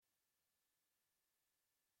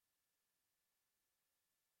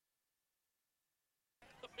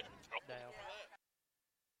down.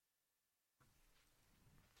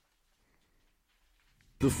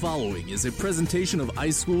 The following is a presentation of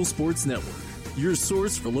iSchool Sports Network, your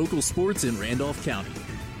source for local sports in Randolph County.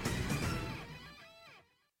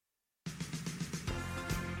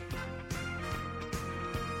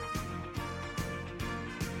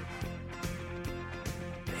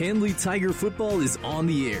 Handley Tiger football is on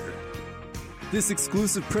the air. This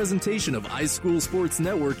exclusive presentation of iSchool Sports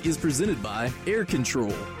Network is presented by Air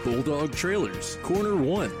Control, Bulldog Trailers, Corner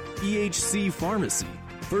One, EHC Pharmacy,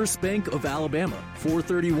 First Bank of Alabama,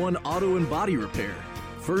 431 Auto and Body Repair,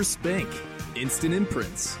 First Bank, Instant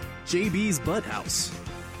Imprints, JB's Butt House,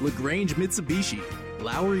 LaGrange Mitsubishi,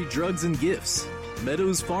 Lowry Drugs and Gifts,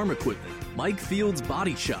 Meadows Farm Equipment, Mike Fields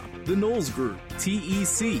Body Shop, The Knowles Group,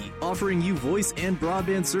 TEC, offering you voice and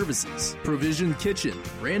broadband services, Provision Kitchen,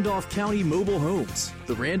 Randolph County Mobile Homes,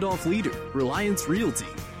 The Randolph Leader, Reliance Realty,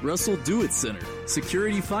 Russell Do-It Center,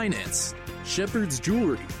 Security Finance, Shepherd's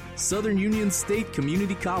Jewelry, Southern Union State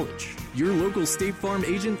Community College, your local State Farm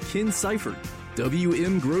agent Ken Seifert,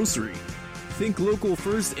 WM Grocery, Think Local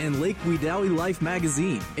First and Lake Wedowee Life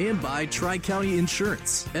Magazine, and by Tri-County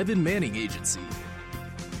Insurance, Evan Manning Agency.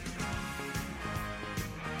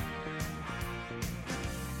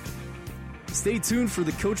 Stay tuned for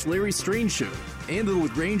the Coach Larry Strange Show and the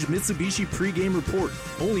LaGrange Mitsubishi pregame report,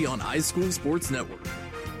 only on iSchool Sports Network.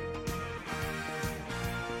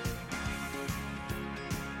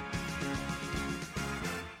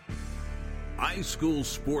 iSchool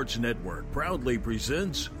Sports Network proudly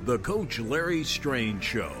presents the Coach Larry Strange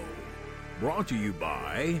Show. Brought to you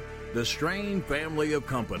by the Strain family of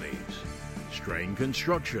companies. Strain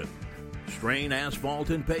Construction, Strain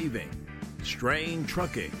Asphalt and Paving, Strain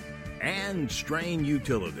Trucking, and Strain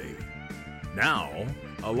Utility. Now,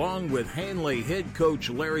 along with Handley head coach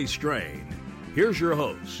Larry Strain, here's your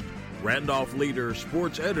host, Randolph Leader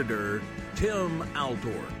sports editor Tim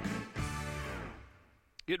Altork.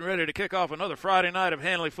 Getting ready to kick off another Friday night of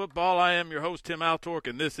Handley football. I am your host, Tim Altork,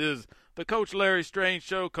 and this is the Coach Larry Strain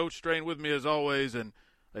Show. Coach Strain with me as always, and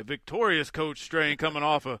a victorious Coach Strain coming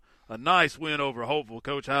off a nice win over Hopeful.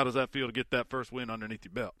 Coach, how does that feel to get that first win underneath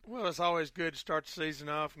your belt? Well, it's always good to start the season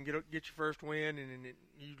off and get your first win, and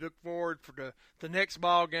you look forward for the next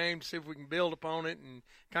ball game to see if we can build upon it and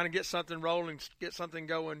kind of get something rolling, get something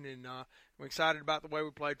going, and we're excited about the way we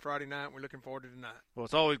played Friday night, and we're looking forward to tonight. Well,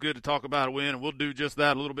 it's always good to talk about a win, and we'll do just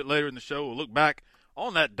that a little bit later in the show. We'll look back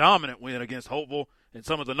on that dominant win against Hopeful and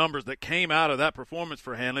some of the numbers that came out of that performance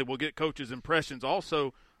for Handley. We'll get Coach's impressions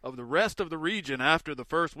also of the rest of the region after the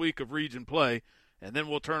first week of region play, and then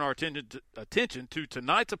we'll turn our attention to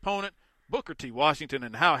tonight's opponent, Booker T. Washington,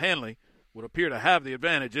 and how Handley would appear to have the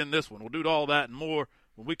advantage in this one. We'll do all that and more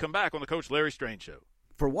when we come back on the Coach Larry Strange Show.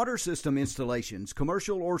 For water system installations,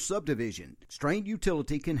 commercial or subdivision, Strain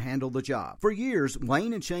Utility can handle the job. For years,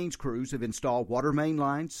 Wayne and Shane's crews have installed water main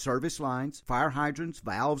lines, service lines, fire hydrants,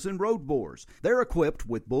 valves, and road bores. They're equipped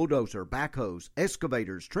with bulldozer, backhoes,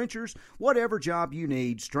 excavators, trenchers, whatever job you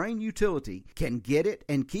need, Strain Utility can get it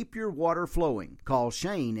and keep your water flowing. Call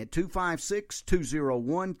Shane at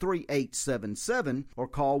 256-201-3877 or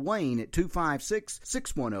call Wayne at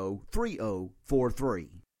 256-610-3043.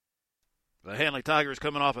 The Handley Tigers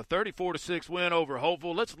coming off a 34-6 win over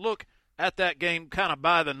Hopeful. Let's look at that game kind of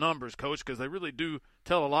by the numbers, Coach, because they really do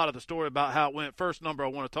tell a lot of the story about how it went. First number I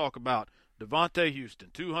want to talk about, Devontae Houston,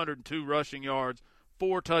 202 rushing yards,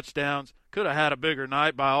 4 touchdowns. Could have had a bigger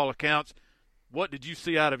night by all accounts. What did you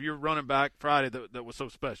see out of your running back Friday that was so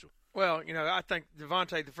special? Well, I think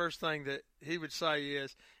Devontae, the first thing that he would say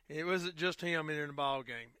is it wasn't just him in the ball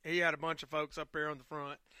game. He had a bunch of folks up there on the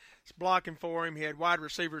front blocking for him. He had wide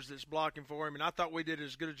receivers that's blocking for him, and I thought we did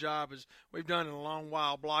as good a job as we've done in a long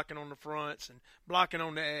while, blocking on the fronts and blocking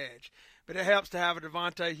on the edge. But it helps to have a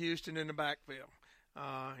Devontae Houston in the backfield.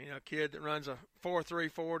 A kid that runs a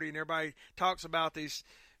 4.3 40, and everybody talks about these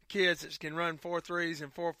kids that can run 4.3s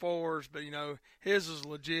and 4.4s, but his is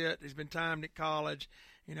legit. He's been timed at college.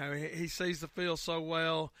 He sees the field so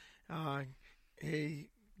well. He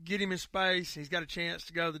get him in space. He's got a chance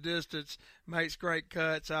to go the distance, makes great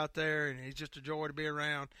cuts out there, and he's just a joy to be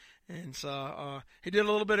around. And so he did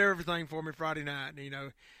a little bit of everything for me Friday night. He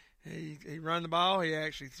run the ball. He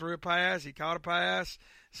actually threw a pass. He caught a pass.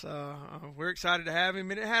 So we're excited to have him.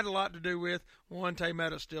 And it had a lot to do with Tay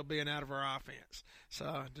Meadows still being out of our offense.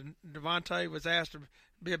 So Devontae was asked to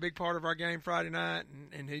be a big part of our game Friday night,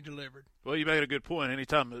 and he delivered. Well, you made a good point.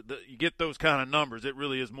 Anytime you get those kind of numbers, it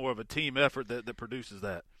really is more of a team effort that produces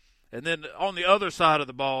that. And then on the other side of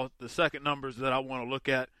the ball, the second numbers that I want to look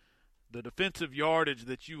at, the defensive yardage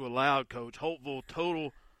that you allowed, Coach. Hopeful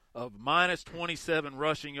total of minus 27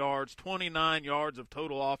 rushing yards, 29 yards of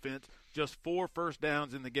total offense, just 4 first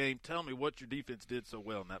downs in the game. Tell me what your defense did so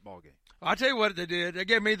well in that ball game. I'll tell you what they did. They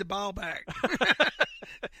gave me the ball back.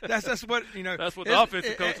 That's what, That's what the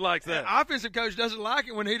offensive coach likes that. Offensive coach doesn't like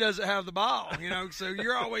it when he doesn't have the ball, so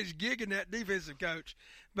you're always gigging that defensive coach.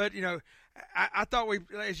 But, I thought we,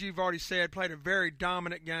 as you've already said, played a very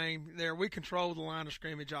dominant game there. We controlled the line of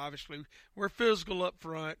scrimmage, obviously. We're physical up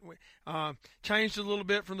front. We changed a little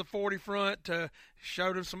bit from the 40 front to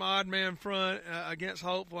showed them some odd man front against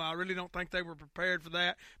Hopeful. I really don't think they were prepared for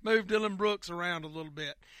that. Moved Dylan Brooks around a little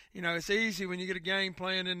bit. It's easy when you get a game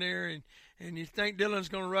playing in there and you think Dylan's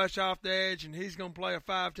going to rush off the edge and he's going to play a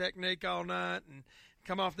 5 technique all night and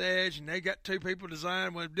come off the edge, and they got 2 people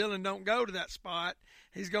designed. Well, if Dylan don't go to that spot,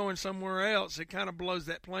 he's going somewhere else. It kind of blows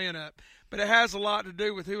that plan up. But it has a lot to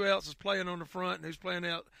do with who else is playing on the front and who's playing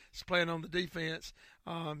on the defense.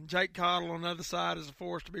 Jake Cottle on the other side is a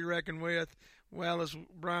force to be reckoned with, well as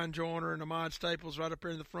Brian Joyner and Ahmad Staples right up here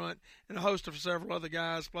in the front, and a host of several other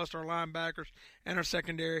guys, plus our linebackers and our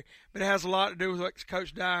secondary. But it has a lot to do with what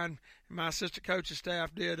Coach Dine and my assistant coaching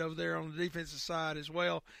staff did over there on the defensive side as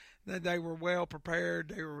well. That they were well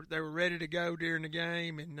prepared. They were ready to go during the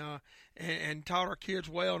game and taught our kids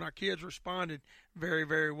well, and our kids responded very,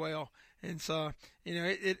 very well. And so,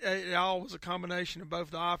 it all was a combination of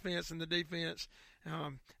both the offense and the defense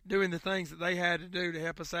doing the things that they had to do to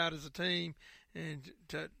help us out as a team and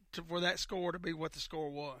for that score to be what the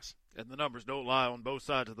score was. And the numbers don't lie on both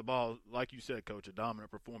sides of the ball. Like you said, Coach, a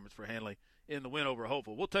dominant performance for Handley in the win over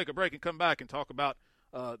Hopeful. We'll take a break and come back and talk about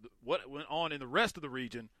what went on in the rest of the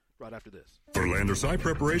region right after this. For land or site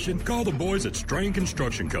preparation, call the boys at Strain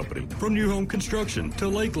Construction Company. From new home construction to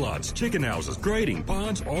lake lots, chicken houses, grading,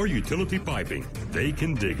 ponds, or utility piping, they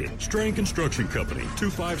can dig it. Strain Construction Company,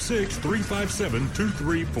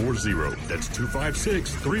 256-357-2340. That's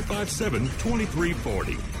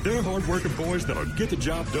 256-357-2340. They're hard-working boys that'll get the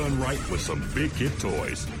job done right with some big kid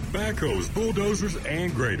toys. Backhoes, bulldozers,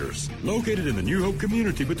 and graders. Located in the New Hope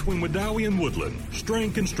community between Wedowee and Woodland,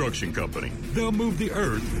 Strain Construction Company. They'll move the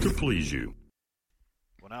earth to please you.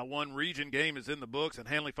 Well, now one region game is in the books, and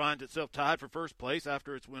Handley finds itself tied for first place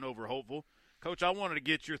after its win over Hopeful. Coach, I wanted to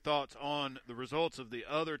get your thoughts on the results of the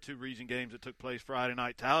other 2 region games that took place Friday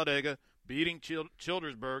night. Talladega beating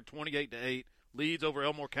Childersburg 28-8, leads over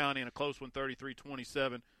Elmore County in a close one,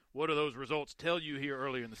 33-27. What do those results tell you here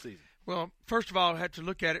earlier in the season? Well, first of all, I have to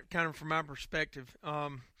look at it kind of from my perspective.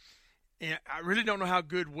 And I really don't know how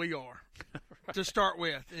good we are to start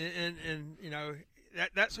with. And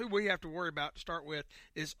that's who we have to worry about to start with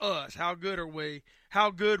is us. How good are we?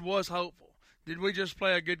 How good was Hopeful? Did we just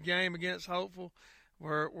play a good game against Hopeful?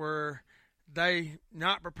 Were they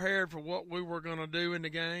not prepared for what we were going to do in the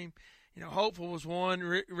game? Hopeful was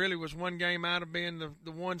really was one game out of being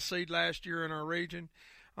the 1 seed last year in our region.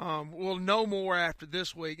 We'll know more after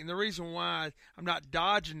this week, and the reason why I'm not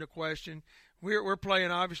dodging the question, we're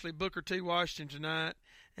playing obviously Booker T. Washington tonight,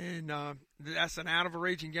 and that's an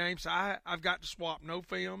out-of-a-region game, so I've got to swap no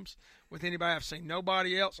films with anybody. I've seen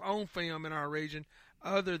nobody else on film in our region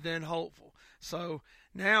other than Hopeful. So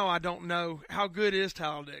now I don't know how good is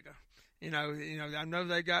Talladega. I know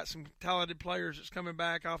they got some talented players that's coming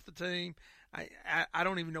back off the team. I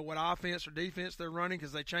don't even know what offense or defense they're running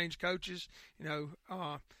because they changed coaches,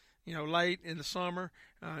 late in the summer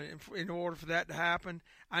in order for that to happen.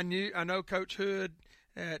 I know Coach Hood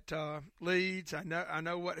at Leeds. I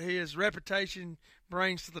know what his reputation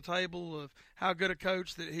brings to the table of how good a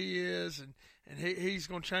coach that he is, and he's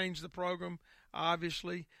going to change the program,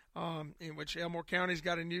 obviously, in which Elmore County's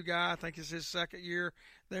got a new guy. I think it's his 2nd year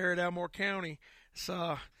there at Elmore County.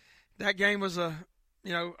 So that game was on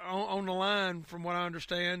the line from what I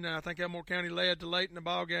understand. I think Elmore County led to late in the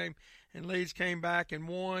ball game, and Leeds came back and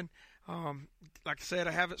won. Like I said,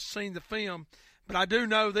 I haven't seen the film, but I do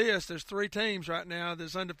know this. There's 3 teams right now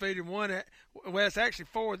that's undefeated. It's actually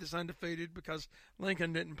 4 that's undefeated because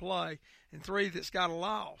Lincoln didn't play, and 3 that's got a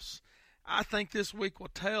loss. I think this week will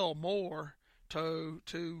tell more to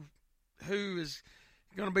who is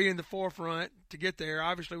going to be in the forefront to get there.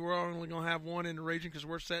 Obviously, we're only going to have 1 in the region because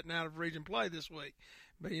we're setting out of region play this week.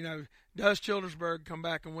 But, does Childersburg come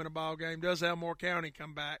back and win a ball game? Does Elmore County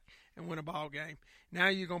come back and win a ball game? Now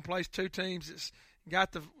you're going to place 2 teams that's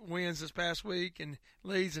got the wins this past week, and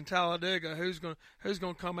Leeds and Talladega. Who's going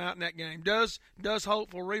to come out in that game? Does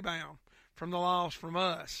Hopeful rebound from the loss from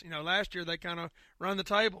us? Last year they kind of run the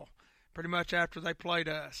table pretty much after they played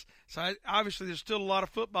us. So obviously there's still a lot of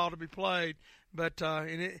football to be played, But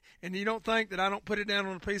and you don't think that I don't put it down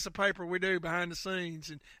on a piece of paper. We do behind the scenes,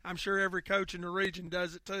 and I'm sure every coach in the region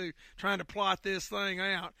does it too, trying to plot this thing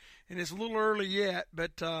out. And it's a little early yet,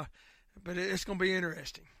 but it's going to be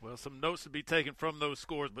interesting. Well, some notes to be taken from those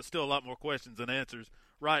scores, but still a lot more questions than answers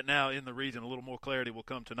right now in the region. A little more clarity will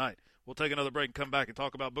come tonight. We'll take another break and come back and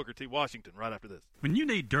talk about Booker T. Washington right after this. When you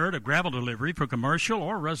need dirt or gravel delivery for commercial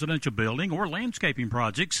or residential building or landscaping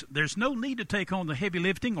projects, there's no need to take on the heavy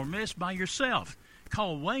lifting or mess by yourself.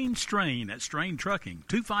 Call Wayne Strain at Strain Trucking,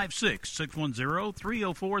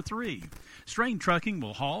 256-610-3043. Strain Trucking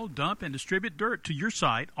will haul, dump, and distribute dirt to your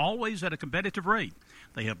site, always at a competitive rate.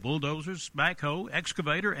 They have bulldozers, backhoe,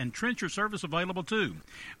 excavator, and trencher service available too.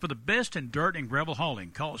 For the best in dirt and gravel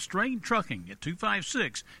hauling, call Strain Trucking at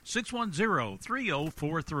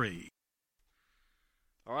 256-610-3043.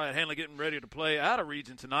 All right, Handley getting ready to play out of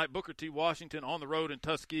region tonight. Booker T. Washington on the road in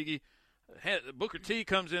Tuskegee. Booker T.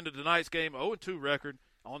 comes into tonight's game 0-2 record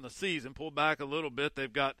on the season. Pulled back a little bit.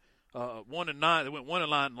 They've got 1-9. They went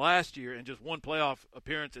 1-9 last year and just one playoff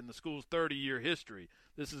appearance in the school's 30-year history.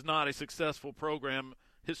 This is not a successful program,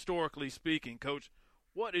 historically speaking. Coach,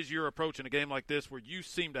 what is your approach in a game like this where you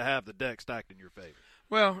seem to have the deck stacked in your favor?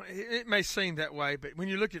 Well, it may seem that way, but when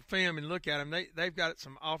you look at film and look at them, they've got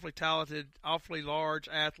some awfully talented, awfully large,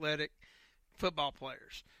 athletic football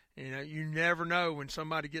players. You know, you never know when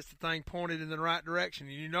somebody gets the thing pointed in the right direction.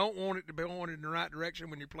 You don't want it to be pointed in the right direction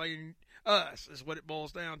when you're playing us, is what it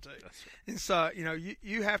boils down to. That's right. And so, you know,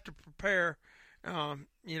 you have to prepare,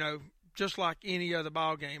 you know, just like any other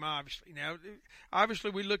ball game, obviously. Now,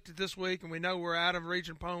 obviously, we looked at this week, and we know we're out of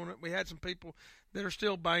region opponent. We had some people that are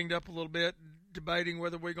still banged up a little bit, debating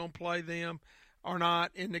whether we're going to play them or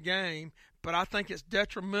not in the game. But I think it's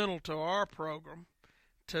detrimental to our program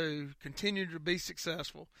to continue to be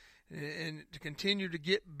successful and to continue to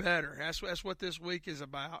get better. That's what this week is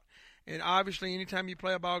about. And obviously, anytime you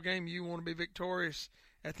play a ball game, you want to be victorious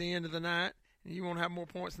at the end of the night, and you want to have more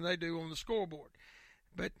points than they do on the scoreboard.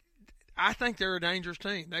 But I think they're a dangerous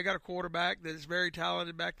team. They got a quarterback that is very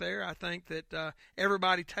talented back there. I think that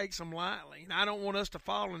everybody takes them lightly, and I don't want us to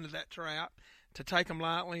fall into that trap to take them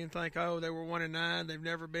lightly and think, oh, they were 1-9, they've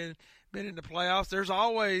never been in the playoffs. There's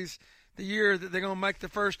always the year that they're going to make the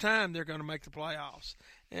first time they're going to make the playoffs,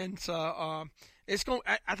 and so I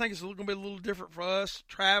think it's going to be a little different for us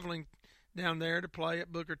traveling down there to play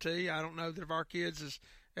at Booker T. I don't know that if our kids has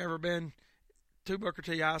ever been to Booker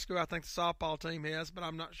T High School. I think the softball team has, but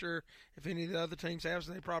I'm not sure if any of the other teams have,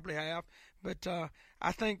 so they probably have. But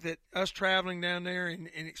I think that us traveling down there, and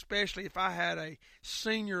especially if I had a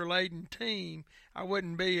senior-laden team, I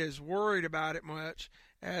wouldn't be as worried about it much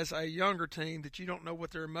as a younger team that you don't know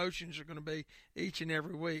what their emotions are going to be each and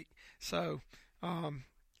every week. So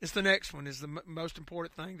it's the next one is the most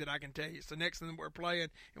important thing that I can tell you. It's the next one that we're playing,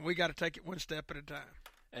 and we got to take it one step at a time.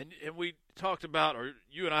 And we talked about, or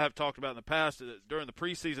you and I have talked about in the past, that during the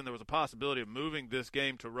preseason there was a possibility of moving this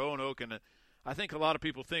game to Roanoke. And I think a lot of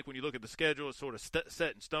people think when you look at the schedule, it's sort of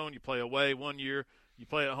set in stone. You play away one year, you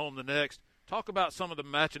play at home the next. Talk about some of the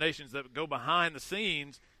machinations that go behind the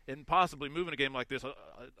scenes in possibly moving a game like this,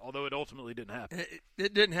 although it ultimately didn't happen.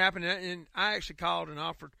 It didn't happen, and I actually called and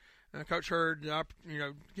offered Coach Hurd,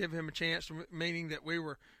 give him a chance, meaning that we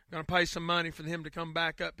were going to pay some money for him to come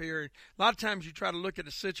back up here. And a lot of times you try to look at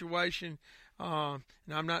a situation, and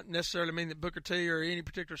I'm not necessarily meaning that Booker T or any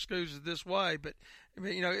particular schools is this way, but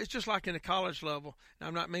it's just like in a college level. And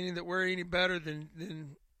I'm not meaning that we're any better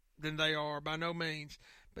than they are, by no means.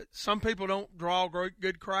 But some people don't draw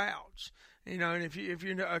good crowds, and if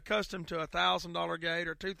you're accustomed to $1,000 gate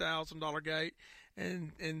or $2,000 gate.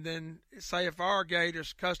 And then say if our gate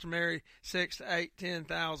is customary $6,000 to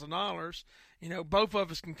 $8,000, $10,000, both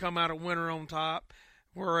of us can come out a winner on top.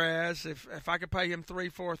 Whereas if I could pay him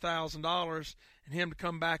 $3,000, $4,000 and him to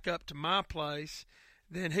come back up to my place,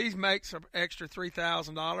 then he makes an extra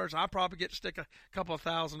 $3,000. I probably get to stick a couple of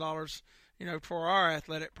 $1,000, for our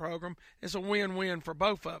athletic program. It's a win-win for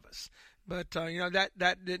both of us. But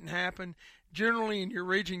that didn't happen. Generally, in your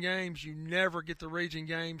region games, you never get the region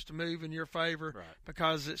games to move in your favor, right,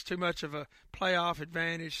 because it's too much of a playoff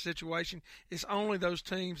advantage situation. It's only those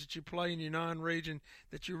teams that you play in your non-region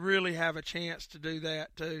that you really have a chance to do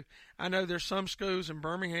that too. I know there's some schools in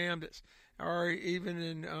Birmingham or even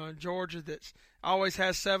in Georgia that always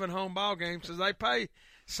has 7 home ball games because they pay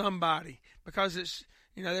somebody, because it's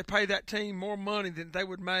they pay that team more money than they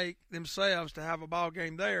would make themselves to have a ball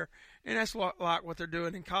game there. And that's like what they're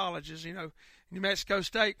doing in colleges. New Mexico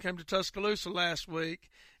State came to Tuscaloosa last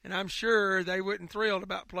week, and I'm sure they wasn't thrilled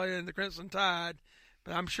about playing the Crimson Tide,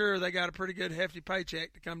 but I'm sure they got a pretty good hefty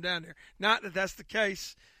paycheck to come down there. Not that that's the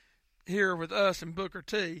case here with us and Booker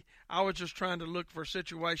T. I was just trying to look for a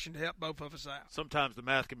situation to help both of us out. Sometimes the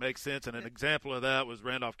math can make sense, and an example of that was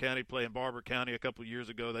Randolph County playing Barber County a couple of years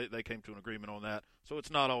ago. They came to an agreement on that. So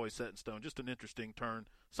it's not always set in stone. Just an interesting turn.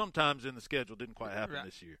 Sometimes in the schedule didn't quite happen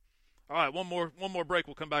this year. All right, one more break.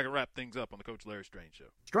 We'll come back and wrap things up on the Coach Larry Strange Show.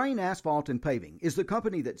 Strain Asphalt and Paving is the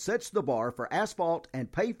company that sets the bar for asphalt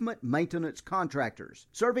and pavement maintenance contractors,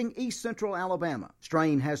 serving East Central Alabama.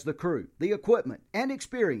 Strain has the crew, the equipment, and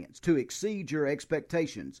experience to exceed your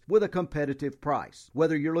expectations with a competitive price.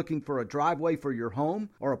 Whether you're looking for a driveway for your home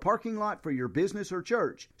or a parking lot for your business or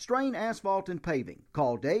church, Strain Asphalt and Paving.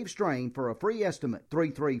 Call Dave Strain for a free estimate,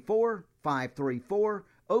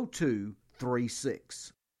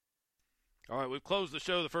 334-534-0236. All right, we've closed the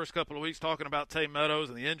show the first couple of weeks talking about Tay Meadows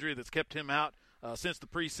and the injury that's kept him out since the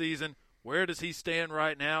preseason. Where does he stand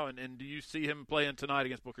right now, and do you see him playing tonight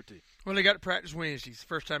against Booker T? Well, he got to practice Wednesday. It's the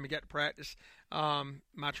first time he got to practice.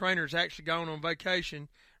 My trainer's actually gone on vacation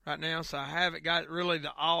right now, so I haven't got really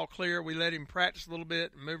the all clear. We let him practice a little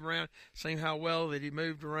bit and move around, seeing how well that he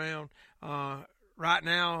moved around. Right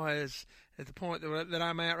now, as at the point that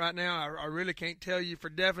I'm at right now, I really can't tell you for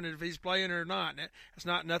definite if he's playing or not. It's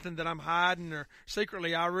not nothing that I'm hiding or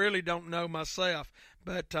secretly. I really don't know myself.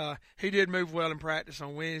 But he did move well in practice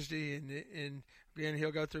on Wednesday, and again,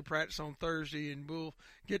 he'll go through practice on Thursday, and we'll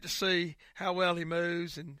get to see how well he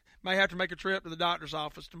moves, and may have to make a trip to the doctor's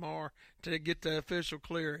office tomorrow to get the official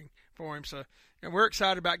clearing for him. So, and we're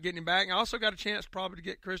excited about getting him back. I also got a chance probably to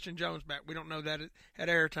get Christian Jones back. We don't know that at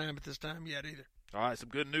airtime at this time yet either. All right, some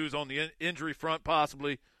good news on the injury front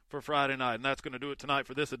possibly for Friday night, and that's going to do it tonight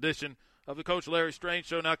for this edition of the Coach Larry Strange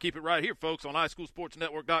Show. Now keep it right here, folks, on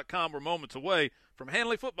highschoolsportsnetwork.com. We're moments away from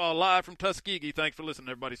Handley football live from Tuskegee. Thanks for listening,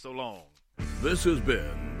 everybody, so long. This has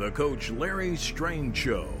been the Coach Larry Strange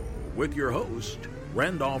Show with your host,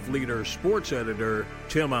 Randolph Leader Sports Editor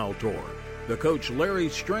Tim Altor. The Coach Larry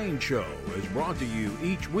Strange Show is brought to you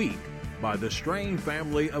each week by the Strain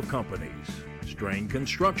family of companies. Strain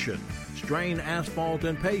Construction, Strain Asphalt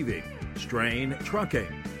and Paving, Strain Trucking,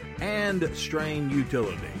 and Strain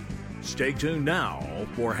Utility. Stay tuned now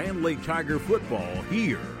for Handley Tiger football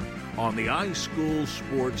here on the iSchool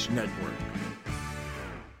Sports Network.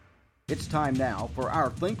 It's time now for our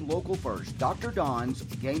Think Local First, Dr. Don's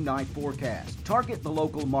Game Night Forecast. Target the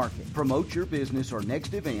local market. Promote your business or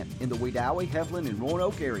next event in the Wedowee, Heflin, and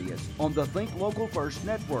Roanoke areas on the Think Local First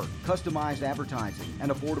Network. Customized advertising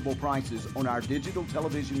and affordable prices on our digital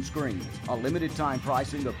television screens. A limited time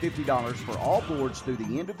pricing of $50 for all boards through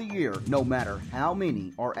the end of the year, no matter how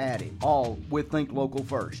many are added. All with Think Local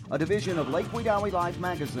First, a division of Lake Wedowee Life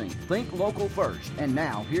magazine. Think Local First. And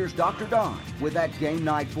now, here's Dr. Don with that Game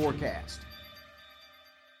Night Forecast.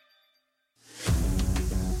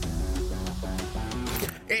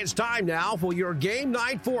 It's time now for your Game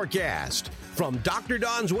Night Forecast from Dr.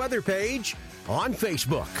 Don's weather page on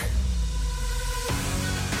Facebook.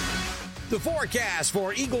 The forecast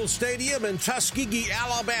for Eagles Stadium in Tuskegee,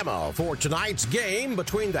 Alabama for tonight's game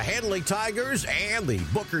between the Handley Tigers and the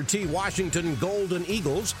Booker T. Washington Golden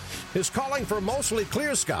Eagles is calling for mostly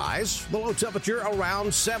clear skies, the low temperature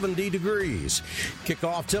around 70 degrees.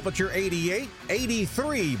 Kickoff temperature 88,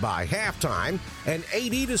 83 by halftime, and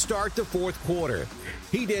 80 to start the fourth quarter.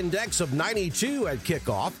 Heat index of 92 at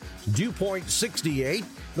kickoff, dew point 68,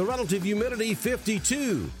 the relative humidity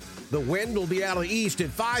 52. The wind will be out of the east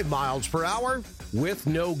at 5 miles per hour with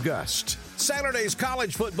no gust. Saturday's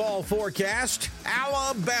college football forecast,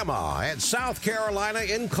 Alabama at South Carolina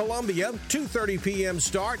in Columbia, 2:30 p.m.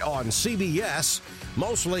 start on CBS.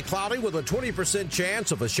 Mostly cloudy with a 20%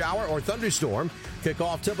 chance of a shower or thunderstorm.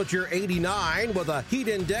 Kickoff temperature 89 with a heat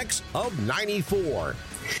index of 94.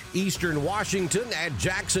 Eastern Washington at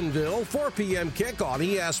Jacksonville, 4 p.m. kick on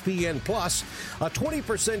ESPN+. A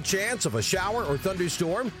 20% chance of a shower or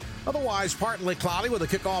thunderstorm. Otherwise partly cloudy with a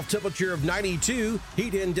kickoff temperature of 92,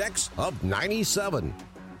 heat index of 97.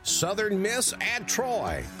 Southern Miss at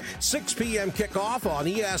Troy, 6 p.m. kickoff on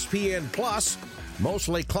ESPN+.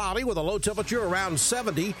 Mostly cloudy with a low temperature around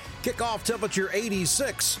 70, kickoff temperature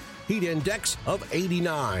 86, heat index of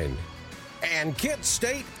 89. And Kent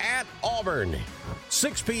State at Auburn,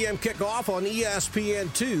 6 p.m. kickoff on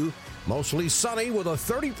ESPN2. Mostly sunny with a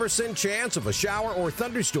 30% chance of a shower or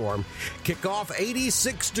thunderstorm. Kickoff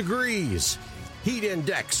 86 degrees. Heat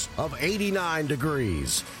index of 89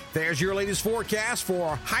 degrees. There's your latest forecast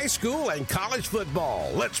for high school and college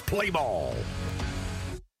football. Let's play ball.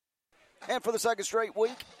 And for the second straight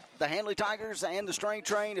week, The Handley Tigers and the Strain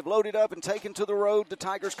Train have loaded up and taken to the road. The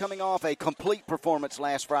Tigers coming off a complete performance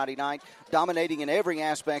last Friday night, dominating in every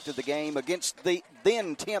aspect of the game against the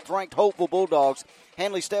then 10th-ranked Hopeful Bulldogs.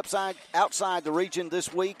 Handley steps outside the region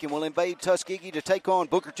this week and will invade Tuskegee to take on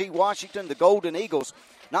Booker T. Washington, the Golden Eagles.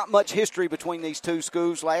 Not much history between these two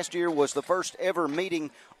schools. Last year was the first ever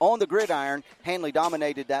meeting on the gridiron. Handley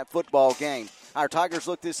dominated that football game. Our Tigers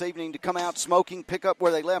look this evening to come out smoking, pick up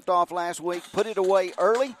where they left off last week, put it away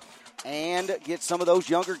early, and get some of those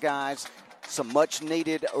younger guys some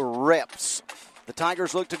much-needed reps. The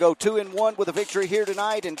Tigers look to go 2-1 with a victory here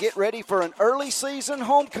tonight and get ready for an early season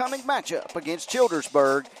homecoming matchup against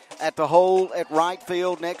Childersburg at the Hole at right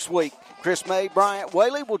field next week. Chris May, Bryant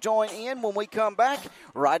Whaley will join in when we come back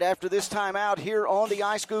right after this time out here on the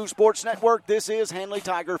iSchool Sports Network. This is Handley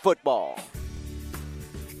Tiger Football.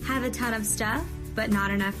 Have a ton of stuff, but not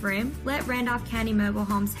enough room? Let Randolph County Mobile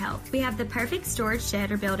Homes help. We have the perfect storage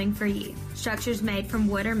shed or building for you. Structures made from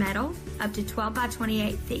wood or metal, up to 12 by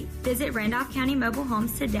 28 feet. Visit Randolph County Mobile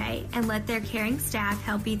Homes today and let their caring staff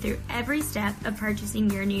help you through every step of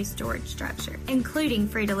purchasing your new storage structure, including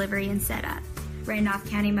free delivery and setup. Randolph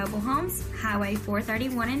County Mobile Homes, Highway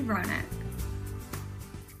 431 in Roanoke.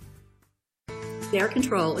 Air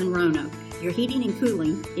Control in Roanoke, your heating and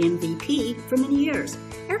cooling MVP for many years.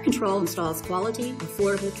 Air Control installs quality,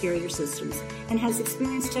 affordable carrier systems and has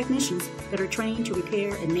experienced technicians that are trained to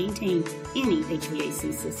repair and maintain any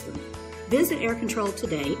HVAC system. Visit Air Control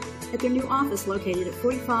today at their new office located at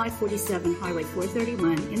 4547 Highway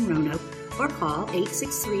 431 in Roanoke or call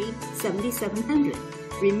 863-7700.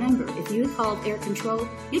 Remember, if you had called Air Control,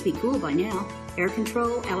 you'd be cool by now. Air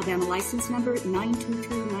Control, Alabama license number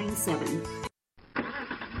 92297.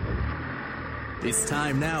 It's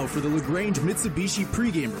time now for the LaGrange Mitsubishi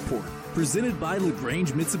pregame report, presented by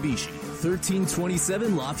LaGrange Mitsubishi,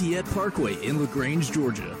 1327 Lafayette Parkway in LaGrange,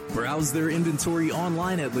 Georgia. Browse their inventory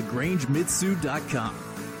online at lagrangemitsu.com.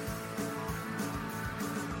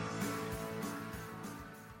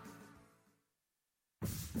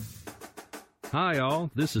 Hi all,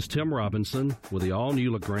 this is Tim Robinson with the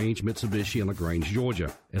all-new LaGrange Mitsubishi in LaGrange, Georgia.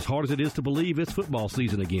 As hard as it is to believe, it's football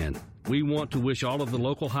season again. We want to wish all of the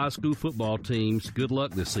local high school football teams good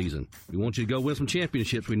luck this season. We want you to go win some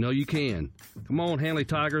championships. We know you can. Come on, Handley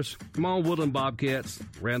Tigers. Come on, Woodland Bobcats,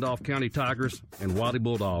 Randolph County Tigers, and Wadley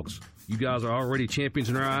Bulldogs. You guys are already champions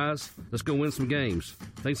in our eyes. Let's go win some games.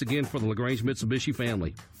 Thanks again for the LaGrange Mitsubishi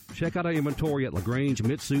family. Check out our inventory at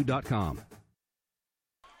lagrangemitsu.com.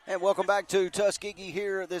 And welcome back to Tuskegee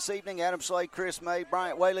here this evening. Adam Slade, Chris May,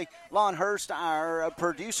 Bryant Whaley, Lon Hurst, our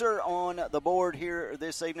producer on the board here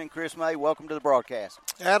this evening. Chris May, welcome to the broadcast.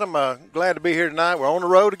 Adam, glad to be here tonight. We're on the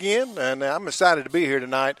road again, and I'm excited to be here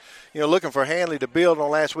tonight. You know, looking for Handley to build on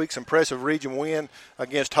last week's impressive region win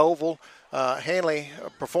against Hopeful. Handley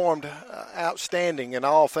performed outstanding in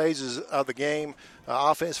all phases of the game,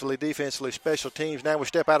 offensively, defensively, special teams. Now we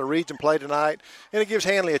step out of region play tonight, and it gives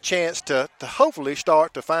Handley a chance to hopefully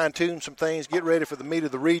start to fine-tune some things, get ready for the meat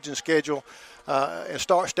of the region schedule, and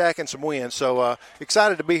start stacking some wins. So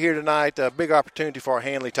excited to be here tonight. A big opportunity for our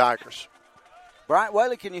Handley Tigers. Bryant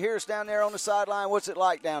Whaley, can you hear us down there on the sideline? What's it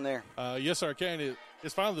like down there? Yes, sir, I can.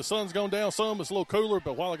 It's finally the sun's gone down some. It's a little cooler, but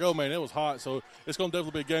a while ago, man, it was hot. So it's going to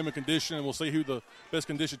definitely be a game of condition, and we'll see who the best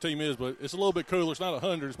conditioned team is. But it's a little bit cooler. It's not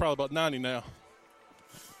 100. It's probably about 90 now.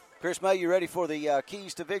 Chris May, you ready for the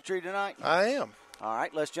keys to victory tonight? I am. All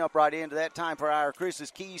right, let's jump right into that. Time for our Chris's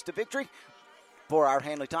keys to victory. For our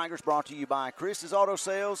Handley Tigers, brought to you by Chris's Auto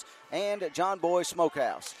Sales and John Boy's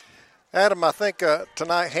Smokehouse. Adam, I think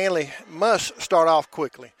tonight Handley must start off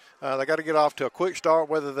quickly. They got to get off to a quick start,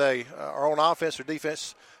 whether they are on offense or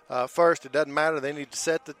defense first. It doesn't matter. They need to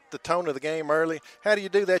set the tone of the game early. How do you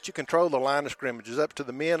do that? You control the line of scrimmages up to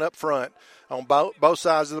the men up front on both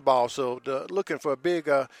sides of the ball. So looking for a big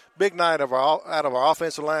night out of our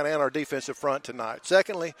offensive line and our defensive front tonight.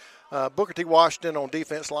 Secondly, Booker T. Washington on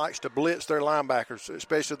defense likes to blitz their linebackers,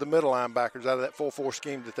 especially the middle linebackers out of that 4-4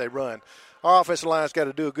 scheme that they run. Our offensive line's got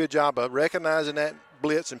to do a good job of recognizing that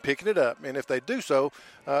blitz and picking it up. And if they do so,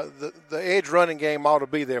 the edge running game ought to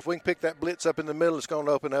be there. If we can pick that blitz up in the middle, it's going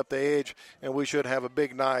to open up the edge, and we should have a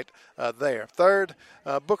big night there. Third,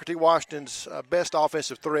 Booker T. Washington's best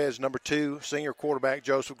offensive threat is number 2, senior quarterback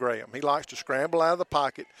Joseph Graham. He likes to scramble out of the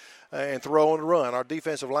pocket and throw on the run. Our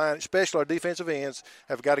defensive line, especially our defensive ends,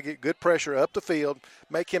 have got to get good pressure up the field,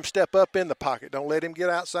 make him step up in the pocket. Don't let him get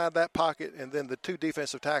outside that pocket, and then the 2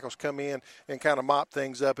 defensive tackles come in and kind of mop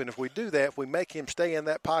things up. And if we do that, if we make him stay in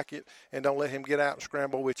that pocket and don't let him get out and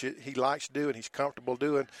scramble, which he likes to do and he's comfortable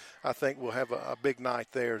doing, I think we'll have a big night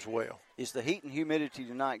there as well. Is the heat and humidity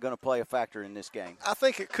tonight going to play a factor in this game? I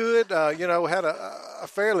think it could. We had a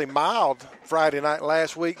fairly mild Friday night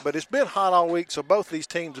last week, but it's been hot all week, so both these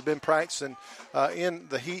teams have been practicing in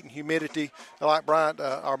the heat and humidity. Like Bryant,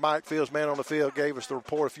 our Mike Fields man on the field, gave us the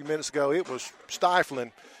report a few minutes ago. It was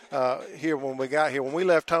stifling here when we got here. When we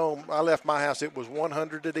left home, I left my house, it was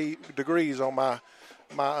 100 degrees on my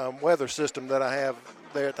weather system that I have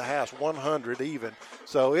there at the house, 100 even.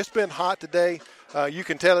 So it's been hot today. You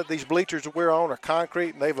can tell that these bleachers that we're on are concrete,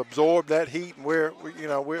 and they've absorbed that heat.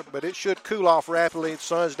 And but it should cool off rapidly. The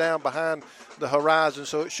sun's down behind the horizon,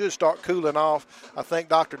 so it should start cooling off. I think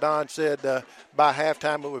Dr. Don said by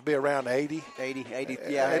halftime it would be around 80. 80,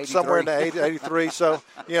 yeah, it's somewhere in the 80, 83. So,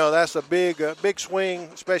 that's a big swing,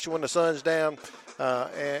 especially when the sun's down,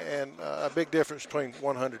 and a big difference between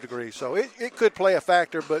 100 degrees. So it could play a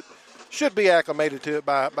factor, but should be acclimated to it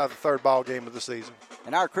by the third ball game of the season.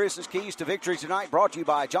 And our Christmas keys to victory tonight brought to you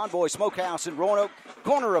by John Boy Smokehouse in Roanoke,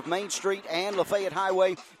 corner of Main Street and Lafayette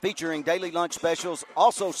Highway, featuring daily lunch specials,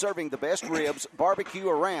 also serving the best ribs, barbecue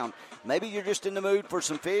around. Maybe you're just in the mood for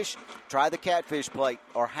some fish? Try the catfish plate.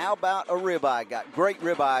 Or how about a ribeye? Got great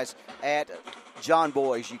ribeyes at John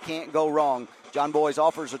Boy's. You can't go wrong. John Boy's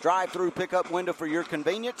offers a drive-through pickup window for your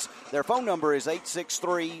convenience. Their phone number is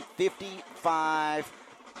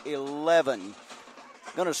 863-5511.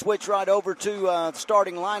 Going to switch right over to the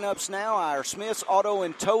starting lineups now. Our Smith's Auto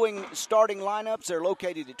and Towing starting lineups. They're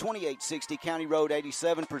located at 2860 County Road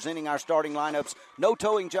 87, presenting our starting lineups. No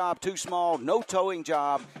towing job too small. No towing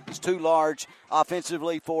job is too large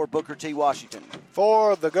offensively for Booker T. Washington.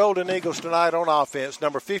 For the Golden Eagles tonight on offense,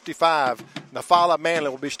 number 55, Nafala Manley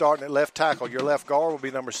will be starting at left tackle. Your left guard will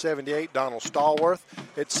be number 78, Donald Stallworth.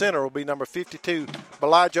 At center will be number 52,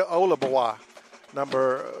 Belijah Olabawa.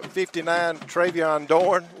 Number 59, Travion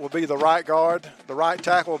Dorn will be the right guard. The right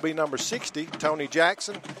tackle will be number 60, Tony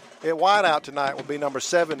Jackson. At wideout tonight will be number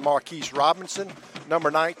 7, Marquise Robinson.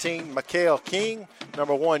 Number 19, Mikael King.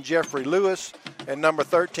 Number 1, Jeffrey Lewis. And number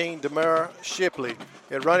 13, Demar Shipley.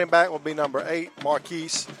 At running back will be number 8,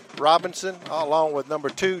 Marquise Robinson, along with number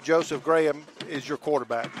 2, Joseph Graham is your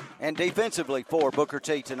quarterback. And defensively for Booker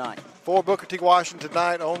T tonight. For Booker T. Washington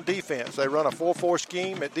tonight on defense, they run a 4-4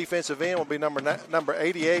 scheme. At defensive end will be number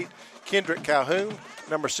 88, Kendrick Calhoun.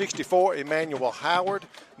 Number 64, Emmanuel Howard.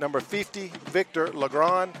 Number 50, Victor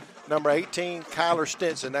Legrand. Number 18, Kyler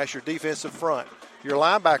Stinson. That's your defensive front. Your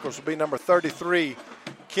linebackers will be number 33,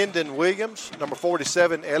 Kendon Williams. Number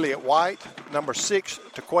 47, Elliott White. Number 6,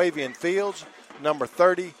 Taquavian Fields. Number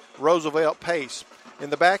 30, Roosevelt Pace. In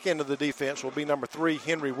the back end of the defense will be number 3,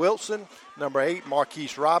 Henry Wilson. Number 8,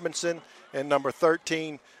 Marquise Robinson. And number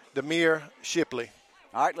 13, Demir Shipley.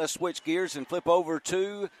 All right, let's switch gears and flip over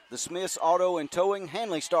to the Smith's Auto and Towing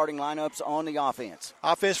Handley starting lineups on the offense.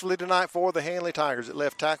 Offensively tonight for the Handley Tigers, at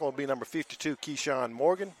left tackle will be number 52, Keyshawn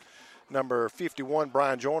Morgan. Number 51,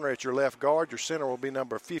 Brian Joyner at your left guard. Your center will be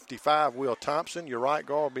number 55, Will Thompson. Your right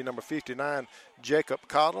guard will be number 59, Jacob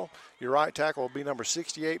Cottle. Your right tackle will be number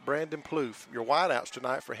 68, Brandon Plouffe. Your wideouts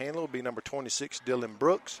tonight for Handley will be number 26, Dylan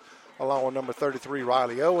Brooks, along with number 33,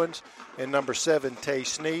 Riley Owens, and number 7, Tay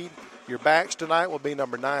Sneed. Your backs tonight will be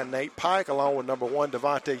number 9, Nate Pike, along with number 1,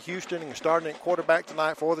 Devontae Houston. And starting at quarterback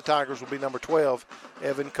tonight for the Tigers will be number 12,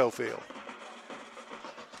 Evan Cofield.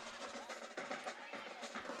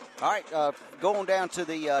 All right, going down to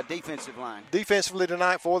the defensive line. Defensively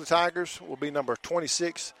tonight for the Tigers will be number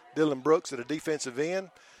 26, Dylan Brooks at a defensive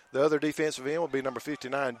end. The other defensive end will be number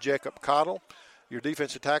 59, Jacob Cottle. Your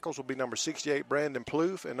defensive tackles will be number 68, Brandon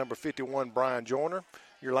Plouffe, and number 51, Brian Joyner.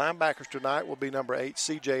 Your linebackers tonight will be number 8,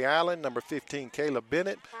 C.J. Allen, number 15, Caleb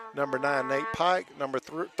Bennett, number 9, Nate Pike, number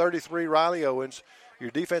 33, Riley Owens.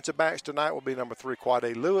 Your defensive backs tonight will be number 3,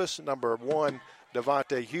 Quade Lewis, number 1,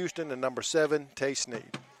 Devontae Houston, and number 7, Tay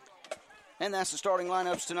Sneed. And that's the starting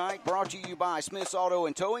lineups tonight, brought to you by Smith's Auto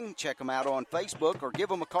and Towing. Check them out on Facebook or give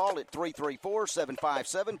them a call at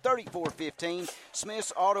 334-757-3415.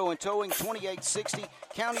 Smith's Auto and Towing, 2860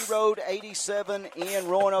 County Road 87 in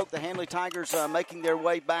Roanoke. The Handley Tigers making their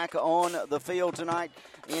way back on the field tonight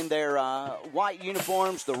in their white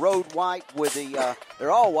uniforms, the road white with the they're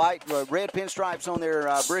all white, red pinstripes on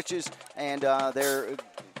their breeches, and their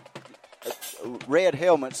red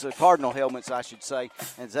helmets, Cardinal helmets, I should say,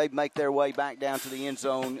 as they make their way back down to the end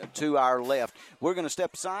zone to our left. We're going to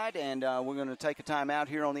step aside, and we're going to take a time out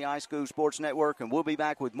here on the iSchool Sports Network, and we'll be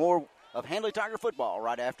back with more of Handley Tiger football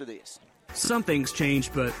right after this. Some things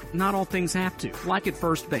change, but not all things have to. Like at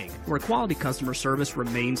First Bank, where quality customer service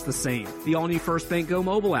remains the same. The all-new First Bank Go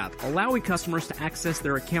mobile app, allowing customers to access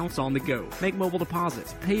their accounts on the go, make mobile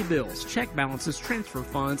deposits, pay bills, check balances, transfer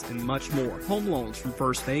funds, and much more. Home loans from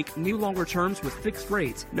First Bank, new longer terms with fixed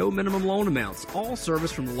rates, no minimum loan amounts, all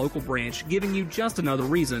service from the local branch, giving you just another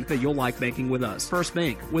reason that you'll like banking with us. First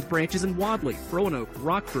Bank, with branches in Wadley, Roanoke,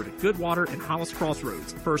 Rockford, Goodwater, and Hollis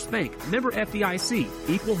Crossroads. First Bank, member FDIC,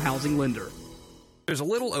 equal housing lender. There's a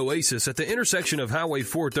little oasis at the intersection of Highway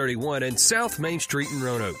 431 and South Main Street in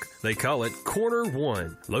Roanoke. They call it Corner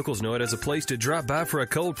One. Locals know it as a place to drop by for a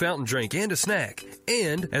cold fountain drink and a snack,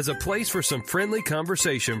 and as a place for some friendly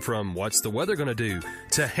conversation from what's the weather going to do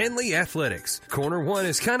to Handley Athletics. Corner One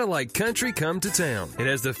is kind of like country come to town. It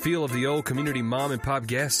has the feel of the old community mom and pop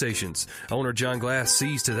gas stations. Owner John Glass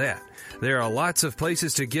sees to that. There are lots of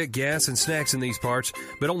places to get gas and snacks in these parts,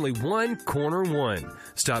 but only one Corner One.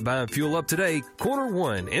 Stop by and fuel up today. Corner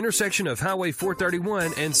One, intersection of Highway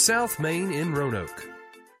 431 and South Main in Roanoke.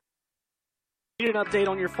 Need an update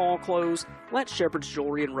on your fall clothes? Let Shepherd's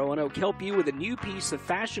Jewelry in Roanoke help you with a new piece of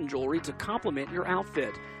fashion jewelry to complement your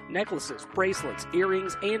outfit. Necklaces, bracelets,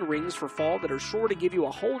 earrings, and rings for fall that are sure to give you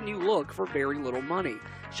a whole new look for very little money.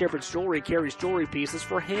 Shepherd's Jewelry carries jewelry pieces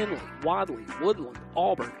for Handley, Wadley, Woodland,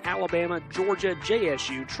 Auburn, Alabama, Georgia,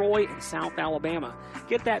 JSU, Troy, and South Alabama.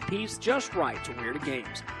 Get that piece just right to wear to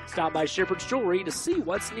games. Stop by Shepherd's Jewelry to see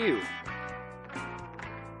what's new.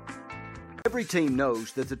 Every team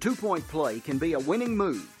knows that the two-point play can be a winning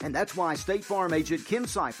move, and that's why State Farm agent Ken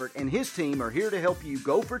Seifert and his team are here to help you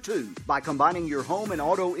go for two by combining your home and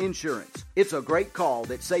auto insurance. It's a great call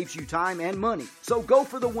that saves you time and money, so go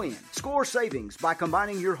for the win. Score savings by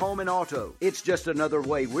combining your home and auto. It's just another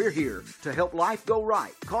way we're here to help life go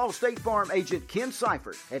right. Call State Farm agent Ken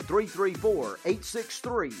Seifert at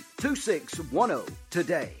 334-863-2610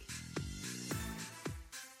 today.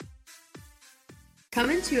 Come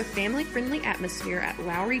into a family-friendly atmosphere at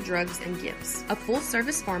Lowry Drugs and Gifts, a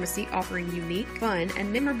full-service pharmacy offering unique, fun,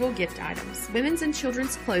 and memorable gift items, women's and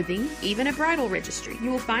children's clothing, even a bridal registry.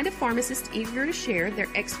 You will find a pharmacist eager to share their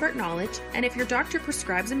expert knowledge, and if your doctor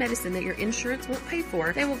prescribes a medicine that your insurance won't pay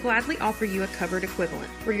for, they will gladly offer you a covered equivalent.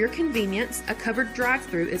 For your convenience, a covered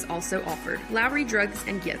drive-thru is also offered. Lowry Drugs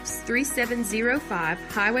and Gifts, 3705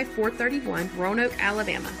 Highway 431, Roanoke,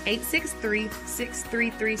 Alabama,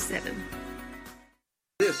 863-6337.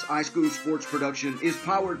 This iSchool Sports production is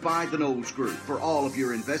powered by the Knowles Group. For all of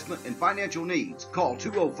your investment and financial needs, call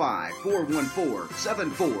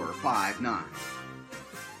 205-414-7459.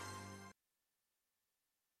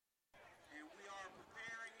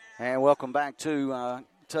 And welcome back to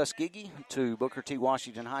Tuskegee, to Booker T.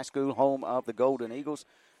 Washington High School, home of the Golden Eagles.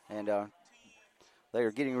 And they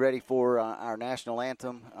are getting ready for our national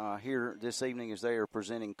anthem here this evening as they are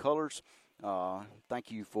presenting colors. Thank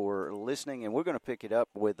you for listening, and we're going to pick it up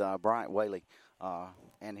with Bryant Whaley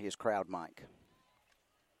and his crowd mic.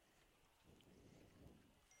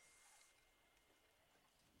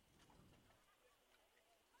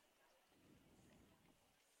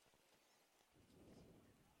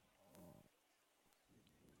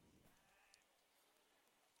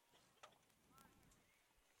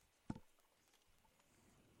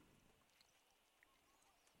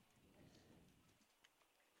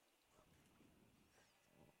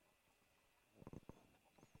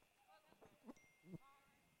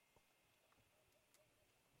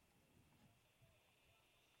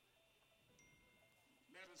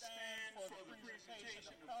 Stand for the presentation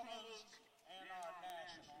of colors and our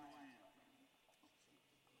national anthem.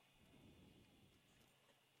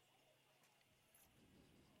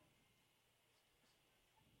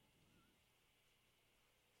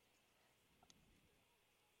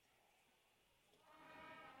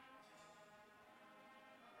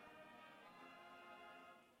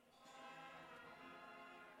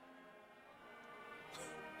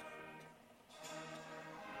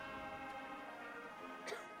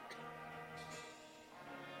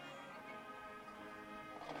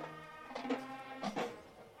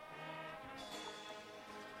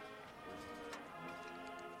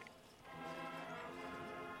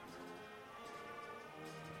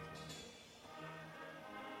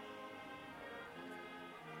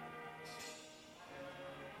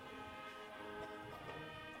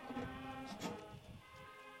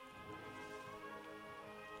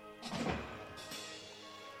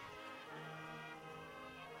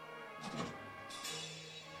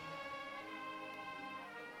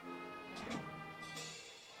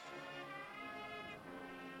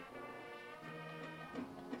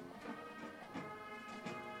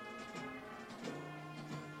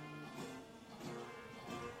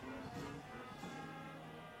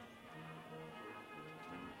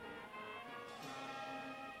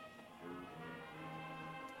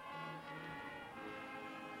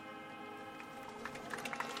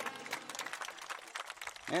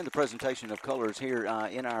 And the presentation of colors here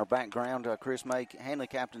in our background. Chris May, Handley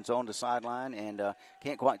captain's on the sideline, and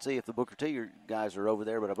can't quite see if the Booker T guys are over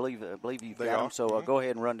there, but I believe you've got them. So go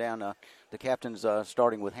ahead and run down the captains,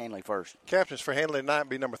 starting with Handley first. Captains for Handley tonight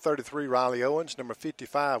be number 33, Riley Owens, number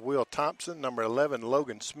 55, Will Thompson, number 11,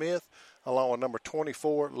 Logan Smith, along with number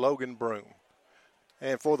 24, Logan Broom.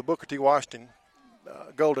 And for the Booker T. Washington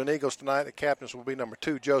Golden Eagles tonight, the captains will be number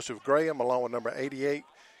 2, Joseph Graham, along with number 88,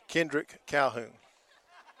 Kendrick Calhoun.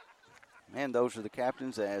 And those are the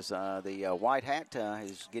captains as the white hat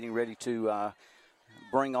is getting ready to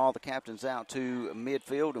bring all the captains out to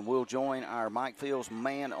midfield, and we'll join our Mike Fields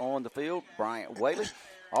man on the field, Bryant Whaley.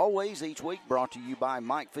 Always each week brought to you by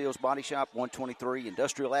Mike Fields Body Shop, 123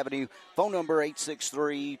 Industrial Avenue. Phone number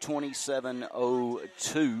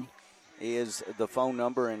 863-2702 is the phone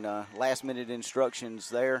number, and last-minute instructions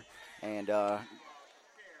there. And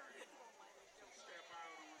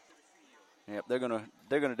yep, they're gonna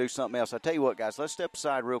do something else. I tell you what, guys, let's step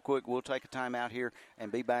aside real quick. We'll take a timeout here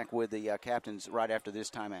and be back with the captains right after this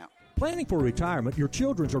timeout. Planning for retirement, your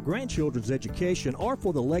children's or grandchildren's education, or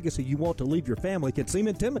for the legacy you want to leave your family can seem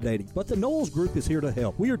intimidating, but the Knowles Group is here to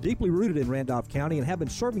help. We are deeply rooted in Randolph County and have been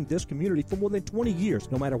serving this community for more than 20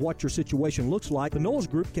 years. No matter what your situation looks like, the Knowles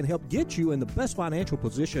Group can help get you in the best financial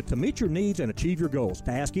position to meet your needs and achieve your goals. To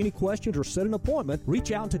ask any questions or set an appointment,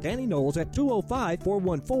 reach out to Danny Knowles at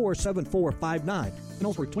 205-414-7459.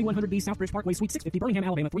 Knowles Group, 2100B Southbridge Parkway, Suite 650, Birmingham,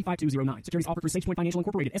 Alabama, 35209. Securities offered through SagePoint Financial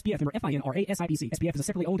Incorporated, SPF member FINRA SIPC. SPF is a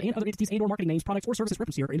separately owned and other entities and/or marketing names, products, or services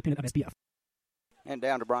referenced here are independent of SPF. And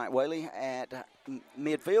down to Bryant Whaley at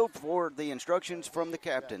midfield for the instructions from the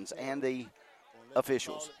captains and the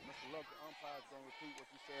officials. Mr. Luck, the umpire's going to repeat what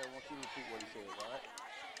you said. I want you to repeat what he says, all right?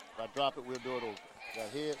 If I drop it, we'll do it over. We got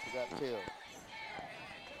heads, we got tails.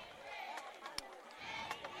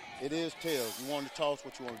 It is tails. You want to toss,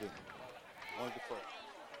 what you want to do? Want to defer.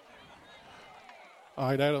 All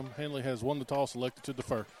right, Adam. Handley has won the toss, elected to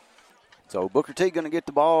defer. So Booker T going to get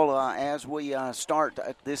the ball as we start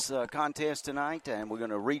this contest tonight, and we're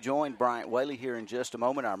going to rejoin Bryant Whaley here in just a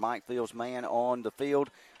moment, our Mike Fields man on the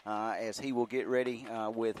field, as he will get ready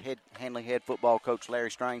with Handley head football coach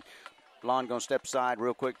Larry Strain. Lon going to step aside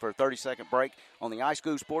real quick for a 30-second break on the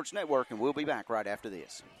iSchool Sports Network, and we'll be back right after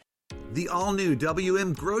this. The all-new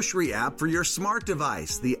WM Grocery app for your smart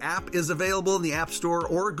device. The app is available in the App Store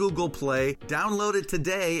or Google Play. Download it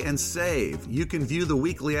today and save. You can view the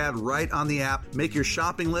weekly ad right on the app, make your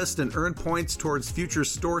shopping list, and earn points towards future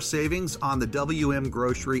store savings on the WM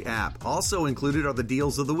Grocery app. Also included are the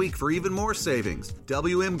deals of the week for even more savings.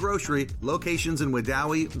 WM Grocery, locations in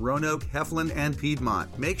Wedowee, Roanoke, Heflin, and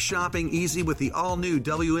Piedmont. Make shopping easy with the all-new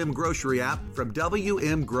WM Grocery app from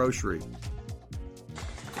WM Grocery.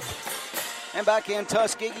 And back in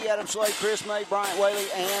Tuskegee, Adam Slade, Chris May, Bryant Whaley,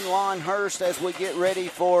 and Lon Hurst as we get ready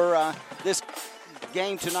for this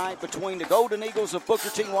game tonight between the Golden Eagles of Booker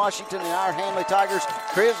T. Washington and our Handley Tigers.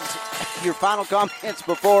 Chris, your final comments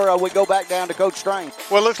before we go back down to Coach Strain.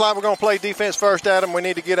 Well, it looks like we're going to play defense first, Adam. We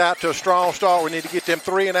need to get out to a strong start. We need to get them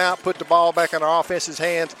 3 and out, put the ball back in our offense's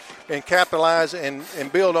hands, and capitalize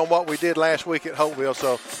and build on what we did last week at Hopeville.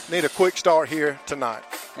 So need a quick start here tonight.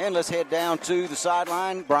 And let's head down to the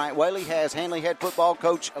sideline. Bryant Whaley has Handley head football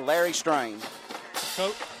coach Larry Strain.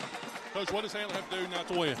 Coach, what does Handley have to do not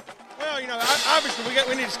to win? Well, obviously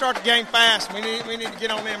we need to start the game fast. We need to get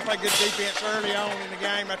on there and play good defense early on in the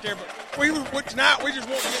game right there. But tonight we just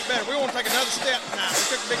want to get better. We want to take another step tonight. We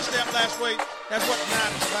took a big step last week. That's what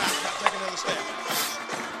tonight is about taking another step.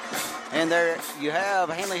 And there you have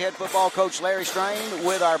Handley head football coach Larry Strain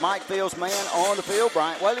with our Mike Fields man on the field.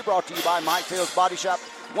 Bryant Whaley brought to you by Mike Fields Body Shop,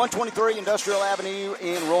 123 Industrial Avenue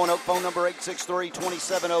in Roanoke. Phone number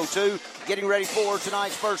 863-2702. Getting ready for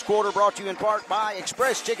tonight's first quarter, brought to you in part by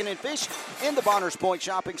Express Chicken and Fish in the Bonners Point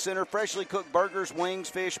Shopping Center. Freshly cooked burgers, wings,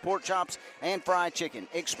 fish, pork chops, and fried chicken.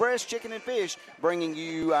 Express Chicken and Fish bringing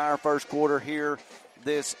you our first quarter here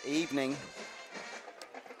this evening.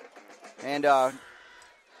 And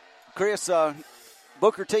Chris,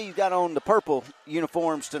 Booker T got on the purple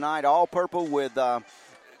uniforms tonight, all purple with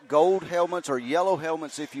gold helmets or yellow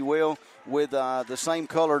helmets, if you will, with the same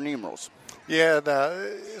color numerals. Yeah,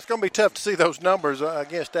 it's going to be tough to see those numbers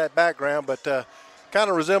against that background, but kind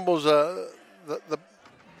of resembles the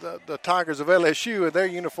Tigers of LSU and their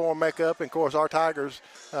uniform makeup. And, of course, our Tigers,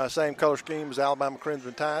 same color scheme as Alabama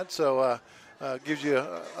Crimson Tide, so gives you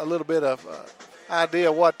a little bit of idea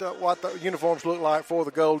what the uniforms look like for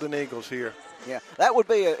the Golden Eagles here. Yeah, that would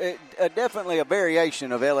be definitely a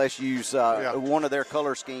variation of LSU's one of their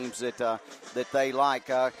color schemes that they like.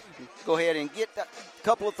 Go ahead and get a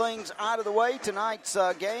couple of things out of the way. Tonight's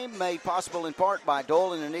game made possible in part by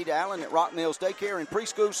Doyle and Anita Allen at Rock Mills Daycare and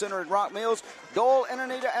Preschool Center at Rock Mills. Doyle and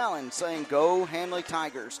Anita Allen saying, "Go Handley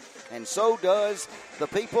Tigers." And so does the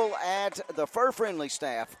people at the fur-friendly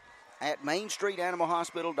staff at Main Street Animal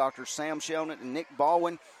Hospital, Dr. Sam Shelnut and Nick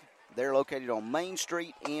Baldwin. They're located on Main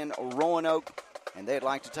Street in Roanoke, and they'd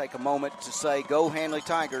like to take a moment to say, "Go Handley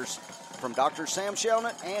Tigers," from Dr. Sam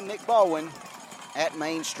Shelnut and Nick Baldwin at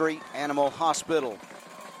Main Street Animal Hospital.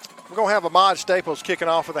 We're going to have Ahmad Staples kicking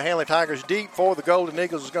off for the Handley Tigers. Deep for the Golden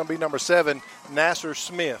Eagles is going to be number 7, Nasser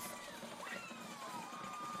Smith.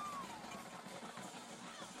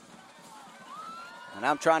 And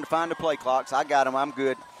I'm trying to find the play clocks. I got them. I'm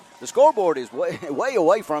good. The scoreboard is way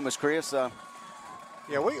away from us, Chris.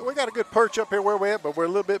 Yeah, we got a good perch up here where we're at, but we're a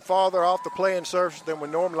little bit farther off the playing surface than we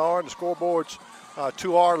normally are. And the scoreboard's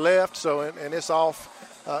to our left, so and it's off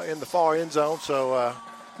in the far end zone. So a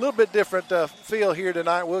little bit different feel here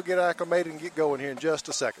tonight. We'll get acclimated and get going here in just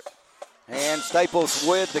a second. And Staples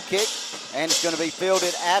with the kick, and it's going to be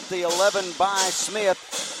fielded at the 11 by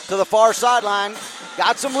Smith to the far sideline.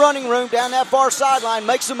 Got some running room down that far sideline.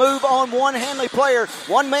 Makes a move on one Handley player.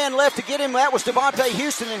 One man left to get him. That was Devontae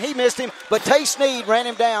Houston, and he missed him. But Tay Sneed ran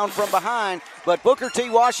him down from behind. But Booker T.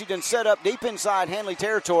 Washington set up deep inside Handley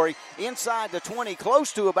territory, inside the 20,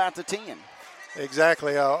 close to about the 10.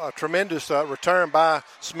 Exactly. A tremendous return by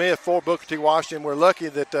Smith for Booker T. Washington. We're lucky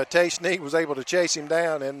that Tay Sneed was able to chase him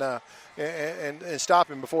down and stop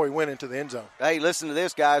him before he went into the end zone. Hey, listen to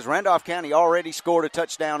this, guys. Randolph County already scored a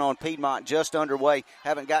touchdown on Piedmont, just underway.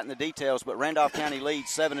 Haven't gotten the details, but Randolph County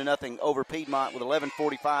leads 7-0 over Piedmont with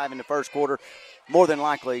 11:45 in the first quarter. More than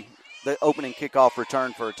likely, the opening kickoff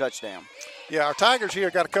return for a touchdown. Yeah, our Tigers here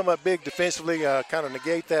got to come up big defensively, kind of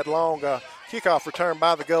negate that long kickoff return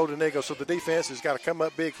by the Golden Eagles. So the defense has got to come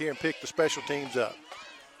up big here and pick the special teams up.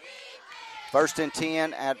 1st and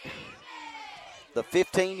 10 at the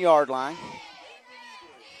 15-yard line.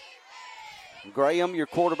 Graham, your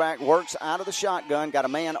quarterback, works out of the shotgun. Got a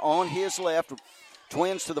man on his left.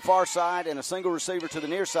 Twins to the far side and a single receiver to the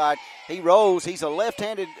near side. He rolls. He's a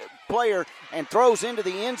left-handed player and throws into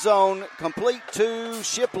the end zone, complete to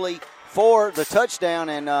Shipley for the touchdown.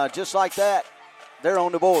 And just like that, they're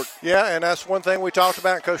on the board. Yeah, and that's one thing we talked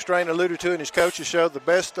about, Coach Strain alluded to in his coaches show. The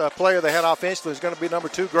best player they had offensively is going to be number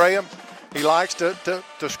 2, Graham. He likes to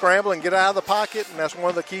scramble and get out of the pocket, and that's one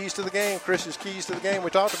of the keys to the game. Chris's keys to the game we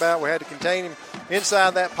talked about. We had to contain him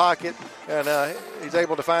inside that pocket, and he's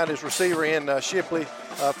able to find his receiver in Shipley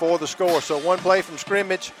for the score. So one play from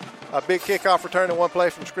scrimmage, a big kickoff return, and one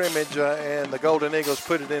play from scrimmage, and the Golden Eagles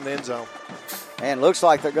put it in the end zone. And looks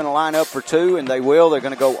like they're going to line up for 2, and they will. They're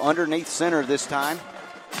going to go underneath center this time.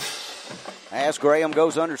 As Graham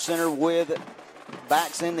goes under center with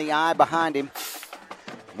backs in the eye behind him.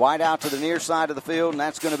 Wide out to the near side of the field, and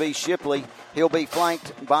that's going to be Shipley. He'll be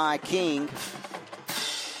flanked by King.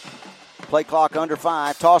 Play clock under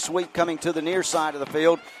 5. Toss sweep coming to the near side of the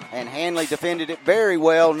field, and Handley defended it very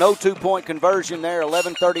well. No two-point conversion there.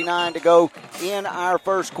 11:39 to go in our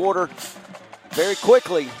first quarter. Very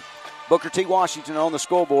quickly, Booker T. Washington on the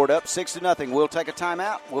scoreboard, up 6-0. We'll take a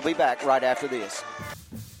timeout. We'll be back right after this.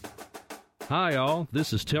 Hi, all.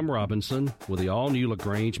 This is Tim Robinson with the all-new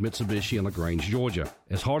LaGrange Mitsubishi in LaGrange, Georgia.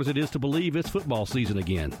 As hard as it is to believe, it's football season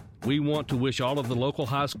again. We want to wish all of the local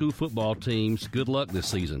high school football teams good luck this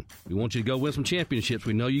season. We want you to go win some championships.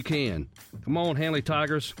 We know you can. Come on, Handley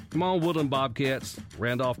Tigers. Come on, Woodland Bobcats,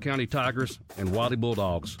 Randolph County Tigers, and Wadley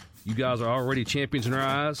Bulldogs. You guys are already champions in our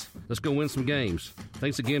eyes. Let's go win some games.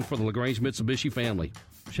 Thanks again for the LaGrange Mitsubishi family.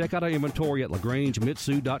 Check out our inventory at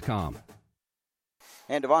LaGrangeMitsu.com.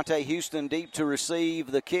 And Devontae Houston deep to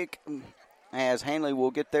receive the kick, as Handley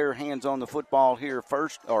will get their hands on the football here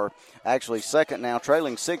first, or actually second now,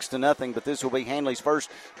 trailing 6-0, but this will be Handley's first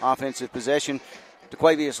offensive possession.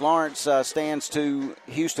 DeQuavius Lawrence stands to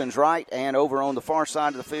Houston's right, and over on the far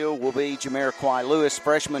side of the field will be Jamariquai Lewis,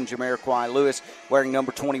 freshman Jamariquai Lewis, wearing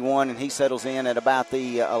number 21, and he settles in at about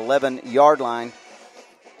the 11-yard line.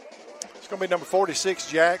 It's going to be number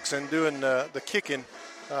 46, Jackson, doing the kicking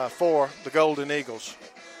for the Golden Eagles.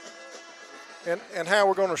 And how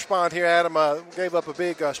we're going to respond here, Adam, gave up a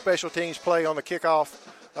big special teams play on the kickoff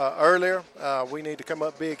earlier. We need to come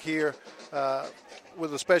up big here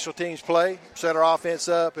with a special teams play, set our offense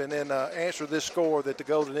up, and then answer this score that the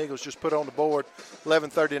Golden Eagles just put on the board.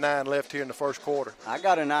 11:39 left here in the first quarter. I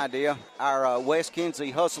got an idea. Our West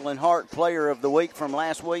Kinsey Hustle and Heart player of the week from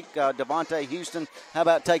last week, Devontae Houston, how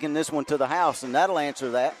about taking this one to the house, and that'll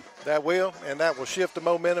answer that. That will, and that will shift the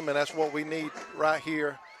momentum, and that's what we need right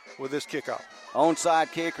here with this kickoff.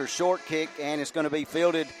 Onside kick or short kick, and it's going to be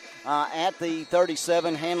fielded at the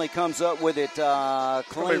 37. Handley comes up with it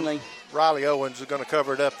cleanly. Riley Owens is going to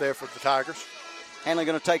cover it up there for the Tigers. Handley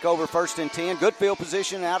going to take over 1st and 10. Good field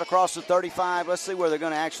position out across the 35. Let's see where they're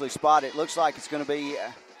going to actually spot it. Looks like it's going to be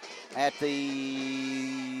at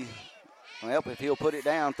the, well, if he'll put it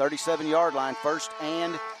down, 37-yard line, 1st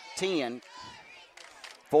and 10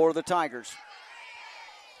 for the Tigers.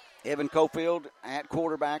 Evan Cofield at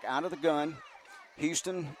quarterback out of the gun.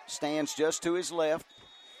 Houston stands just to his left.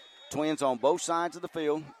 Twins on both sides of the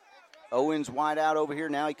field. Owens wide out over here.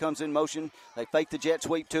 Now he comes in motion. They fake the jet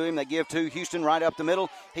sweep to him. They give to Houston right up the middle.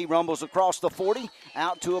 He rumbles across the 40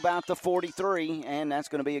 out to about the 43, and that's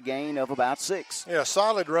going to be a gain of about 6. Yeah,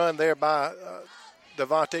 solid run there by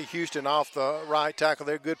Devontae Houston off the right tackle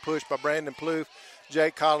there. Good push by Brandon Plouffe,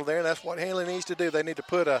 Jake Cottle there, and that's what Handley needs to do. They need to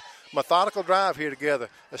put a methodical drive here together.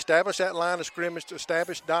 Establish that line of scrimmage, to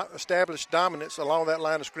establish dominance along that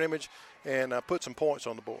line of scrimmage, and put some points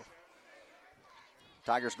on the board.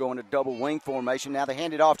 Tigers going to double wing formation. Now they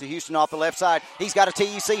hand it off to Houston off the left side. He's got a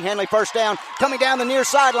TEC. Handley first down. Coming down the near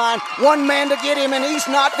sideline. One man to get him, and he's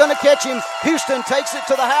not going to catch him. Houston takes it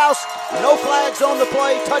to the house. No flags on the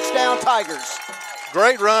play. Touchdown, Tigers.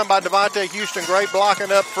 Great run by Devontae Houston. Great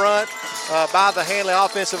blocking up front by the Handley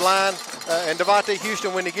offensive line. And Devontae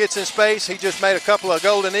Houston, when he gets in space, he just made a couple of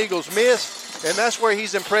Golden Eagles miss. And that's where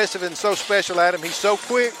he's impressive and so special at him. He's so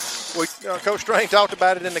quick. Coach Strain talked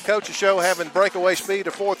about it in the coach's show, having breakaway speed,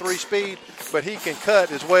 a 4.3 speed, but he can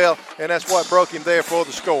cut as well, and that's what broke him there for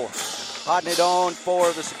the score. Hotting it on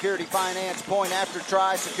for the Security Finance point after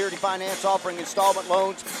try. Security Finance offering installment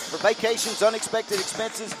loans for vacations, unexpected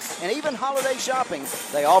expenses, and even holiday shopping.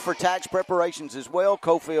 They offer tax preparations as well.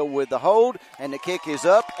 Cofield with the hold, and the kick is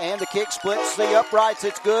up, and the kick splits the uprights.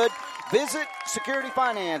 It's good. Visit Security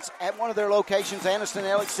Finance at one of their locations, Anniston,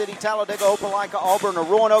 Elliott City, Talladega, Opelika, Auburn, or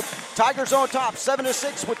Roanoke. Tigers on top,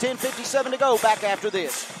 7-6 with 10:57 to go. Back after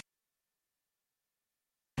this.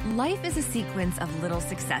 Life is a sequence of little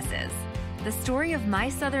successes. The story of my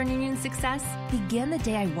Southern Union success began the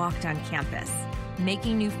day I walked on campus,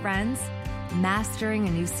 making new friends, mastering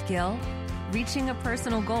a new skill, reaching a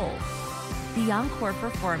personal goal. The encore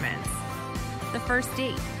performance, the first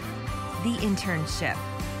date, the internship,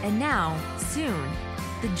 and now, soon,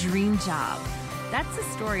 the dream job. That's the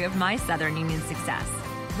story of my Southern Union success.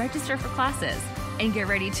 Register for classes and get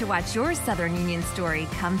ready to watch your Southern Union story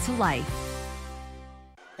come to life.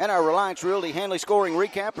 And our Reliance Realty Handley scoring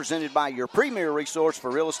recap presented by your premier resource for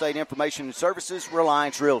real estate information and services,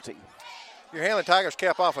 Reliance Realty. Your Handley Tigers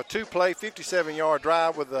cap off a 2-play, 57-yard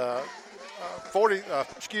drive with a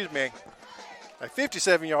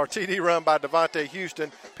 57-yard TD run by Devontae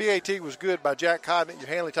Houston. PAT was good by Jack Codden. Your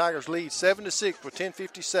Handley Tigers lead 7-6 with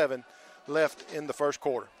 10:57 left in the first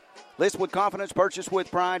quarter. List with confidence, purchase with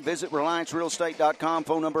pride. Visit RelianceRealEstate.com.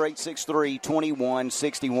 Phone number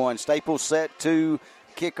 863-2161. Staples set to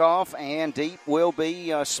kickoff, and deep will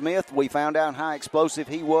be Smith. We found out how explosive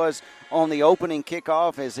he was on the opening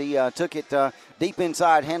kickoff as he took it deep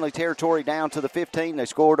inside Handley territory down to the 15. They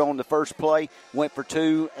scored on the first play, went for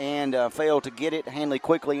 2, and failed to get it. Handley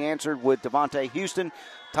quickly answered with Devontae Houston.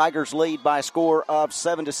 Tigers lead by a score of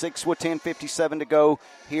 7-6 with 10:57 to go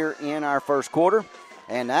here in our first quarter.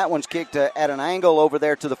 And that one's kicked at an angle over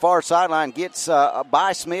there to the far sideline, gets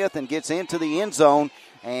by Smith and gets into the end zone.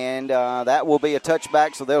 And that will be a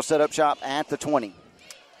touchback, so they'll set up shop at the 20.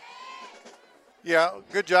 Yeah,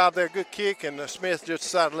 good job there, good kick, and Smith just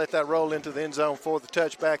decided to let that roll into the end zone for the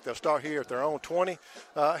touchback. They'll start here at their own 20.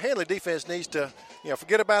 Handley defense needs to,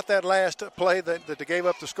 forget about that last play that they gave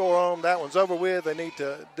up the score on. That one's over with. They need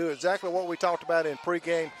to do exactly what we talked about in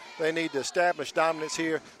pregame. They need to establish dominance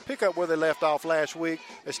here, pick up where they left off last week,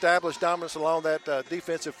 establish dominance along that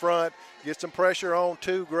defensive front, get some pressure on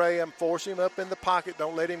to Graham, force him up in the pocket.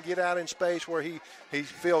 Don't let him get out in space where he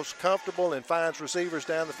feels comfortable and finds receivers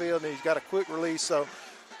down the field, and he's got a quick release. So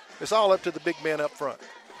it's all up to the big men up front.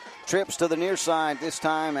 Trips to the near side this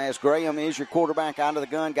time as Graham is your quarterback out of the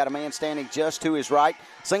gun. Got a man standing just to his right.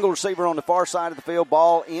 Single receiver on the far side of the field.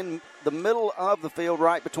 Ball in the middle of the field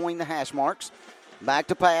right between the hash marks. Back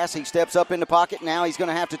to pass. He steps up in the pocket. Now he's going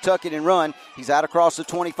to have to tuck it and run. He's out across the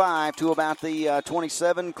 25 to about the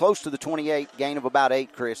 27, close to the 28, gain of about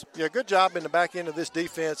 8, Chris. Yeah, good job in the back end of this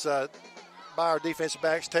defense by our defensive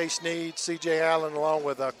backs, Tay Sneed, C.J. Allen, along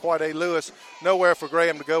with Quade Lewis. Nowhere for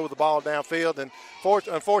Graham to go with the ball downfield. And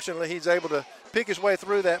unfortunately, he's able to pick his way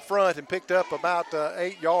through that front and picked up about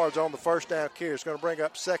 8 yards on the first down carry. It's going to bring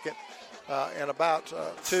up second and about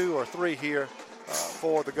 2 or 3 here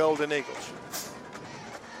for the Golden Eagles.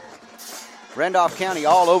 Randolph County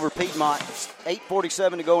all over Piedmont.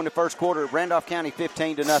 8:47 to go in the first quarter. Randolph County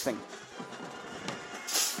 15-0.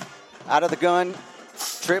 Out of the gun,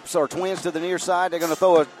 trips or twins to the near side. They're going to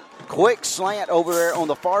throw a quick slant over there on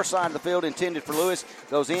the far side of the field intended for Lewis.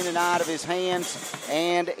 Goes in and out of his hands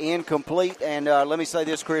and incomplete. And let me say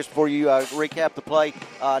this, Chris, before you recap the play.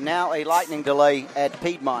 Now a lightning delay at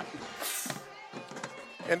Piedmont.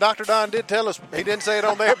 And Dr. Don did tell us, he didn't say it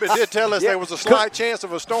on there, but did tell us there was a slight chance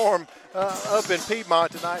of a storm up in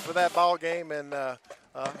Piedmont tonight for that ball game, and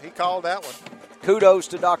he called that one. Kudos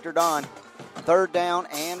to Dr. Don. 3rd down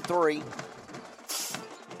and 3.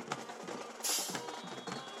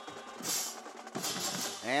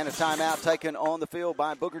 And a timeout taken on the field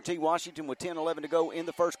by Booker T. Washington with 10-11 to go in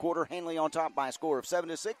the first quarter. Handley on top by a score of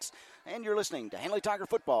 7-6. And you're listening to Handley Tiger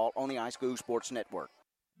Football on the iSchool Sports Network.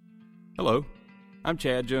 Hello, I'm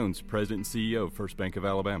Chad Jones, President and CEO of First Bank of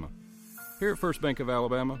Alabama. Here at First Bank of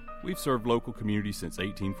Alabama, we've served local communities since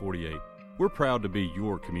 1848. We're proud to be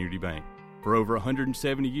your community bank. For over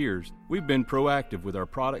 170 years, we've been proactive with our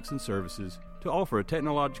products and services to offer a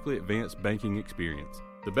technologically advanced banking experience.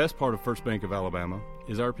 The best part of First Bank of Alabama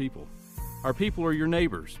is our people. Our people are your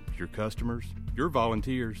neighbors, your customers, your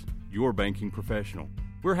volunteers, your banking professional.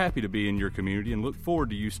 We're happy to be in your community and look forward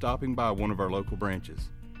to you stopping by one of our local branches.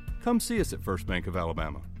 Come see us at First Bank of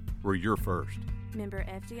Alabama. We're your first. Member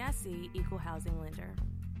FDIC, Equal Housing Lender.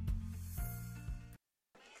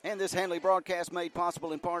 And this Handley broadcast made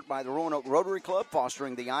possible in part by the Roanoke Rotary Club,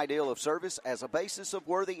 fostering the ideal of service as a basis of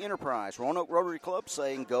worthy enterprise. Roanoke Rotary Club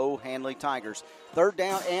saying, go Handley Tigers. 3rd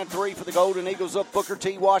down and 3 for the Golden Eagles of Booker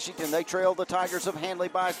T. Washington. They trail the Tigers of Handley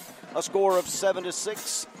by a score of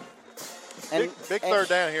 7-6. Big 3rd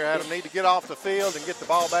down here, Adam. Need to get off the field and get the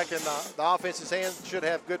ball back in the offense's hands. Should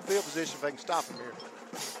have good field position if they can stop him here.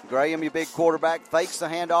 Graham, your big quarterback, fakes the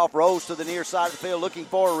handoff, rolls to the near side of the field looking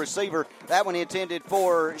for a receiver. That one intended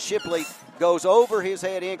for Shipley. Goes over his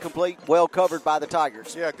head, incomplete, well covered by the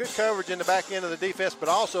Tigers. Yeah, good coverage in the back end of the defense, but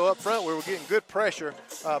also up front we were getting good pressure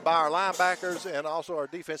by our linebackers and also our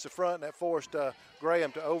defensive front, and that forced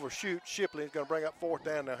Graham to overshoot. Shipley is going to bring up 4th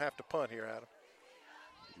down. They'll have to punt here, Adam.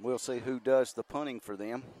 We'll see who does the punting for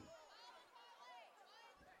them.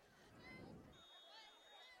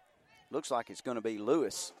 Looks like it's going to be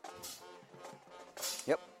Lewis.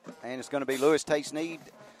 Yep, and it's going to be Lewis Tate-Sneed.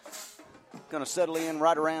 Going to settle in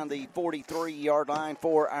right around the 43-yard line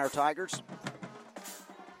for our Tigers.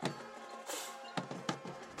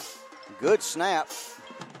 Good snap,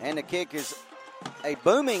 and the kick is a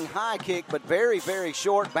booming high kick, but very, very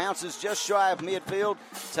short. Bounces just shy of midfield.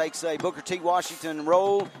 Takes a Booker T. Washington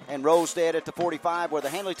roll and rolls dead at the 45, where the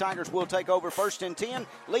Handley Tigers will take over 1st and 10,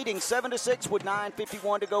 leading 7-6 with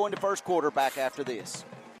 9:51 to go in the first quarter. Back after this.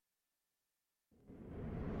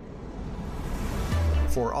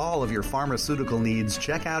 For all of your pharmaceutical needs,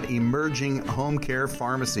 check out Emerging Home Care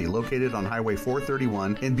Pharmacy, located on Highway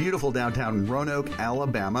 431 in beautiful downtown Roanoke,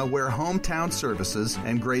 Alabama, where hometown services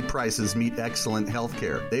and great prices meet excellent health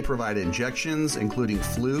care. They provide injections, including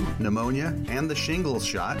flu, pneumonia, and the shingles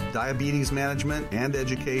shot, diabetes management and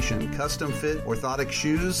education, custom fit orthotic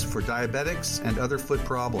shoes for diabetics and other foot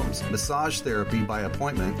problems, massage therapy by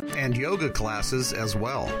appointment, and yoga classes as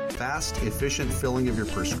well. Fast, efficient filling of your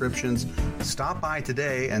prescriptions. Stop by today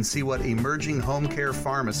and see what Emerging Home Care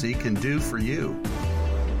Pharmacy can do for you.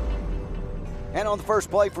 And on the first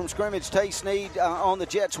play from scrimmage, Tate-Sneed on the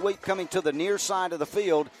jet sweep coming to the near side of the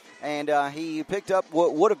field. And he picked up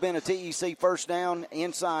what would have been a TEC 1st down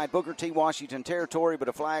inside Booker T. Washington territory, but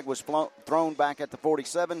a flag was thrown back at the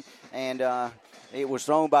 47. And it was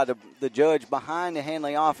thrown by the judge behind the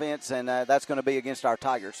Handley offense, and that's going to be against our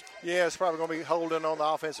Tigers. Yeah, it's probably going to be holding on the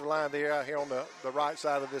offensive line there out here on the right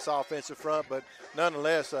side of this offensive front, but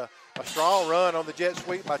nonetheless, a strong run on the jet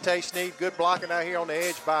sweep by Tate-Sneed. Good blocking out here on the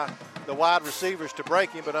edge by the wide receivers to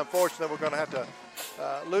break him, but unfortunately we're going to have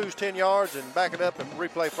to lose 10 yards and back it up and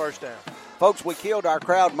replay 1st down. Folks, we killed our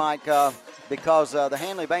crowd, Mike, because the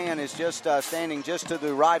Handley band is just standing just to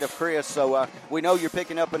the right of Chris, so we know you're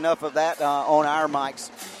picking up enough of that on our mics.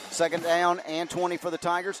 2nd down and 20 for the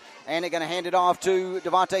Tigers, and they're going to hand it off to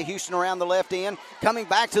Devontae Houston around the left end, coming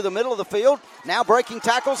back to the middle of the field, now breaking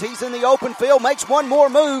tackles. He's in the open field, makes one more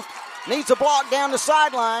move, needs a block down the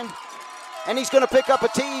sideline, and he's going to pick up a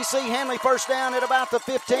TEC Handley 1st down at about the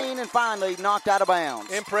 15, and finally knocked out of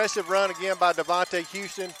bounds. Impressive run again by Devontae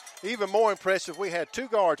Houston. Even more impressive, we had 2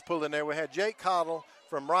 guards pulling there. We had Jake Cottle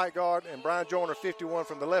from right guard and Brian Joyner 51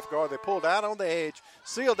 from the left guard. They pulled out on the edge,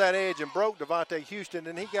 sealed that edge, and broke Devontae Houston.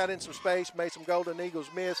 And he got in some space, made some Golden Eagles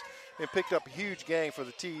miss, and picked up a huge gain for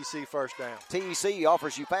the TEC first down. TEC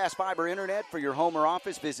offers you fast fiber internet for your home or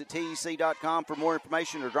office. Visit TEC.com for more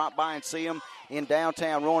information or drop by and see them in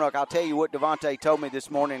downtown Roanoke. I'll tell you what Devontae told me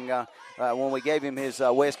this morning when we gave him his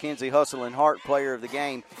West Kinsey Hustle and Heart player of the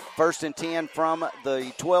game. 1st and 10 from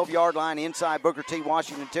the 12-yard line inside Booker T.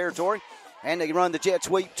 Washington territory. And they run the jet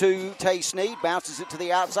sweep to Tay Snead, bounces it to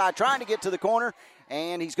the outside, trying to get to the corner,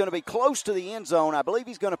 and he's going to be close to the end zone. I believe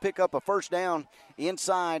he's going to pick up a first down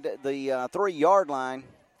inside the 3-yard line.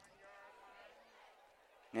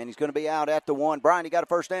 And he's going to be out at the 1. Brian, you got a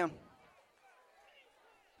first down?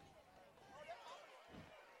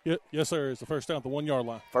 Yes, sir. It's the first down at the 1-yard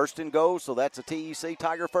line. First and goal, so that's a TEC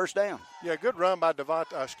Tiger first down. Yeah, good run by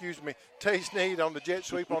Tay Snead on the jet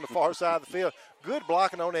sweep on the far side of the field. Good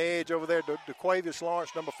blocking on the edge over there. DeQuavius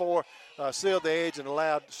Lawrence, number 4, sealed the edge and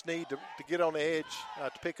allowed Snead to get on the edge to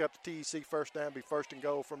pick up the TEC first down, be first and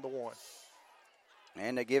goal from the 1.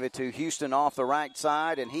 And they give it to Houston off the right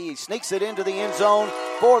side, and he sneaks it into the end zone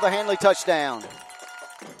for the Handley touchdown.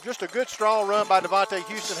 Just a good, strong run by Devontae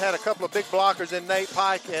Houston. Had a couple of big blockers in Nate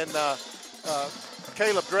Pike and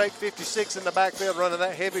Caleb Drake, 56 in the backfield, running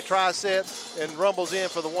that heavy tricep and rumbles in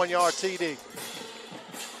for the 1-yard TD.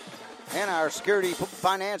 And our Security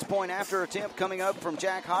Finance point after attempt coming up from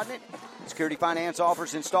Jack Hodnett. Security Finance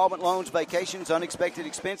offers installment loans, vacations, unexpected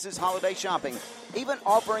expenses, holiday shopping, even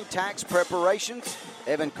offering tax preparations.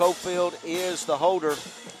 Evan Cofield is the holder.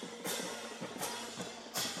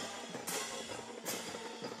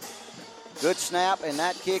 Good snap, and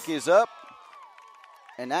that kick is up.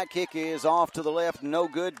 And that kick is off to the left, no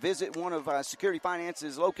good. Visit one of Security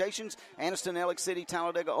Finance's locations, Anniston, Alex City,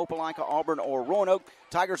 Talladega, Opelika, Auburn, or Roanoke.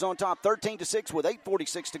 Tigers on top 13-6 with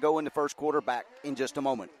 8:46 to go in the first quarter. Back in just a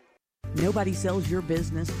moment. Nobody sells your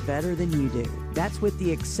business better than you do. That's with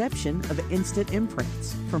the exception of Instant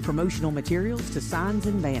Imprints. From promotional materials to signs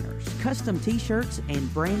and banners, custom t-shirts,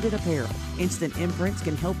 and branded apparel, Instant Imprints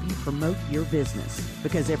can help you promote your business.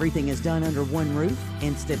 Because everything is done under one roof,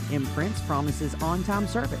 Instant Imprints promises on-time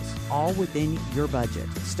service, all within your budget.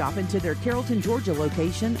 Stop into their Carrollton, Georgia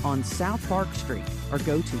location on South Park Street or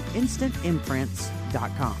go to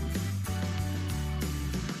instantimprints.com.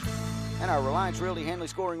 And our Reliance Realty Handley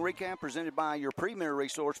scoring recap presented by your premier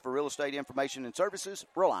resource for real estate information and services,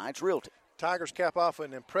 Reliance Realty. Tigers cap off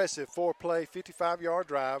an impressive 4-play, 55-yard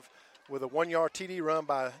drive with a 1-yard TD run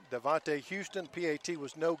by Devontae Houston. PAT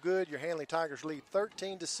was no good. Your Handley Tigers lead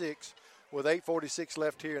 13-6 with 8:46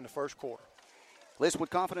 left here in the first quarter. List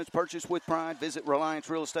with confidence, purchase with pride. Visit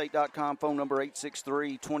RelianceRealEstate.com. Phone number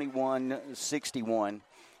 863-2161.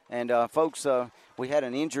 And, folks, we had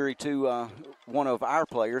an injury to one of our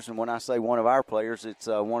players. And when I say one of our players, it's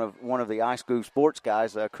one of the iSchool sports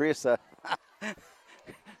guys.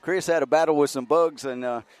 Chris had a battle with some bugs, and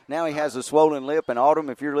now he has a swollen lip. And, Autumn,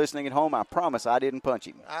 if you're listening at home, I promise I didn't punch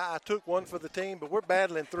him. I took one for the team, but we're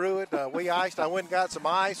battling through it. We iced. I went and got some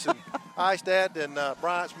ice and iced that. And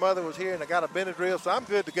Bryant's mother was here, and I got a Benadryl, so I'm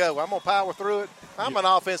good to go. I'm going to power through it. I'm an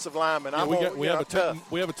offensive lineman. Yeah, we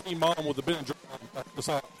have a team mom with the Benadryl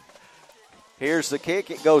beside. Here's the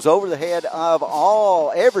kick. It goes over the head of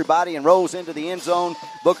everybody and rolls into the end zone.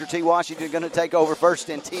 Booker T. Washington going to take over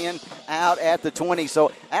 1st and 10 out at the 20.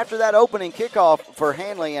 So after that opening kickoff for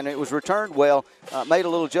Handley, and it was returned well, made a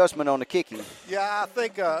little adjustment on the kicking. Yeah, I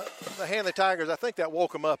think the Handley Tigers, I think that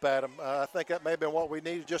woke them up, Adam. I think that may have been what we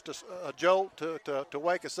needed, just a jolt to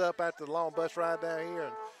wake us up after the long bus ride down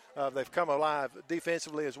here. And they've come alive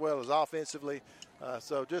defensively as well as offensively.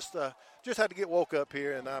 So just had to get woke up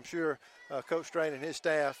here, and I'm sure Coach Strain and his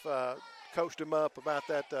staff coached him up about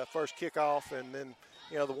that first kickoff, and then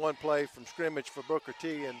the one play from scrimmage for Booker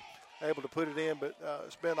T, and able to put it in. But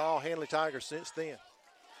it's been all Handley Tigers since then.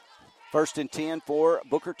 1st and 10 for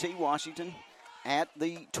Booker T. Washington at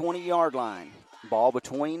the 20-yard line. Ball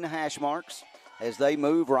between the hash marks as they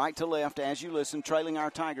move right to left. As you listen, trailing our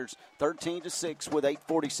Tigers 13-6 with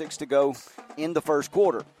 8:46 to go in the first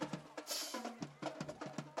quarter.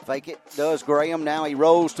 Fake it does Graham. Now he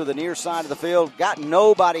rolls to the near side of the field. Got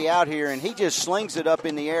nobody out here, and he just slings it up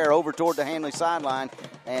in the air over toward the Handley sideline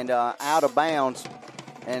and out of bounds.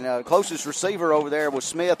 And closest receiver over there was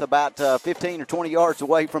Smith, about 15 or 20 yards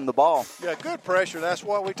away from the ball. Yeah, good pressure. That's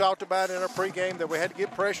what we talked about in our pregame, that we had to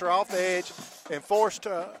get pressure off the edge and forced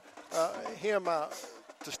him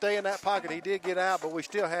to stay in that pocket. He did get out, but we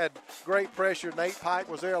still had great pressure. Nate Pike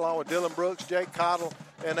was there along with Dylan Brooks, Jake Cottle,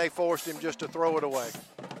 and they forced him just to throw it away.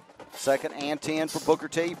 2nd and 10 for Booker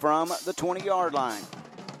T from the 20-yard line.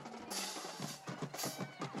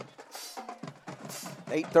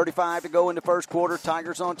 8:35 to go in the first quarter.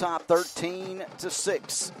 Tigers on top,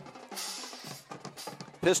 13-6.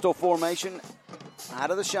 Pistol formation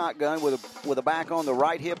out of the shotgun with a back on the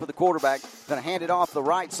right hip of the quarterback. Going to hand it off the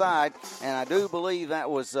right side, and I do believe that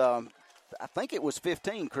was, I think it was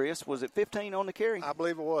 15, Chris. Was it 15 on the carry? I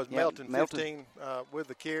believe it was. Yeah, Melton 15 with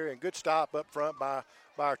the carry, and good stop up front by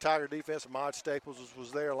our Tiger defense. Ahmad Staples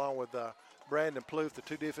was there along with Brandon Plouffe. The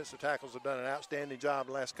two defensive tackles have done an outstanding job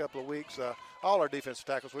the last couple of weeks. All our defensive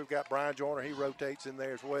tackles. We've got Brian Joyner. He rotates in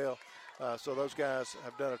there as well. So those guys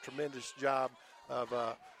have done a tremendous job of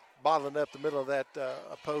bottling up the middle of that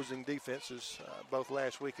opposing defenses both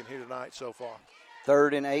last week and here tonight so far.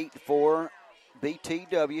 3rd and 8 for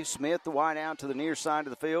BTW. Smith, the wide out to the near side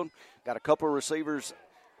of the field. Got a couple of receivers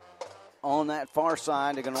on that far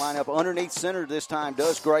side. They're going to line up underneath center this time.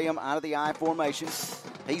 Does Graham out of the I formation.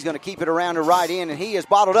 He's going to keep it around the right end, and he is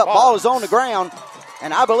bottled up. Ball is on the ground,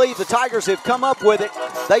 and I believe the Tigers have come up with it.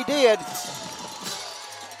 They did.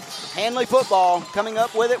 Handley football coming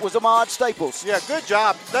up with it was Ahmad Staples. Yeah, good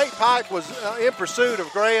job. Nate Pike was in pursuit of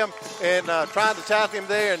Graham and trying to tackle him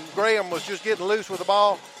there, and Graham was just getting loose with the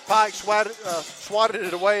ball. Pike swatted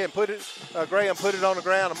it away and Graham put it on the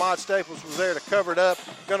ground. Ahmad Staples was there to cover it up.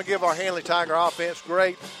 Going to give our Handley Tiger offense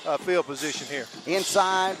great field position here.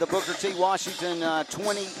 Inside the Booker T. Washington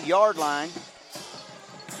 20-yard line.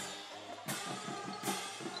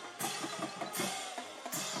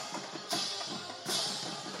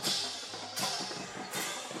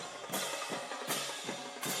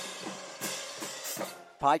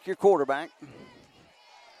 Pike, your quarterback.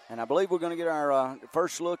 And I believe we're going to get our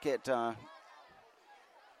first look at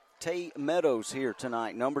Tay Meadows here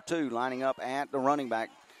tonight. Number 2 lining up at the running back.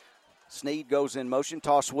 Sneed goes in motion.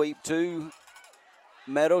 Toss sweep to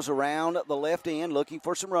Meadows around the left end, looking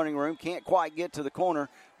for some running room. Can't quite get to the corner.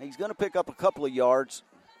 He's going to pick up a couple of yards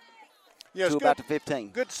to about the 15.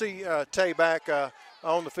 Good to see Tay back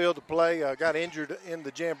on the field to play. Got injured in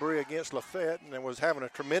the Jamboree against Lafayette and was having a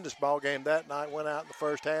tremendous ball game that night. Went out in the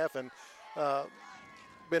first half and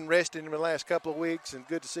been resting him the last couple of weeks, and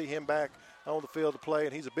good to see him back on the field to play.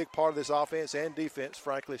 And he's a big part of this offense and defense,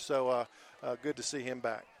 frankly. So good to see him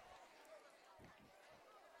back.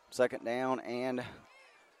 2nd down, and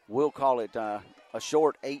we'll call it a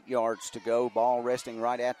short 8 yards to go. Ball resting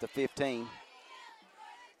right at the 15.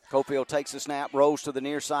 Cofield takes the snap, rolls to the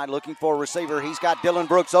near side, looking for a receiver. He's got Dylan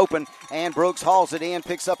Brooks open, and Brooks hauls it in,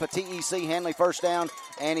 picks up a TEC. Handley first down,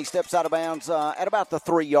 and he steps out of bounds at about the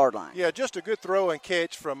 3-yard line. Yeah, just a good throw and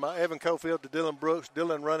catch from Evan Cofield to Dylan Brooks.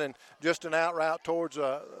 Dylan running just an out route towards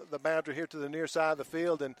the boundary here to the near side of the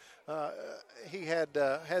field, and he had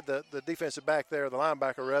the defensive back there, the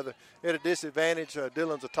linebacker rather, at a disadvantage.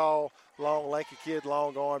 Dylan's a tall, long, lanky kid,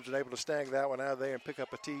 long arms, and able to snag that one out of there and pick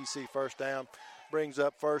up a TEC first down. Brings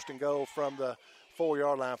up 1st and goal from the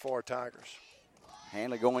 4-yard line for our Tigers.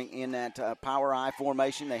 Handley going in that power I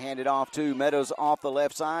formation. They hand it off to Meadows off the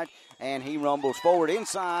left side, and he rumbles forward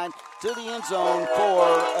inside to the end zone for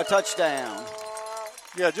a touchdown.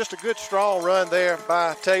 Yeah, just a good, strong run there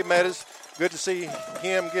by Tay Meadows. Good to see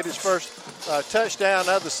him get his first touchdown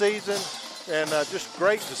of the season, and just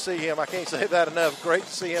great to see him. I can't say that enough. Great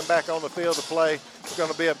to see him back on the field to play. It's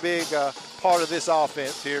going to be a big part of this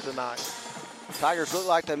offense here tonight. Tigers look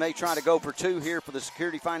like they may try to go for 2 here for the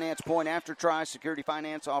Security Finance point after try. Security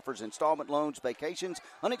Finance offers installment loans, vacations,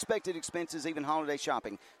 unexpected expenses, even holiday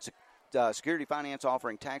shopping. Security Finance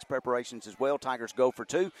offering tax preparations as well. Tigers go for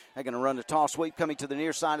 2. They're going to run the toss sweep coming to the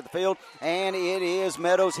near side of the field, and it is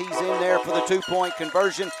Meadows. He's in there for the 2-point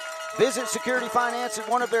conversion. Visit Security Finance at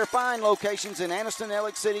one of their fine locations in Anniston,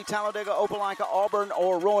 Ellick City, Talladega, Opelika, Auburn,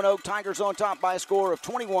 or Roanoke. Tigers on top by a score of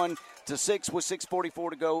 21-6 with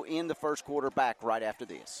 6:44 to go in the first quarter. Back right after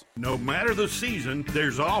this. No matter the season,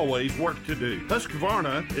 there's always work to do.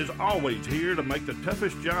 Husqvarna is always here to make the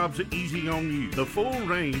toughest jobs easy on you. The full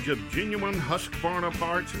range of genuine Husqvarna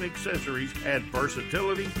parts and accessories add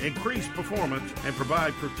versatility, increase performance, and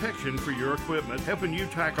provide protection for your equipment, helping you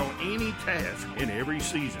tackle any task in every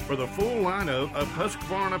season. For the full lineup of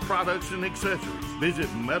Husqvarna products and accessories, visit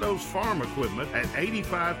Meadows Farm Equipment at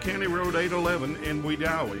 85 County Road 811 in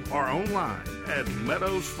Wedowee or online at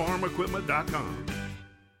meadowsfarmequipment.com.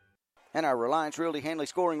 And our Reliance Realty Handley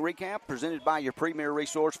scoring recap presented by your premier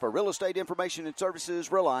resource for real estate information and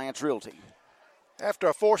services, Reliance Realty. After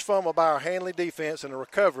a forced fumble by our Handley defense and a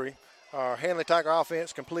recovery, our Handley Tiger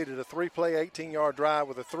offense completed a 3-play, 18-yard drive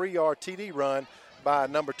with a 3-yard TD run by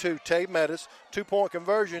number 2, Tay Meadows. 2-point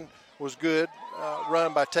conversion was good,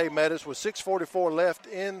 run by Tay Meadows with 6:44 left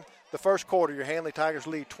in the first quarter. Your Handley Tigers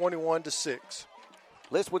lead 21-6.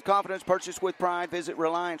 List with confidence, purchase with pride. Visit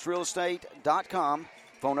RelianceRealEstate.com.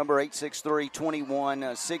 Phone number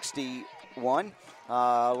 863-2161.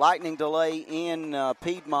 Lightning delay in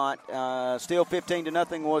Piedmont. Still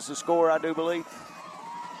 15-0 was the score, I do believe.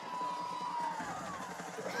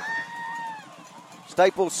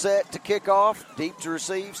 Staples set to kick off. Deep to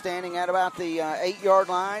receive, standing at about the 8-yard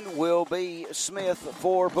line, will be Smith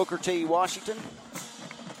for Booker T. Washington.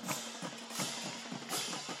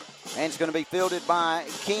 And it's going to be fielded by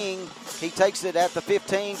King. He takes it at the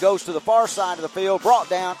 15, goes to the far side of the field, brought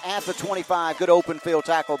down at the 25. Good open field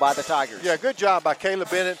tackle by the Tigers. Yeah, good job by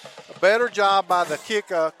Caleb Bennett. A better job by the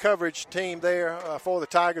kick coverage team there for the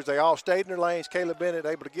Tigers. They all stayed in their lanes. Caleb Bennett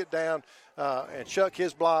able to get down and chuck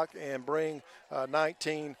his block and bring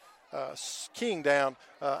 19 King down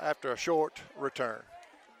after a short return.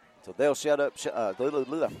 So they'll set up,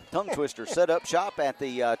 tongue twister, set up shop at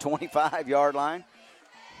the 25-yard line.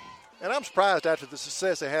 And I'm surprised after the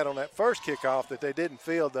success they had on that first kickoff that they didn't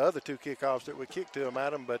field the other two kickoffs that would kick to them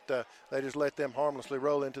at them, but they just let them harmlessly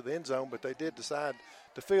roll into the end zone. But they did decide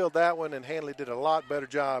to field that one, and Handley did a lot better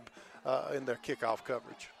job in their kickoff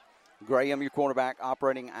coverage. Graham, your quarterback,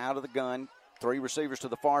 operating out of the gun. 3 receivers to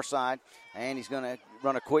the far side, and he's going to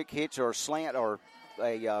run a quick hitch or a slant or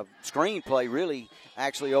a screen play, really,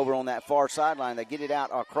 actually over on that far sideline. They get it out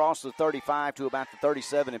across the 35 to about the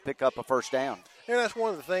 37 and pick up a first down. And that's one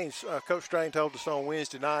of the things Coach Strain told us on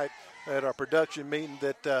Wednesday night at our production meeting,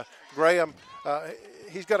 that Graham,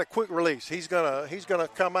 he's got a quick release. He's gonna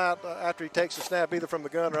come out after he takes a snap either from the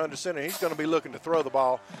gun or under center. He's going to be looking to throw the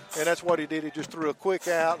ball, and that's what he did. He just threw a quick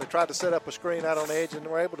out. They tried to set up a screen out on the edge, and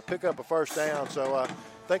were able to pick up a first down. So I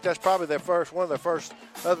think that's probably one of their first,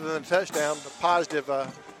 other than the touchdown, the positive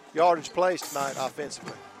yardage plays tonight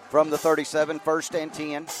offensively. From the 37, 1st and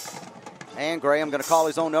 10. And Graham going to call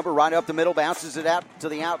his own number right up the middle, bounces it out to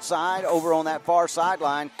the outside over on that far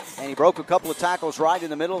sideline. And he broke a couple of tackles right in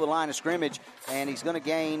the middle of the line of scrimmage. And he's going to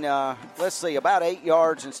gain, about 8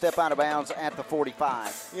 yards and step out of bounds at the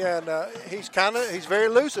 45. Yeah, and he's very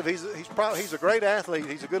elusive. He's a great athlete.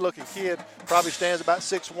 He's a good-looking kid. Probably stands about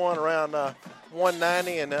 6'1", around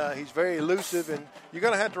 190, and he's very elusive. And you're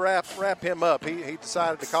going to have to wrap him up. He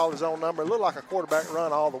decided to call his own number. It looked like a quarterback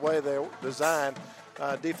run all the way there designed.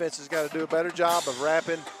 Defense has got to do a better job of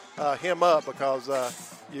wrapping him up, because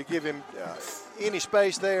you give him any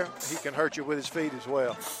space there, he can hurt you with his feet as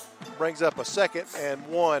well. Brings up a 2nd and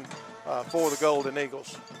 1 for the Golden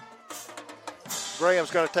Eagles. Graham's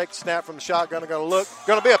going to take the snap from the shotgun. Going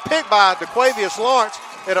to be a pick by DeQuavius Lawrence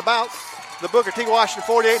at about the Booker T. Washington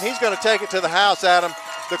 48, and he's going to take it to the house, Adam.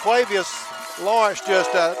 DeQuavius Lawrence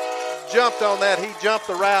just jumped on that. He jumped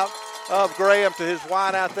the route of Graham to his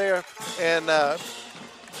wide out there, and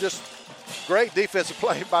just great defensive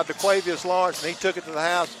play by DeQuavius Lawrence, and he took it to the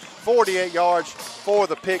house. 48 yards for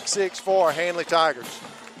the pick six for Handley Tigers.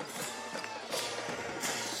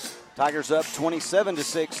 Tigers up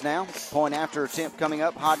 27-6 now. Point after attempt coming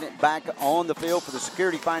up. Hodding it back on the field for the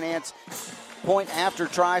Security Finance. Point after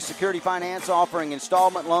try. Security Finance offering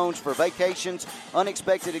installment loans for vacations,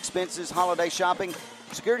 unexpected expenses, holiday shopping.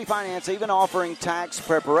 Security Finance even offering tax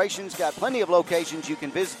preparations. Got plenty of locations you can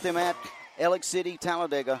visit them at. Alex City,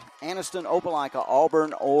 Talladega, Anniston, Opelika,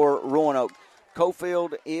 Auburn, or Roanoke.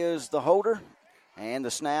 Cofield is the holder. And the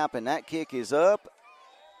snap, and that kick is up.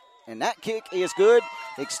 And that kick is good.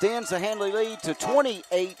 Extends the Handley lead to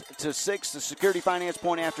 28-6. The Security Finance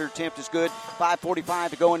point after attempt is good.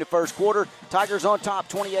 5:45 to go in the first quarter. Tigers on top,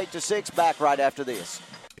 28-6. Back right after this.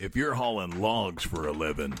 If you're hauling logs for a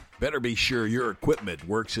living, better be sure your equipment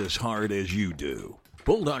works as hard as you do.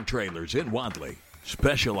 Bulldog Trailers in Wadley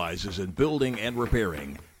specializes in building and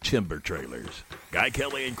repairing timber trailers. Guy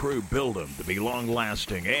Kelly and crew build them to be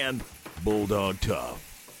long-lasting and Bulldog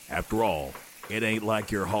tough. After all, it ain't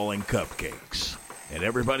like you're hauling cupcakes. And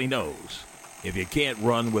everybody knows, if you can't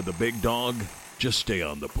run with a big dog, just stay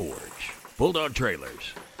on the porch. Bulldog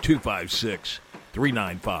Trailers,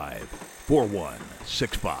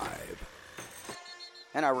 256-395-4165.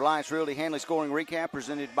 And our Reliance Realty Handley scoring recap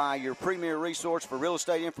presented by your premier resource for real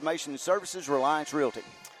estate information and services, Reliance Realty.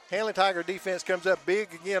 Handley Tiger defense comes up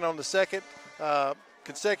big again on the second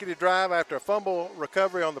consecutive drive after a fumble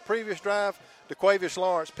recovery on the previous drive. DeQuavius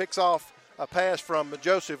Lawrence picks off a pass from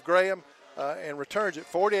Joseph Graham and returns it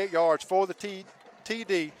 48 yards for the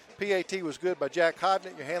TD. PAT was good by Jack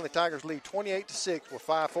Hodnett. Your Handley Tigers lead 28-6 with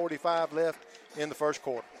 5:45 left in the first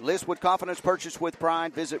quarter. List with confidence, purchase with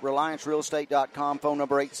pride. Visit RelianceRealEstate.com. Phone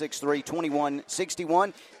number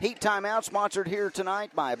 863-2161. Heat Timeout sponsored here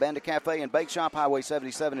tonight by Abanda Cafe and Bake Shop, Highway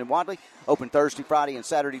 77 in Wadley. Open Thursday, Friday, and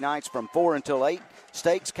Saturday nights from 4 until 8.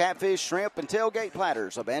 Steaks, catfish, shrimp, and tailgate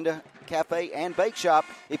platters. Abanda Cafe and Bake Shop.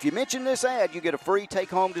 If you mention this ad, you get a free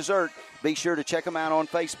take-home dessert. Be sure to check them out on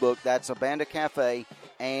Facebook. That's Abanda Cafe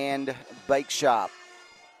and Bake Shop.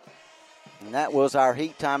 And that was our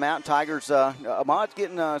Heat timeout. Tigers, Ahmad's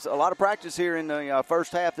getting a lot of practice here in the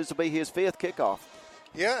first half. This will be his 5th kickoff.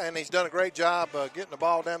 Yeah, and he's done a great job getting the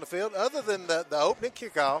ball down the field. Other than the opening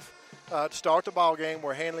kickoff to start the ball game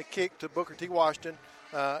where Handley kicked to Booker T. Washington,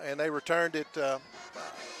 and they returned it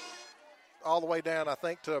all the way down, I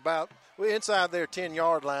think, to about inside their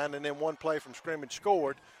 10-yard line, and then one play from scrimmage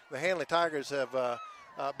scored. The Handley Tigers have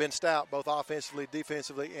been stout both offensively,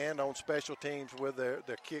 defensively, and on special teams with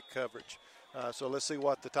their kick coverage. So let's see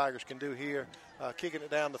what the Tigers can do here. Kicking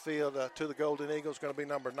it down the field to the Golden Eagles, going to be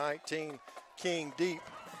number 19, King Deep,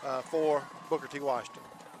 for Booker T. Washington.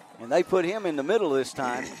 And they put him in the middle this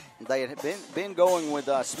time. They had been going with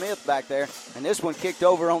Smith back there. And this one kicked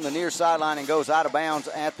over on the near sideline and goes out of bounds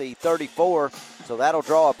at the 34. So that'll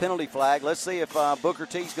draw a penalty flag. Let's see if Booker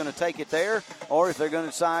T's going to take it there or if they're going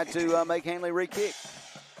to decide to make Handley re-kick.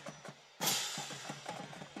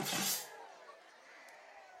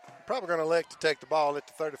 Probably going to elect to take the ball at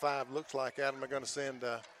the 35. Looks like Adam. They're going to send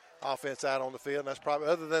offense out on the field. And that's probably,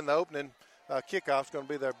 other than the opening kickoff, is going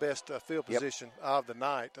to be their best field position of the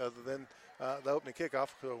night, other than the opening kickoff.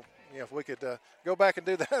 So, if we could go back and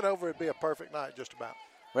do that over, it'd be a perfect night just about.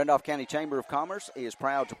 Randolph County Chamber of Commerce is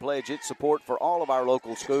proud to pledge its support for all of our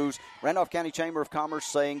local schools. Randolph County Chamber of Commerce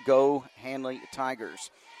saying, go Handley Tigers.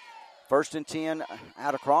 1st and 10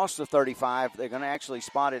 out across the 35. They're going to actually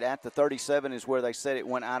spot it at the 37 is where they said it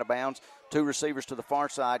went out of bounds. 2 receivers to the far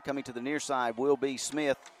side. Coming to the near side will be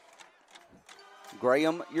Smith.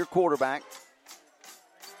 Graham, your quarterback.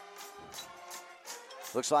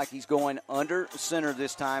 Looks like he's going under center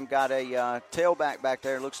this time. Got a tailback back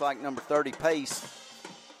there. Looks like number 30, Pace.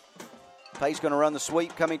 Pace going to run the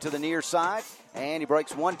sweep coming to the near side. And he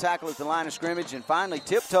breaks one tackle at the line of scrimmage and finally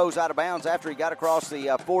tiptoes out of bounds after he got across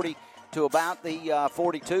the 40 to about the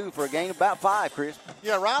 42 for a gain of about 5, Chris.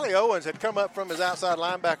 Yeah, Riley Owens had come up from his outside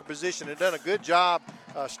linebacker position and done a good job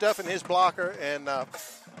stuffing his blocker and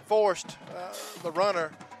forced the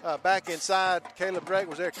runner back inside. Caleb Drake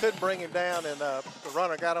was there, couldn't bring him down, and the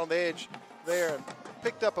runner got on the edge there and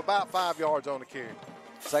picked up about 5 yards on the carry.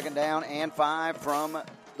 2nd down and 5 from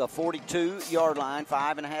the 42-yard line.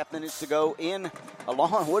 5.5 minutes to go in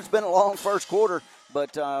what's been a long first quarter,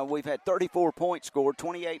 but we've had 34 points scored,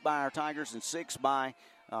 28 by our Tigers and 6 by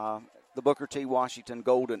the Booker T. Washington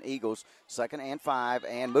Golden Eagles. 2nd and 5,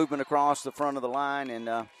 and movement across the front of the line,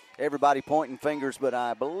 and everybody pointing fingers, but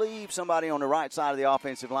I believe somebody on the right side of the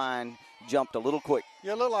offensive line jumped a little quick.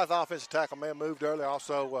 Yeah, a little like the offensive tackle man moved early.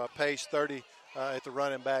 Also, Pace 30 at the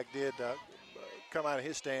running back did come out of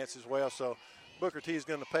his stance as well. So Booker T is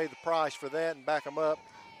going to pay the price for that and back him up,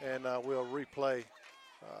 and we'll replay,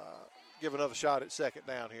 give another shot at 2nd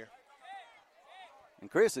down here. And,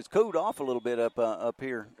 Chris, it's cooled off a little bit up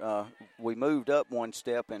here. We moved up one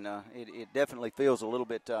step, and it definitely feels a little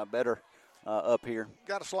bit better up here.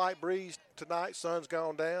 Got a slight breeze tonight. Sun's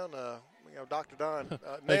gone down. Dr. Don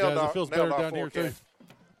hey nailed guys, our, it feels nailed better our down here, forecast.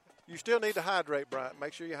 too. You still need to hydrate, Bryant.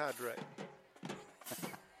 Make sure you hydrate.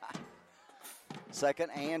 2nd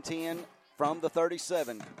and 10 from the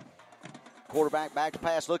 37. Quarterback back to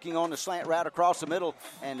pass, looking on the slant route across the middle,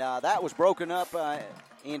 and that was broken up. I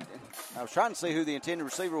was trying to see who the intended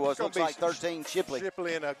receiver was. Looks like 13, Shipley.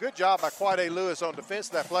 Shipley, and a good job by Quade Lewis on defense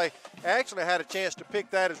of that play. Actually had a chance to pick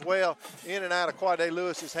that as well in and out of Quade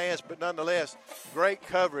Lewis's hands, but nonetheless, great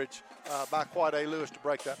coverage by Quade Lewis to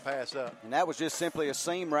break that pass up. And that was just simply a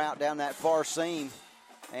seam route down that far seam.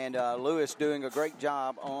 And Lewis doing a great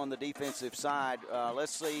job on the defensive side.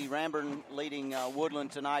 Let's see, Ramburn leading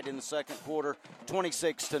Woodland tonight in the 2nd quarter,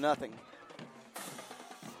 26-0.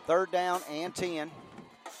 3rd down and 10.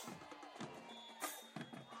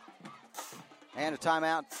 And a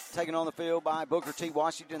timeout taken on the field by Booker T.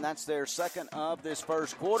 Washington. That's their 2nd of this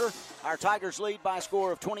first quarter. Our Tigers lead by a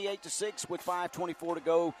score of 28-6 with 5:24 to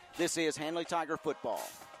go. This is Handley Tiger football.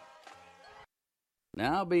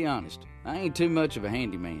 Now, I'll be honest, I ain't too much of a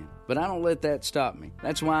handyman, but I don't let that stop me.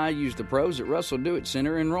 That's why I use the pros at Russell Do-It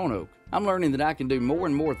Center in Roanoke. I'm learning that I can do more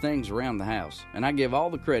and more things around the house, and I give all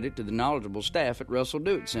the credit to the knowledgeable staff at Russell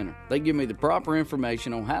Do-It Center. They give me the proper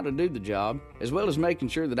information on how to do the job, as well as making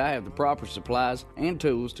sure that I have the proper supplies and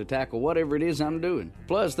tools to tackle whatever it is I'm doing.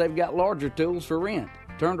 Plus, they've got larger tools for rent.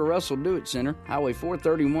 Turn to Russell Do-It Center, Highway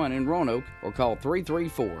 431 in Roanoke, or call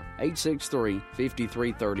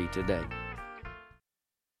 334-863-5330 today.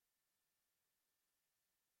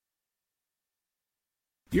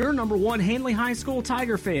 Your number one Handley High School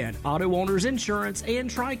Tiger fan, Auto Owners Insurance and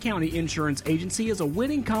Tri-County Insurance Agency is a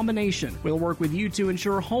winning combination. We'll work with you to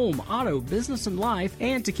ensure home, auto, business, and life,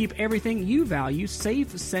 and to keep everything you value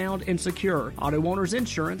safe, sound, and secure. Auto Owners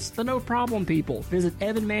Insurance, the no-problem people. Visit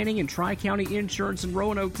Evan Manning and Tri-County Insurance in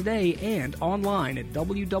Roanoke today and online at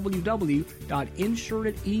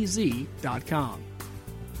www.insuredetez.com.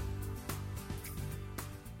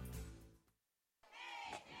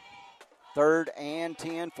 Third and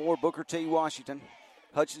 10 for Booker T. Washington.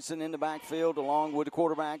 Hutchinson in the backfield along with the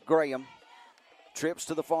quarterback, Graham. Trips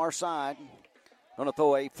to the far side. Going to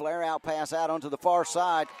throw a flare-out pass out onto the far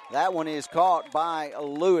side. That one is caught by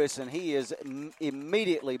Lewis, and he is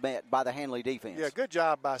immediately met by the Handley defense. Yeah, good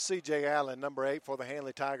job by C.J. Allen, number 8 for the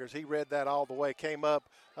Handley Tigers. He read that all the way, came up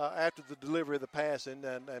after the delivery of the pass and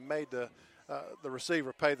made the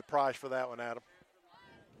receiver pay the price for that one, Adam.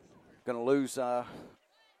 Going to lose a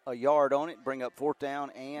yard on it, bring up 4th down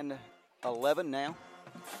and 11 now.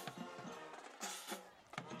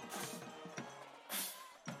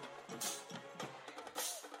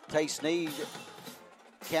 Tay Sneed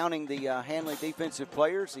counting the Handley defensive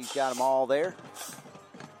players. He's got them all there.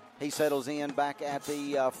 He settles in back at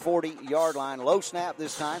the 40-yard line. Low snap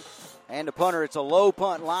this time. And the punter, it's a low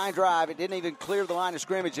punt, line drive. It didn't even clear the line of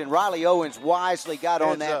scrimmage, and Riley Owens wisely got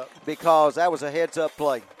on that because that was a heads-up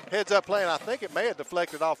play. Heads-up play, and I think it may have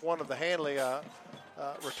deflected off one of the Handley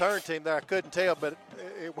return team there. I couldn't tell, but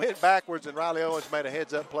it went backwards, and Riley Owens made a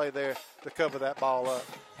heads-up play there to cover that ball up.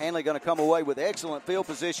 Handley going to come away with excellent field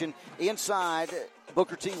position inside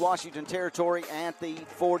Booker T. Washington territory at the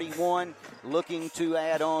 41, looking to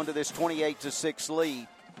add on to this 28-6 lead.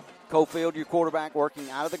 Cofield, your quarterback, working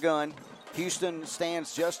out of the gun. Houston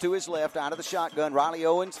stands just to his left out of the shotgun. Riley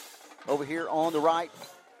Owens over here on the right.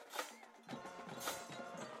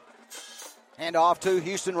 Hand off to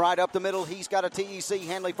Houston right up the middle. He's got a TEC.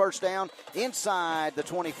 Handley first down inside the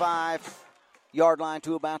 25-yard line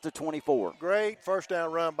to about the 24. Great first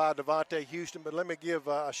down run by Devontae Houston, but let me give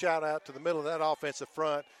a shout-out to the middle of that offensive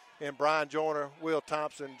front and Brian Joyner, Will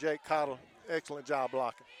Thompson, Jake Cottle. Excellent job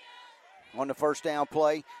blocking. On the first down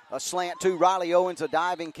play, a slant to Riley Owens, a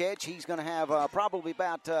diving catch. He's going to have probably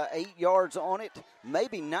about 8 yards on it,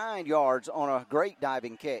 maybe 9 yards on a great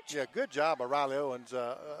diving catch. Yeah, good job by Riley Owens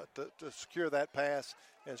to secure that pass,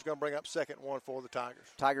 and it's going to bring up 2nd and 1 for the Tigers.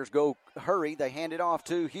 Tigers go hurry. They hand it off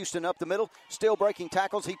to Houston up the middle, still breaking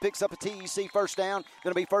tackles. He picks up a TEC first down.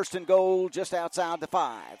 Going to be 1st and goal just outside the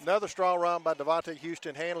 5. Another strong run by Devontae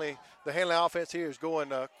Houston. The Handley offense here is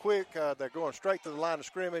going quick. They're going straight to the line of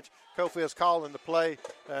scrimmage. Cofield's calling the play,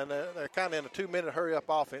 and they're kind of in a 2-minute hurry-up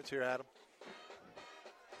offense here, Adam.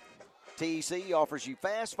 TEC offers you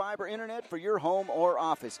fast fiber internet for your home or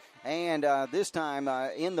office. And this time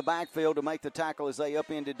in the backfield to make the tackle as they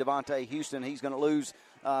upended Devontae Houston. He's going to lose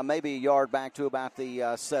maybe a yard back to about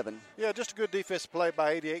the 7. Yeah, just a good defensive play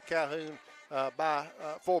by 88 Calhoun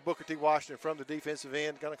for Booker T. Washington from the defensive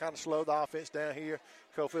end. Going to kind of slow the offense down here.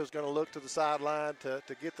 Cofield's going to look to the sideline to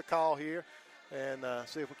get the call here and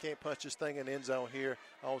see if we can't punch this thing in the end zone here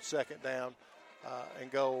on 2nd down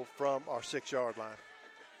and go from our 6-yard line.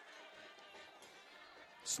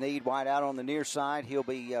 Sneed wide out on the near side. He'll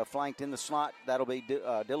be flanked in the slot. That'll be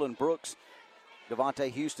Dylan Brooks.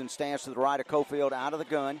 Devontae Houston stands to the right of Cofield out of the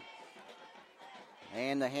gun.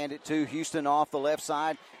 And they hand it to Houston off the left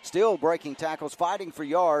side. Still breaking tackles, fighting for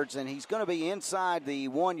yards, and he's going to be inside the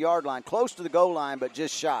 1-yard line, close to the goal line, but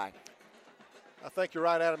just shy. I think you're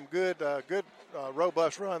right, Adam. Good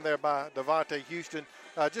robust run there by Devontae Houston.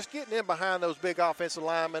 Just getting in behind those big offensive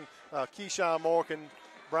linemen, Keyshawn Morgan,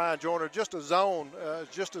 Brian Joyner, just a zone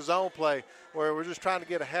play where we're just trying to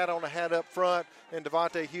get a hat on a hat up front, and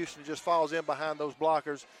Devontae Houston just falls in behind those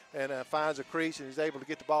blockers and finds a crease, and he's able to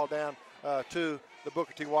get the ball down to the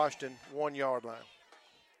Booker T. Washington 1-yard line.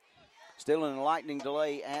 Still in a lightning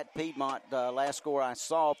delay at Piedmont. Last score I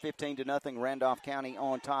saw, 15-0, Randolph County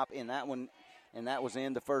on top in that one, and that was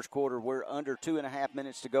in the first quarter. We're under 2.5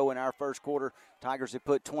 minutes to go in our first quarter. Tigers have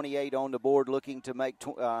put 28 on the board, looking to make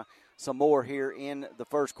some more here in the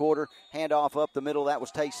first quarter. Handoff up the middle. That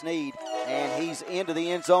was Tay Sneed, and he's into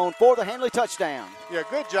the end zone for the Handley touchdown. Yeah,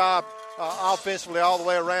 good job offensively all the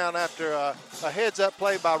way around after a heads-up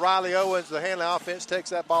play by Riley Owens. The Handley offense takes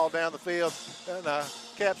that ball down the field and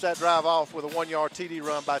caps that drive off with a 1-yard TD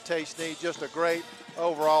run by Tay Sneed. Just a great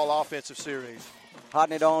overall offensive series.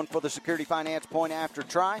 Hotting it on for the Security Finance point after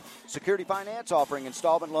try. Security Finance offering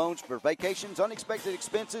installment loans for vacations, unexpected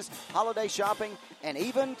expenses, holiday shopping, and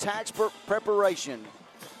even tax preparation.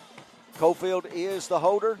 Cofield is the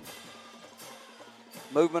holder.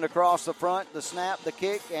 Movement across the front, the snap, the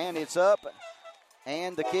kick, and it's up.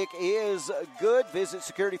 And the kick is good. Visit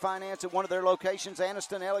Security Finance at one of their locations,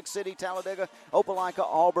 Anniston, Alex City, Talladega, Opelika,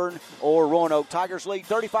 Auburn, or Roanoke. Tigers lead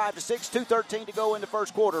 35-6, 2:13 to go in the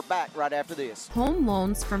first quarter. Back right after this. Home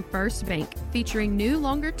loans from First Bank, featuring new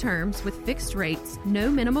longer terms with fixed rates,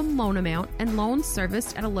 no minimum loan amount, and loans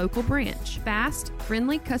serviced at a local branch. Fast,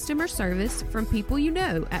 friendly customer service from people you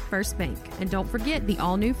know at First Bank. And don't forget the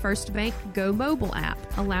all-new First Bank Go mobile app,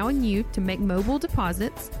 allowing you to make mobile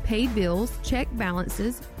deposits, pay bills, check balances,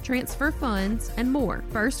 transfer funds, and more.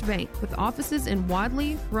 First Bank, with offices in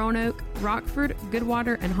Wadley, Roanoke, Rockford,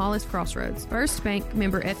 Goodwater, and Hollis Crossroads. First Bank,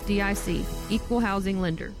 member FDIC, equal housing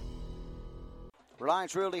lender.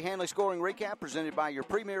 Reliance Realty Handley scoring recap presented by your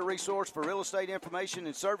premier resource for real estate information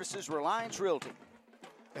and services, Reliance Realty.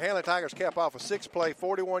 The Handley Tigers cap off a 6-play,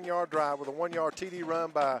 41-yard drive with a 1-yard TD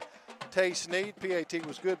run by Tay Sneed. PAT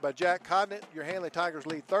was good by Jack Codnett. Your Handley Tigers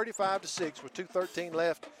lead 35-6 with 2:13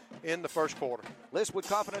 left in the first quarter. List with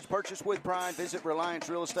confidence, purchase with pride. Visit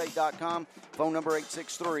RelianceRealEstate.com. Phone number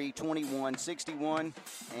 863-2161.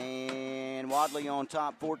 And Wadley on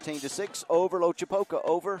top 14-6 over Lochapoka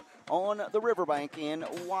over on the Riverbank in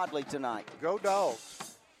Wadley tonight. Go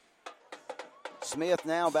Dogs. Smith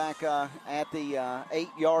now back at the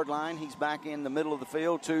 8-yard line. He's back in the middle of the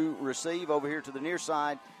field to receive. Over here to the near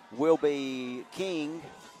side will be King.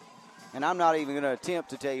 And I'm not even going to attempt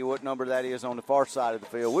to tell you what number that is on the far side of the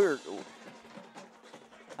field.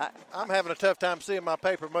 I'm having a tough time seeing my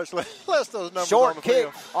paper, much less those numbers short on the kick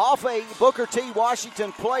field. Off a Booker T.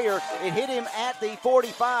 Washington player. It hit him at the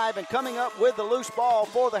 45, and coming up with the loose ball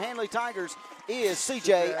for the Handley Tigers is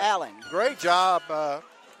C.J. Allen. Great job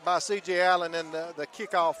by C.J. Allen and the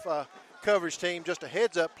kickoff coverage team. Just a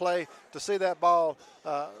heads-up play to see that ball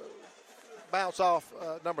bounce off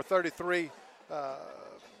number 33,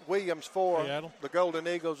 Williams for the Golden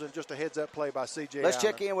Eagles, and just a heads-up play by C.J. Let's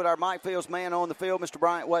Allen. check in with our Mike Fields man on the field, Mr.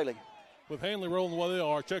 Bryant Whaley. With Handley rolling the way they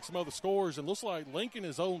are, check some other scores, and looks like Lincoln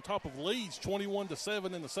is on top of Leeds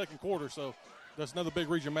 21-7 in the second quarter. So that's another big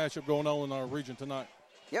region matchup going on in our region tonight.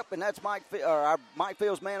 Yep, and that's our Mike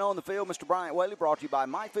Fields man on the field, Mr. Bryant Whaley, brought to you by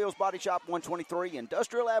Mike Fields Body Shop, 123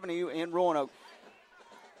 Industrial Avenue in Roanoke.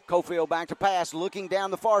 Cofield back to pass, looking down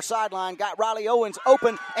the far sideline, got Riley Owens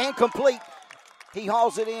open and complete. He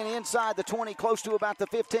hauls it inside the 20, close to about the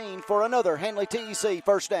 15 for another Handley TEC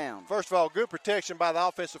first down. First of all, good protection by the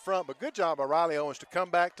offensive front, but good job by Riley Owens to come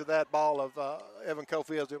back to that ball of Evan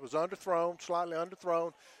Cofield's. It was underthrown, slightly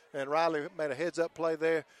underthrown, and Riley made a heads-up play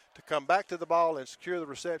there to come back to the ball and secure the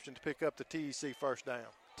reception to pick up the TEC first down.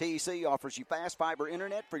 TEC offers you fast fiber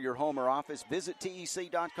internet for your home or office. Visit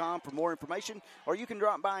TEC.com for more information, or you can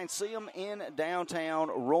drop by and see them in downtown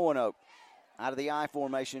Roanoke. Out of the I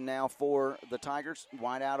formation now for the Tigers.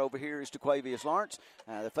 Wide out over here is Taquavius Lawrence.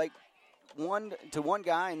 The fake one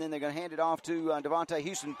guy, and then they're going to hand it off to Devontae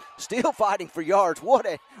Houston, still fighting for yards.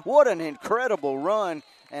 What an incredible run.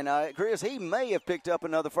 And, Chris, he may have picked up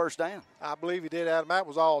another first down. I believe he did, Adam. That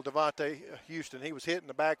was all Devontae Houston. He was hitting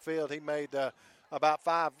the backfield. He made about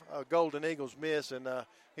 5 Golden Eagles miss, and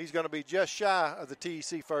he's going to be just shy of the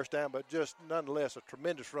TEC first down, but just nonetheless a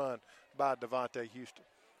tremendous run by Devontae Houston.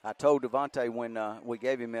 I told Devontae when we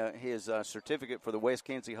gave him his certificate for the West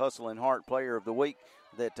Kinsey Hustle and Heart Player of the Week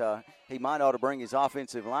that he might ought to bring his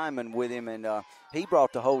offensive lineman with him, and he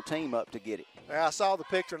brought the whole team up to get it. Yeah, I saw the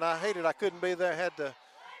picture, and I hated I couldn't be there. I had to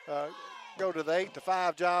go to the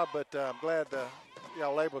 8-to-5 job, but I'm glad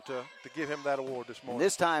y'all able to give him that award this morning. And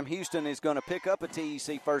this time Houston is going to pick up a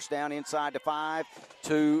TEC first down inside the 5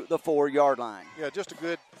 to the 4-yard line. Yeah, just a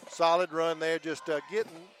good, solid run there, just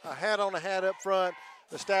getting a hat on a hat up front,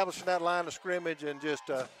 establishing that line of scrimmage, and just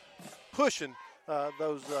pushing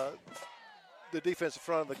the defensive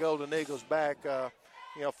front of the Golden Eagles back, 4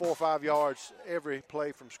 or 5 yards every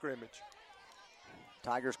play from scrimmage.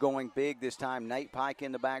 Tigers going big this time. Nate Pike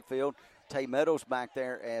in the backfield. Tay Meadows back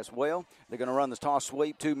there as well. They're going to run the toss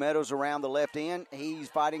sweep to Meadows around the left end. He's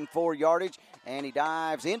fighting for yardage, and he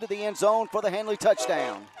dives into the end zone for the Handley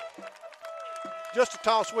touchdown. just a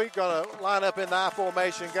toss sweep, going to line up in the I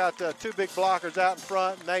formation. Got two big blockers out in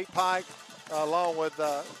front, Nate Pike along with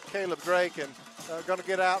Caleb Drake, and going to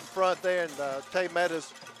get out in front there. And Tay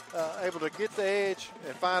Meadows able to get the edge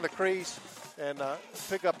and find a crease and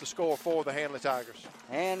pick up the score for the Handley Tigers.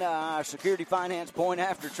 And our Security Finance point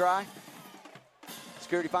after try.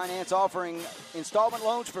 Security Finance offering installment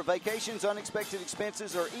loans for vacations, unexpected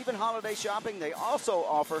expenses, or even holiday shopping. They also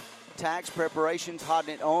offer tax preparations.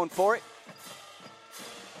 Hodding it on for it.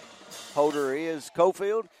 Holder is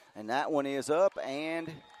Cofield, and that one is up,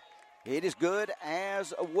 and it is good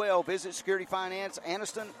as well. Visit Security Finance,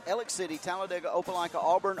 Anniston, Ellick City, Talladega, Opelika,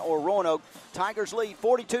 Auburn, or Roanoke. Tigers lead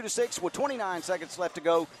 42-6 with 29 seconds left to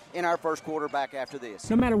go in our first quarter. Back after this.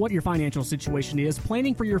 No matter what your financial situation is,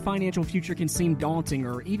 planning for your financial future can seem daunting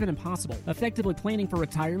or even impossible. Effectively planning for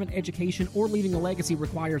retirement, education, or leaving a legacy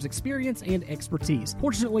requires experience and expertise.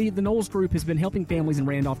 Fortunately, the Knowles Group has been helping families in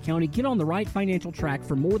Randolph County get on the right financial track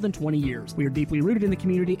for more than 20 years. We are deeply rooted in the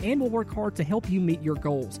community and will work hard to help you meet your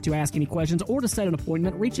goals. To ask any questions or to set an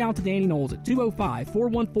appointment, reach out to Danny Knowles at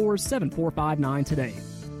 205-414-7459 today.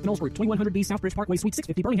 Knowles Group, 2100B Southbridge Parkway, Suite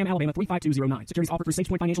 650, Birmingham, Alabama, 35209. Securities offered through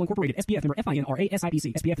SagePoint Financial Incorporated, SPF member FINRA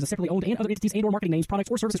SIPC. SPF is a separately owned and other entities and or marketing names, products,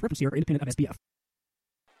 or services referenced here are independent of SPF.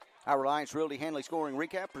 Our Reliance Realty Handley scoring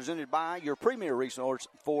recap presented by your premier resource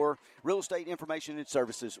for real estate information and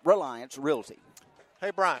services, Reliance Realty.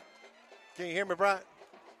 Hey, Bryant. Can you hear me, Bryant?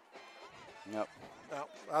 Nope. No,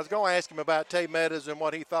 I was going to ask him about Tay Meadows and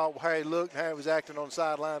what he thought, how he looked, how he was acting on the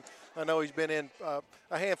sideline. I know he's been in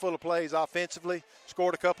a handful of plays offensively,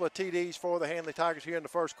 scored a couple of TDs for the Handley Tigers here in the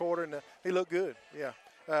first quarter, and he looked good. Yeah.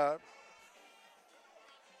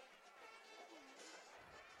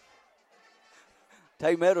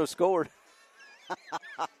 Tay Meadows scored.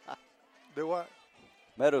 Do what?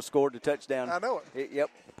 Meadows scored the touchdown. I know it. Yep.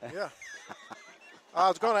 Yeah. I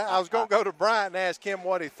was gonna go to Bryant and ask him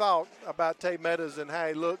what he thought about Tay Meadows and how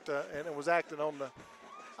he looked and was acting on the.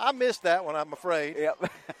 I missed that one, I'm afraid. Yep.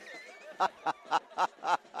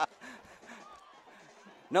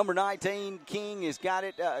 Number 19, King, has got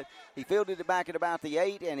it. He fielded it back at about the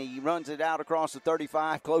 8, and he runs it out across the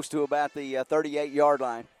 35, close to about the 38-yard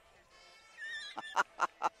line.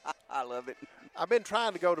 I love it. I've been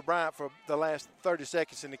trying to go to Bryant for the last 30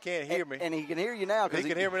 seconds, and he can't hear me. And he can hear you now. He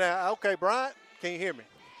can hear me now. Okay, Bryant, can you hear me?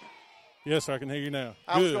 Yes, sir, I can hear you now.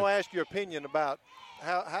 I was going to ask your opinion about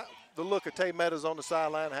how the look of Tay Meadows on the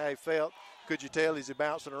sideline, how he felt. Could you tell he's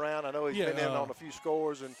bouncing around? I know he's been in on a few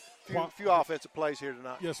scores and a few offensive plays here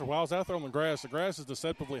tonight. Yes, sir. While I was out there on the grass is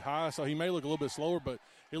deceptively high, so he may look a little bit slower, but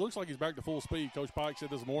he looks like he's back to full speed. Coach Pike said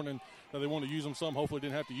this morning that they want to use him some. Hopefully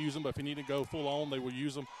didn't have to use him, but if he needed to go full on, they will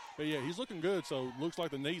use him. But, yeah, he's looking good, so looks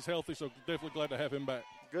like the knee's healthy, so definitely glad to have him back.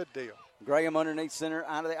 Good deal. Graham underneath center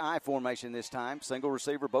out of the I formation this time. Single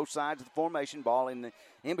receiver, both sides of the formation. Ball in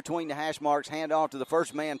between the hash marks. Hand off to the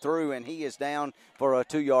first man through, and he is down for a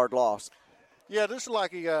 2-yard loss. Yeah, this is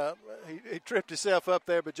like he tripped himself up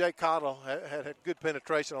there, but Jake Cottle had good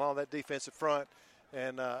penetration along that defensive front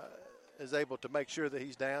and is able to make sure that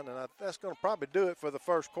he's down. And that's going to probably do it for the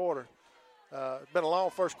first quarter. It's been a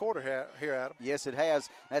long first quarter here, Adam. Yes, it has.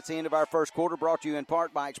 That's the end of our first quarter, brought to you in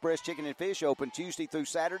part by Express Chicken and Fish, open Tuesday through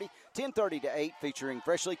Saturday, 10:30 to 8, featuring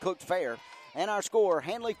freshly cooked fare. And our score,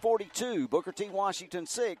 Handley 42, Booker T. Washington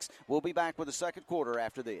 6. We'll be back with the second quarter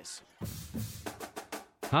after this.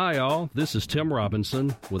 Hi, all. This is Tim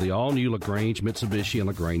Robinson with the all-new LaGrange Mitsubishi in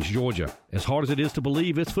LaGrange, Georgia. As hard as it is to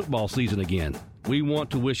believe, it's football season again. We want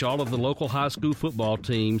to wish all of the local high school football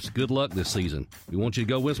teams good luck this season. We want you to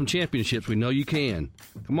go win some championships. We know you can.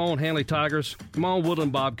 Come on, Handley Tigers. Come on,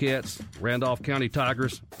 Woodland Bobcats, Randolph County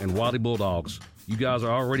Tigers, and Wadley Bulldogs. You guys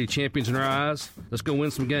are already champions in our eyes. Let's go win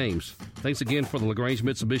some games. Thanks again for the LaGrange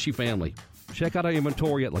Mitsubishi family. Check out our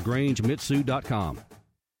inventory at LaGrangeMitsu.com.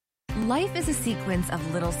 Life is a sequence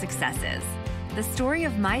of little successes. The story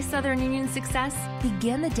of my Southern Union success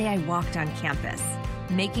began the day I walked on campus.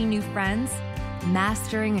 Making new friends,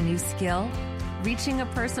 mastering a new skill, reaching a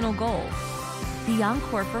personal goal. The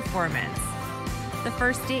encore performance. The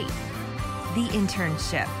first date. The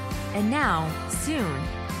internship. And now, soon,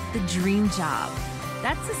 the dream job.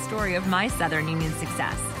 That's the story of my Southern Union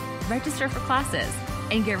success. Register for classes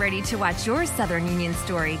and get ready to watch your Southern Union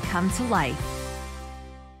story come to life.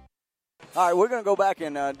 All right, we're going to go back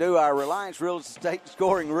and do our Reliance Real Estate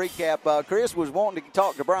scoring recap. Chris was wanting to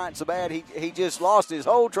talk to Bryant so bad he just lost his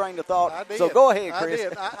whole train of thought. So go ahead, Chris. I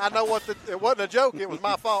did. I know it wasn't a joke. It was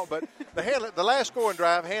my fault. But the last scoring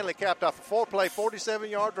drive, Handley capped off a 4-play,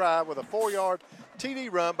 47-yard drive with a 4-yard TD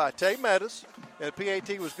run by Tay Meadows. And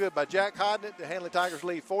PAT was good by Jack Hodnett. The Handley Tigers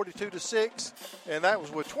lead 42-6, and that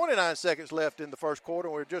was with 29 seconds left in the first quarter.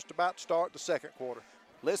 We're just about to start the second quarter.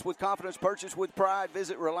 List with confidence, purchase with pride.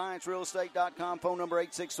 Visit RelianceRealEstate.com. Phone number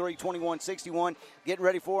 863-2161. Getting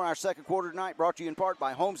ready for our second quarter tonight. Brought to you in part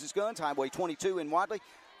by Holmes' Guns, Highway 22 in Wadley.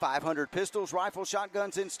 500 pistols, rifles,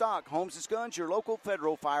 shotguns in stock. Holmes' Guns, your local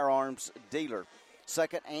Federal firearms dealer.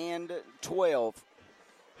 Second and 12.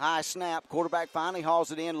 High snap. Quarterback finally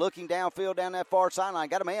hauls it in, looking downfield down that far sideline.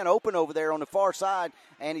 Got a man open over there on the far side,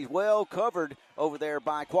 and he's well covered over there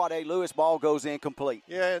by Quade Lewis. Ball goes incomplete.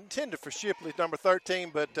 Yeah, intended for Shipley, number 13,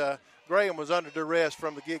 but Graham was under duress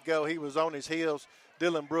from the get-go. He was on his heels.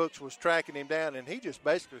 Dylan Brooks was tracking him down, and he just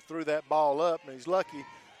basically threw that ball up, and he's lucky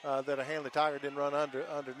that a Handley Tiger didn't run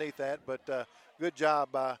underneath that. But good job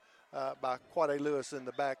by Quade Lewis in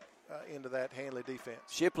the back into that Handley defense.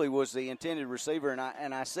 Shipley was the intended receiver,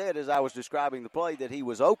 and I said as I was describing the play that he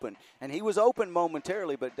was open, and he was open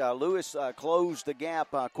momentarily, but Lewis closed the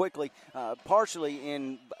gap quickly,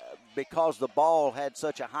 partially because the ball had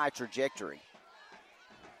such a high trajectory.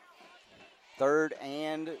 Third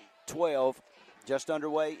and 12, just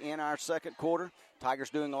underway in our second quarter.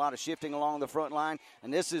 Tigers doing a lot of shifting along the front line.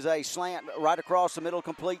 And this is a slant right across the middle,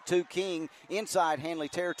 complete to King. Inside Handley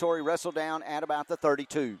territory, wrestled down at about the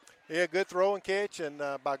 32. Yeah, good throw and catch, and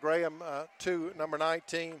by Graham to number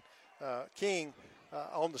 19, King,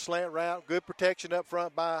 on the slant route. Good protection up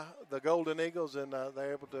front by the Golden Eagles, and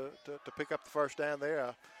they're able to pick up the first down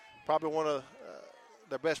there. Probably one of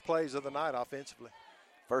their best plays of the night offensively.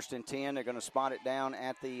 First and 10, they're going to spot it down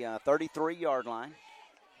at the 33-yard line.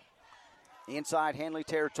 Inside Handley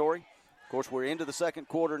territory. Of course, we're into the second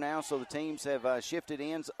quarter now, so the teams have shifted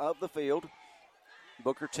ends of the field.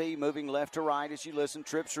 Booker T moving left to right as you listen.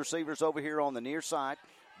 Trips receivers over here on the near side.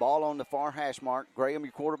 Ball on the far hash mark. Graham,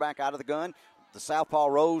 your quarterback, out of the gun. The southpaw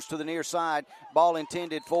rose to the near side. Ball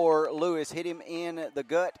intended for Lewis. Hit him in the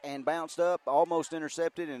gut and bounced up, almost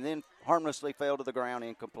intercepted, and then harmlessly fell to the ground,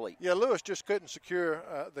 incomplete. Yeah, Lewis just couldn't secure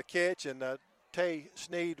the catch, and Tay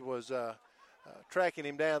Sneed was tracking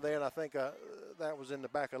him down there, and I think that was in the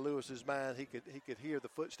back of Lewis's mind. He could hear the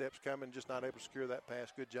footsteps coming, just not able to secure that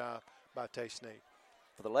pass. Good job by Tay Sneed.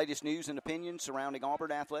 For the latest news and opinions surrounding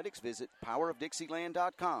Auburn athletics, visit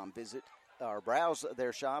powerofdixieland.com. Visit or browse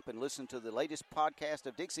their shop and listen to the latest podcast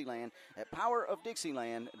of Dixieland at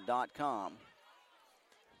powerofdixieland.com.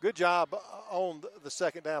 Good job on the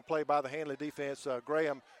second down play by the Handley defense.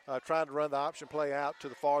 Graham trying to run the option play out to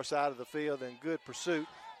the far side of the field, and good pursuit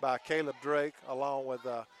by Caleb Drake along with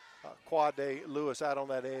Quade Lewis out on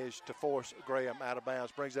that edge to force Graham out of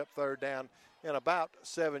bounds. Brings up third down in about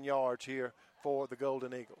 7 yards here for the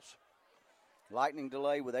Golden Eagles. Lightning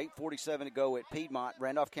delay with 8:47 to go at Piedmont.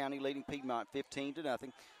 Randolph County leading Piedmont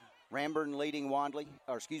 15-0. Woodland leading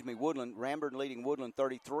Woodland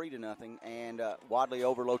 33-0, and Wadley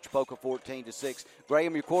over Lochapoka 14-6.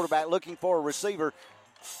 Graham, your quarterback, looking for a receiver.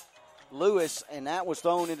 Lewis, and that was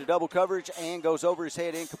thrown into double coverage and goes over his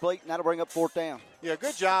head, incomplete, and that'll bring up fourth down. Yeah,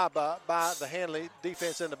 good job by the Handley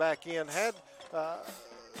defense in the back end.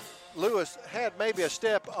 Lewis had maybe a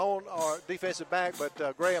step on our defensive back,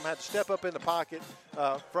 but Graham had to step up in the pocket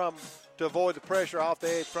to avoid the pressure off the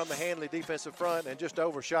edge from the Handley defensive front, and just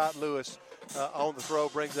overshot Lewis on the throw.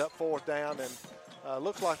 Brings up fourth down, and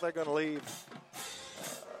looks like they're going to leave.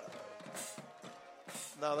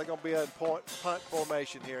 No, they're going to be in punt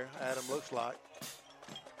formation here, Adam, looks like.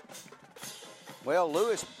 Well,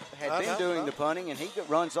 Lewis had been doing the punting, and he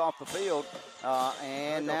runs off the field.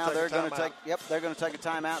 And now they're going to take. Yep, they're going to take a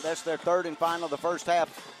timeout. That's their third and final of the first half.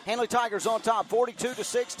 Handley Tigers on top,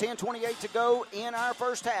 42-6, 10:28 to go in our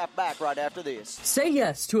first half. Back right after this. Say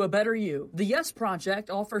yes to a better you. The Yes Project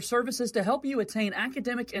offers services to help you attain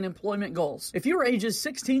academic and employment goals. If you are ages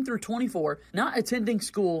 16 through 24, not attending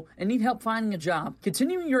school, and need help finding a job,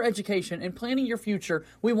 continuing your education, and planning your future,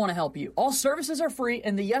 we want to help you. All services are free,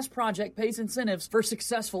 and the Yes Project pays incentives for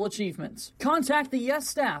successful achievements. Contact the Yes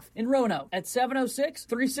staff in Roanoke at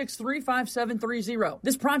 706-363-5730.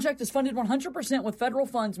 This project is funded 100% with federal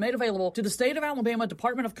funds made available to the State of Alabama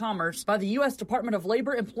Department of Commerce by the U.S. Department of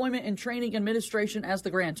Labor, Employment, and Training Administration as the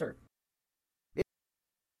grantor.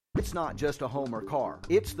 It's not just a home or car.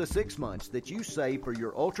 It's the 6 months that you save for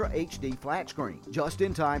your Ultra HD flat screen, just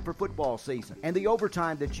in time for football season, and the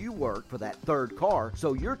overtime that you work for that third car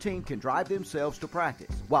so your team can drive themselves to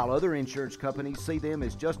practice. While other insurance companies see them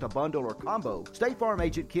as just a bundle or combo, State Farm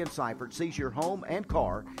agent Ken Seifert sees your home and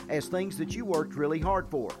car as things that you worked really hard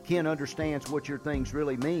for. Ken understands what your things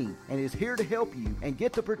really mean and is here to help you and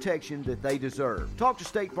get the protection that they deserve. Talk to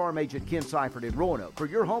State Farm agent Ken Seifert in Roanoke for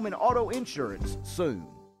your home and auto insurance soon.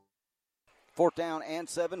 4th down and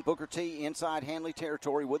 7. Booker T inside Handley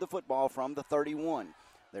territory with the football from the 31.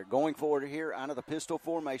 They're going forward here out of the pistol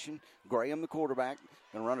formation. Graham, the quarterback,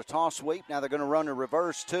 going to run a toss sweep. Now they're going to run a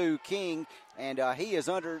reverse to King, and he is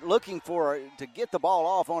looking to get the ball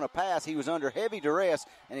off on a pass. He was under heavy duress,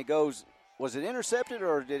 and it goes. Was it intercepted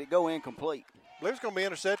or did it go incomplete? I believe it's going to be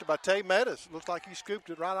intercepted by Tay Meadows. Looks like he scooped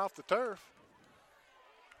it right off the turf.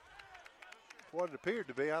 What it appeared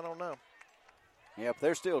to be, I don't know. Yep,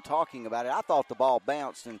 they're still talking about it. I thought the ball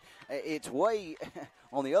bounced, and it's way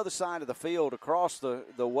on the other side of the field across the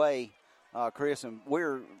way, Chris, and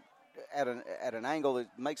we're at an angle that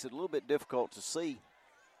makes it a little bit difficult to see.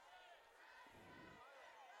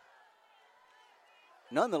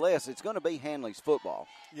 Nonetheless, it's going to be Handley's football.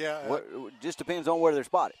 Yeah. Just depends on where they're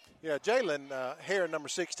spotted. Yeah, Jalen Hare, number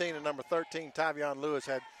 16, and number 13, Tavion Lewis,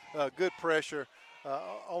 had good pressure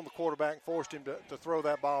on the quarterback and forced him to throw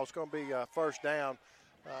that ball. It's going to be first down.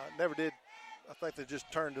 Never did. I think they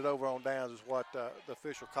just turned it over on downs is what the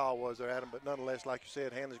official call was there, Adam. But nonetheless, like you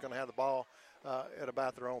said, Handley's going to have the ball at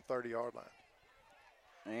about their own 30-yard line.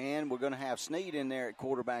 And we're going to have Sneed in there at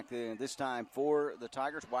quarterback this time for the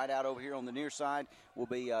Tigers. Wide out over here on the near side will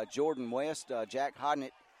be Jordan West. Jack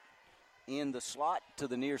Hodnett in the slot to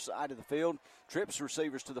the near side of the field. Trips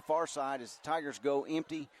receivers to the far side as the Tigers go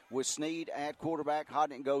empty with Sneed at quarterback.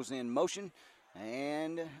 Hodnett goes in motion,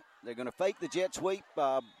 and they're going to fake the jet sweep,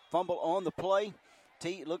 fumble on the play.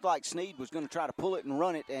 It looked like Sneed was going to try to pull it and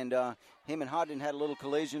run it, and him and Hodnett had a little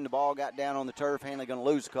collision. The ball got down on the turf. Handley going to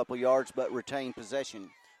lose a couple of yards, but retain possession.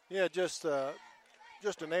 Yeah, just an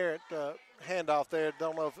errant handoff there.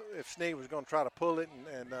 Don't know if Sneed was going to try to pull it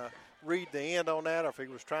and read the end on that, or if he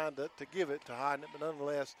was trying to give it to Hodnett, but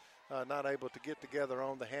nonetheless not able to get together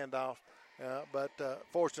on the handoff. But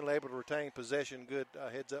fortunately able to retain possession. Good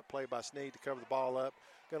heads-up play by Sneed to cover the ball up.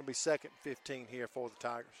 Going to be 2nd and 15 here for the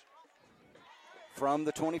Tigers. From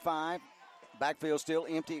the 25, backfield still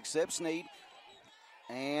empty except Sneed.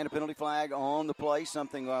 And a penalty flag on the play,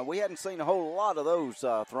 something we hadn't seen a whole lot of those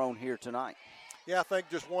thrown here tonight. Yeah, I think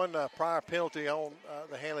just one prior penalty on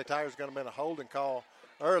the Handley Tigers is going to have been a holding call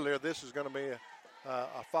earlier. This is going to be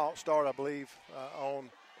a false start, I believe, on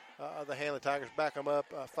the Handley Tigers. Back them up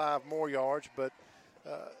 5 more yards, but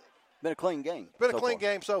been a clean game. Been a clean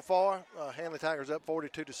game so far. Handley Tigers up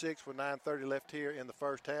 42-6 with 9:30 left here in the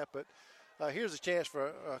first half, but here's a chance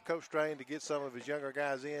for Coach Strain to get some of his younger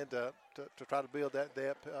guys in to try to build that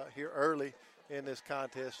depth here early in this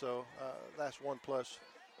contest. So that's one plus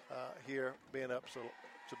here being up so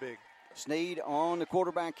big. Sneed on the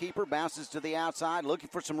quarterback keeper, bounces to the outside, looking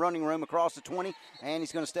for some running room across the 20, and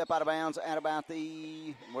he's going to step out of bounds at about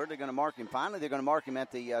where are they going to mark him? Finally, they're going to mark him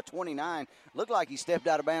at the 29. Looked like he stepped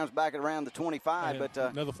out of bounds back at around the 25. And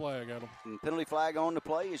but another flag at him. Penalty flag on the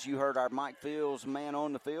play, as you heard our Mike Fields man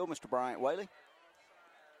on the field, Mr. Bryant Whaley.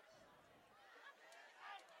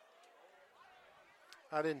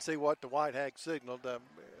 I didn't see what the White Hag signaled.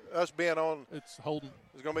 Us being on. It's holding.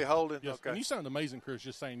 It's going to be holding? Yes. Okay. And you sound amazing, Chris,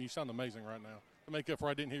 just saying. You sound amazing right now. To make up for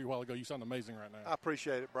I didn't hear you a while ago, you sound amazing right now. I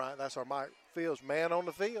appreciate it, Bryant. That's our Mike Fields man on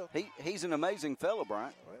the field. He's an amazing fellow,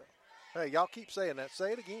 Bryant. Well, hey, y'all keep saying that.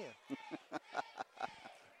 Say it again.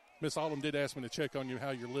 Miss Autumn did ask me to check on you, how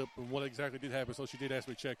your lip and what exactly did happen, so she did ask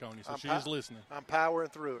me to check on you. So she is listening. I'm powering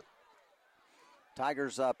through it.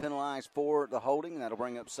 Tigers penalized for the holding. That'll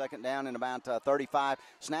bring up 2nd down and about 35.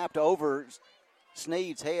 Snapped over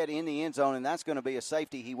Sneed's head in the end zone, and that's going to be a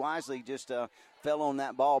safety. He wisely just fell on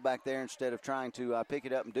that ball back there instead of trying to pick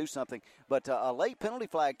it up and do something. But a late penalty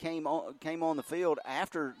flag came on the field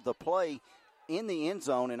after the play in the end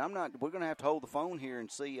zone, and we're going to have to hold the phone here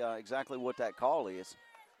and see exactly what that call is.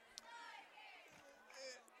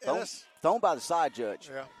 Thrown by the side judge.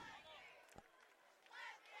 Yeah.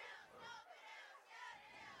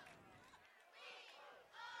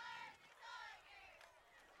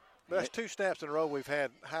 That's 2 snaps in a row we've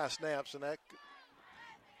had high snaps, and that's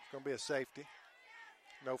going to be a safety.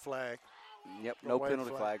 No flag. Yep, no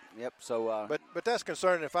penalty flag. Yep. So, but that's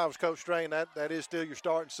concerning. If I was Coach Strain, that is still your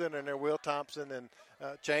starting center in there, Will Thompson, and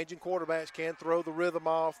changing quarterbacks can throw the rhythm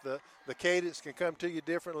off. The cadence can come to you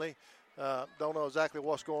differently. Don't know exactly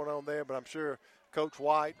what's going on there, but I'm sure Coach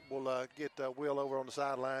White will get Will over on the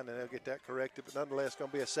sideline, and they'll get that corrected. But nonetheless, it's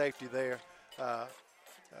going to be a safety there.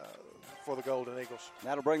 For the Golden Eagles.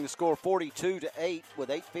 That'll bring the score 42-8 with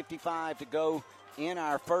 8:55 to go in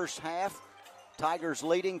our first half. Tigers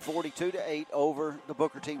leading 42-8 over the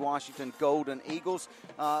Booker T. Washington Golden Eagles.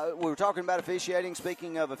 We were talking about officiating.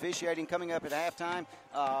 Speaking of officiating, coming up at halftime,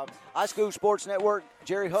 iSchool Sports Network,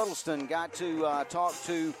 Jerry Huddleston got to talk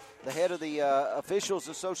to the head of the Officials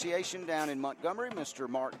Association down in Montgomery, Mr.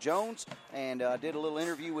 Mark Jones, and did a little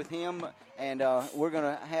interview with him. And we're going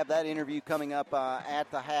to have that interview coming up at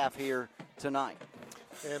the half here tonight.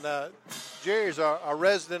 And Jerry's our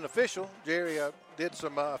resident official. Jerry did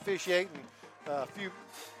some officiating a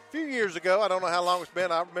few years ago. I don't know how long it's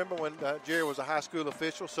been. I remember when Jerry was a high school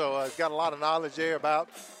official, so he's got a lot of knowledge there about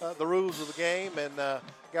the rules of the game, and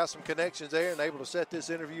got some connections there and able to set this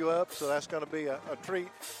interview up. So that's going to be a treat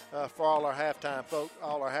for all our halftime folk,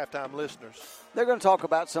 all our halftime listeners. They're going to talk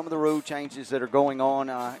about some of the rule changes that are going on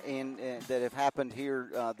that have happened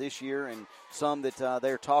here this year, and some that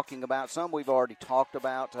they're talking about. Some we've already talked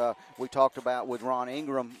about. We talked about with Ron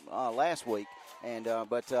Ingram last week. And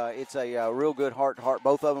but it's a real good heart-to-heart.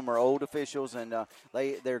 Both of them are old officials, and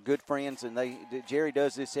they're good friends. And Jerry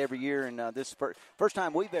does this every year, and this is first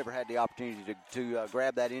time we've ever had the opportunity to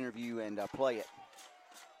grab that interview and play it.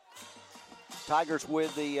 Tigers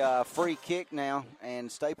with the free kick now,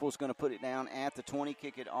 and Staples going to put it down at the 20,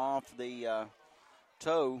 kick it off the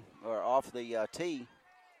toe or off the tee.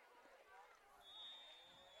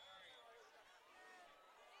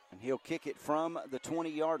 And he'll kick it from the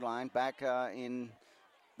 20-yard line back in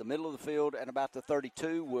the middle of the field at about the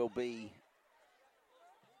 32 will be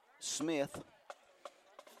Smith.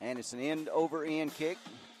 And it's an end-over-end kick.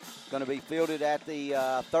 Going to be fielded at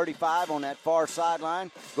the 35 on that far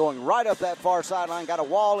sideline. Going right up that far sideline. Got a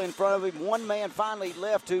wall in front of him. One man finally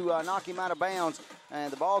left to knock him out of bounds.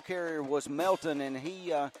 And the ball carrier was Melton, and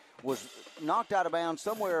he was knocked out of bounds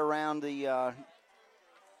somewhere around the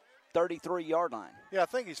 33-yard line. Yeah, I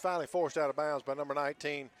think he's finally forced out of bounds by number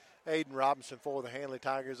 19, Aiden Robinson for the Handley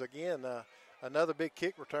Tigers. Again, another big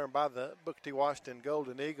kick return by the Booker T. Washington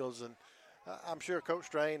Golden Eagles. And I'm sure Coach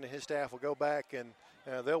Strain and his staff will go back and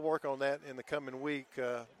they'll work on that in the coming week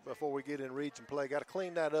before we get in region play. Got to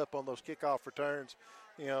clean that up on those kickoff returns.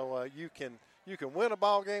 You know, you can win a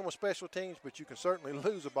ball game with special teams, but you can certainly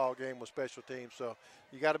lose a ball game with special teams. So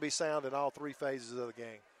you got to be sound in all three phases of the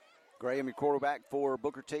game. Graham, your quarterback for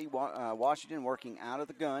Booker T. Washington, working out of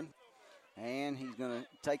the gun. And he's going to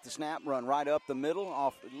take the snap, run right up the middle,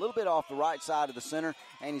 a little bit off the right side of the center,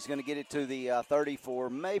 and he's going to get it to the 30 for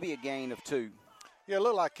maybe a gain of 2. Yeah, a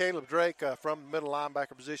little like Caleb Drake from the middle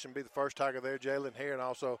linebacker position, be the first Tiger there. Jalen Heron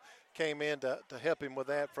also came in to help him with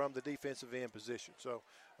that from the defensive end position. So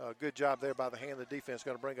good job there by the Handley defense.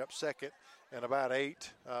 Going to bring up second and about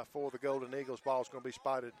 8 for the Golden Eagles. Ball's going to be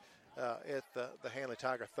spotted at the Handley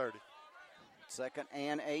Tiger 30. Second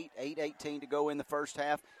and 8, 8:18 to go in the first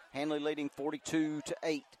half. Handley leading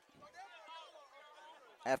 42-8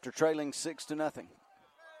 after trailing 6-0.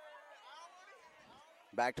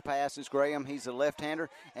 Back to pass is Graham. He's a left-hander,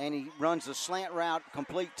 and he runs the slant route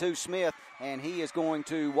complete to Smith, and he is going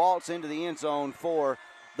to waltz into the end zone for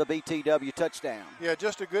the BTW touchdown. Yeah,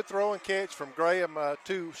 just a good throw and catch from Graham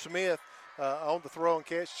to Smith on the throw and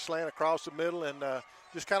catch, slant across the middle, and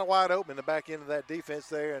just kind of wide open in the back end of that defense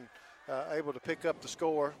there, and able to pick up the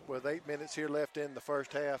score with 8 minutes here left in the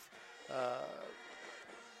first half.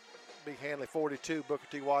 Big Handley 42, Booker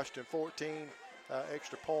T. Washington 14.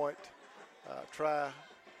 Extra point try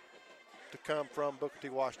to come from Booker T.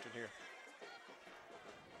 Washington here.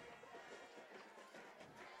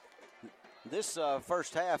 This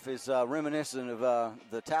first half is reminiscent of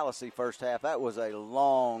the Tallahassee first half. That was a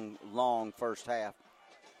long, long first half.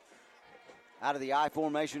 Out of the I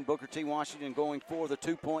formation, Booker T. Washington going for the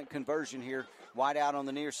 2-point conversion here. Wide out on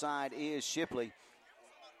the near side is Shipley.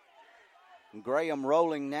 And Graham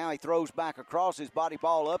rolling now. He throws back across his body,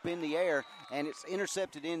 ball up in the air, and it's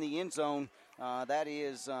intercepted in the end zone. That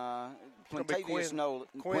is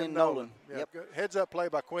Quinn Nolan. Yeah, yep. Heads up play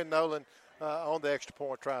by Quinn Nolan on the extra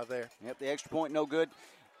point try there. Yep, the extra point no good.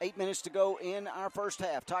 8 minutes to go in our first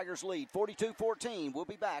half. Tigers lead 42-14. We'll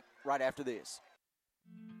be back right after this.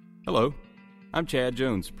 Hello, I'm Chad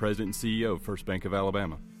Jones, President and CEO of First Bank of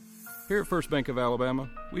Alabama. Here at First Bank of Alabama,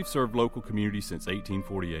 we've served local communities since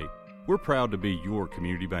 1848. We're proud to be your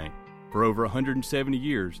community bank. For over 170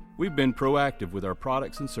 years, we've been proactive with our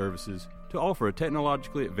products and services to offer a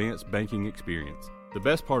technologically advanced banking experience. The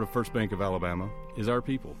best part of First Bank of Alabama is our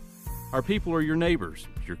people. Our people are your neighbors,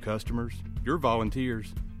 your customers, your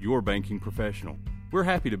volunteers, your banking professional. We're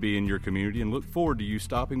happy to be in your community and look forward to you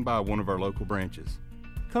stopping by one of our local branches.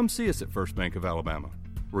 Come see us at First Bank of Alabama.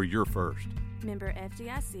 We're your first. Member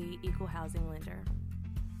FDIC, Equal Housing Lender.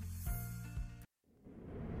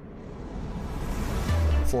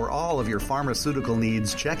 For all of your pharmaceutical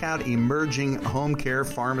needs, check out Emerging Home Care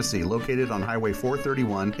Pharmacy, located on Highway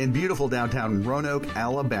 431 in beautiful downtown Roanoke,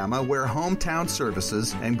 Alabama, where hometown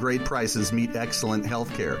services and great prices meet excellent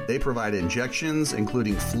health care. They provide injections,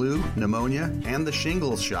 including flu, pneumonia, and the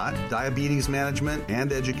shingles shot, diabetes management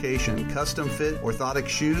and education, custom fit orthotic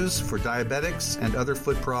shoes for diabetics and other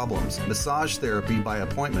foot problems, massage therapy by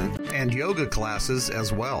appointment, and yoga classes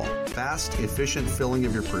as well. Fast, efficient filling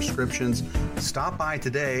of your prescriptions. Stop by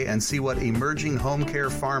today and see what Emerging Home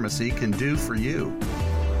Care Pharmacy can do for you.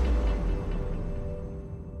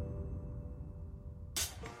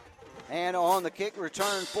 And on the kick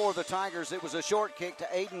return for the Tigers, it was a short kick to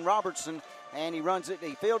Aiden Robertson, and he runs it.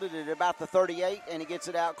 He fielded it at about the 38, and he gets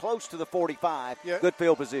it out close to the 45. Yeah. Good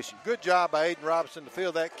field position. Good job by Aiden Robertson to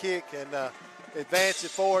field that kick and advance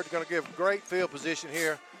it forward. Going to give great field position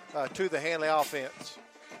here to the Handley offense.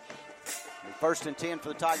 First and 10 for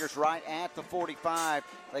the Tigers right at the 45.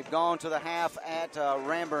 They've gone to the half at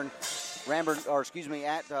Woodland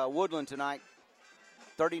tonight.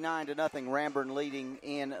 39-0, Ramburn leading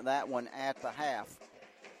in that one at the half.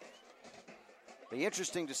 Be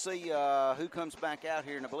interesting to see who comes back out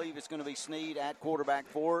here, and I believe it's going to be Sneed at quarterback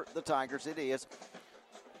for the Tigers. It is.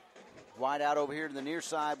 Wide out over here to the near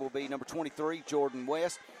side will be number 23, Jordan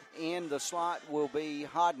West. In the slot will be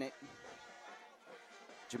Hodnick.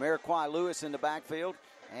 Jamiroquai Lewis in the backfield,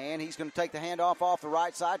 and he's going to take the handoff off the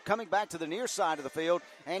right side, coming back to the near side of the field,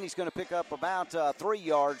 and he's going to pick up about 3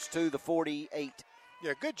 yards to the 48.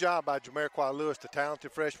 Yeah, good job by Jamiroquai Lewis, the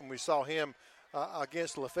talented freshman. We saw him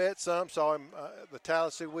against Lafayette saw him the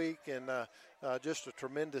Tallahassee week, and just a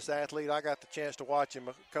tremendous athlete. I got the chance to watch him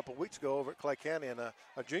a couple of weeks ago over at Clay County in a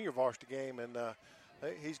junior varsity game, and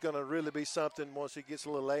he's going to really be something once he gets a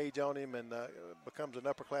little age on him and becomes an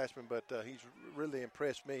upperclassman, but he's really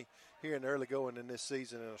impressed me here in the early going in this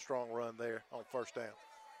season, and a strong run there on first down.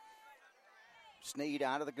 Sneed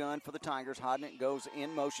out of the gun for the Tigers. Hodnick goes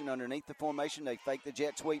in motion underneath the formation. They fake the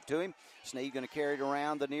jet sweep to him. Sneed going to carry it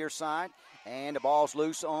around the near side, and the ball's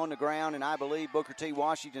loose on the ground, and I believe Booker T.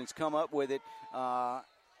 Washington's come up with it on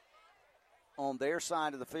their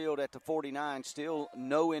side of the field at the 49. Still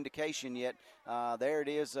no indication yet. There it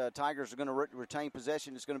is. Tigers are going to retain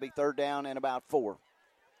possession. It's going to be third down and about 4.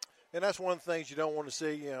 And that's one of the things you don't want to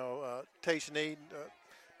see. Tay Sneed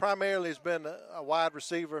primarily has been a wide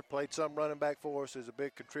receiver, played some running back for us, is a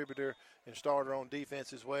big contributor and starter on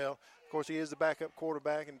defense as well. Of course, he is the backup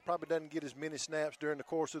quarterback and probably doesn't get as many snaps during the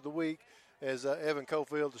course of the week as Evan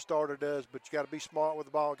Cofield, the starter, does. But you got to be smart with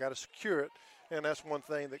the ball, got to secure it. And that's one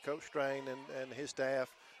thing that Coach Strain and his staff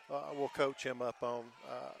will coach him up on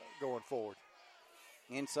going forward.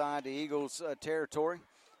 Inside the Eagles' territory,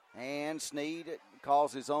 and Sneed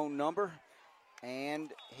calls his own number,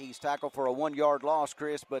 and he's tackled for a 1-yard loss,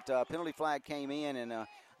 Chris, but penalty flag came in, and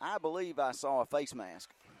I believe I saw a face mask.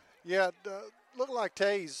 Yeah, it looked like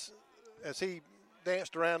Tays, as he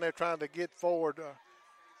danced around there trying to get forward,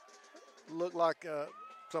 looked like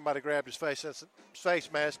somebody grabbed his face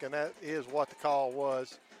mask, and that is what the call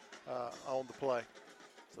was on the play.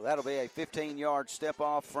 So that'll be a 15-yard step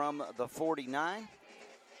off from the 49.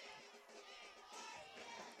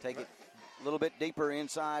 Take it a little bit deeper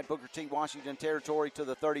inside Booker T. Washington territory to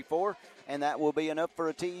the 34, and that will be enough for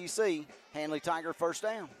a TEC. Handley Tiger first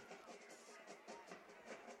down.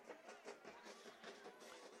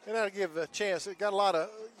 And that'll give a chance. It got a lot of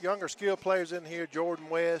younger skill players in here. Jordan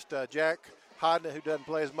West, Jack Hodnett, who doesn't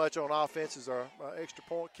play as much on offense, is our extra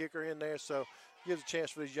point kicker in there. So gives a chance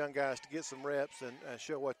for these young guys to get some reps and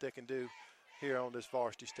show what they can do here on this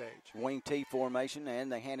varsity stage. Wing T formation,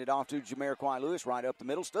 and they hand it off to Jamiroquai Lewis right up the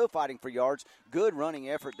middle, still fighting for yards. Good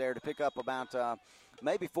running effort there to pick up about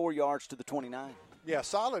maybe 4 yards to the 29. Yeah,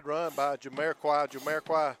 solid run by Jamiroquai.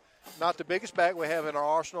 Jamiroquai, not the biggest back we have in our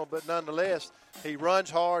arsenal, but nonetheless, he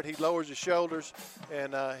runs hard, he lowers his shoulders,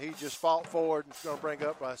 and he just fought forward and is going to bring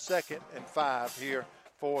up a 2nd and 5 here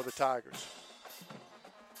for the Tigers.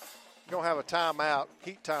 Going to have a timeout,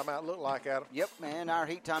 heat timeout, look like, Adam. Yep, man. Our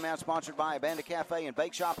heat timeout sponsored by Abanda Cafe and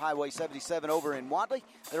Bake Shop, Highway 77 over in Wadley.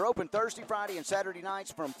 They're open Thursday, Friday, and Saturday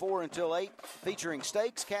nights from 4 until 8, featuring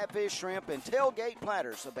steaks, catfish, shrimp, and tailgate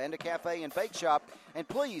platters. Abanda Cafe and Bake Shop. And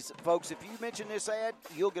please, folks, if you mention this ad,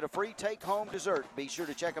 you'll get a free take-home dessert. Be sure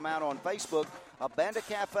to check them out on Facebook, Abanda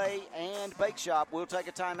Cafe and Bake Shop. We'll take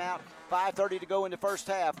a timeout. 5:30 to go in the first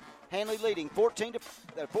half. Handley leading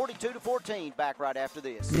 42-14. Back right after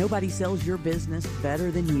this. Nobody sells your business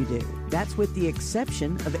better than you do. That's with the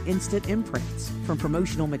exception of Instant Imprints. From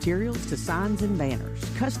promotional materials to signs and banners,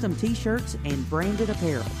 custom t-shirts, and branded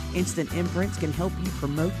apparel, Instant Imprints can help you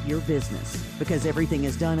promote your business. Because everything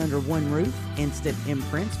is done under one roof, Instant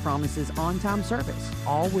Imprints promises on-time service,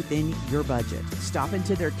 all within your budget. Stop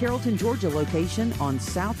into their Carrollton, Georgia location on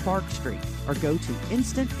South Park Street or go to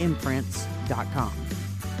instantimprints.com.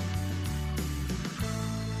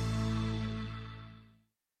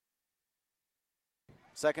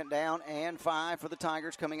 Second down and 5 for the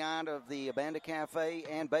Tigers coming out of the Abanda Cafe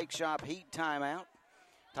and Bake Shop heat timeout.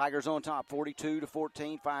 Tigers on top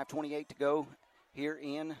 42-14, 5:28 to go here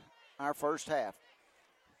in our first half.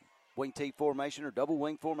 Wing T formation or double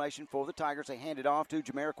wing formation for the Tigers. They hand it off to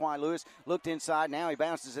Jamiroquai Lewis. Looked inside. Now he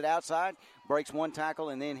bounces it outside. Breaks one tackle,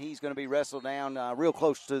 and then he's going to be wrestled down real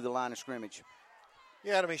close to the line of scrimmage.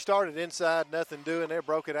 Yeah, Adam, he started inside, nothing doing there,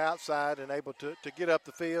 broke it outside and able to get up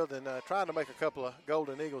the field and trying to make a couple of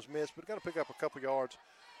Golden Eagles miss, but got to pick up a couple yards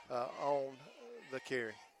on the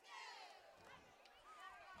carry.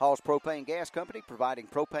 Hall's Propane Gas Company providing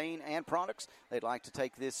propane and products. They'd like to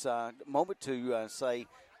take this moment to say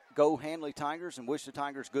go Handley Tigers and wish the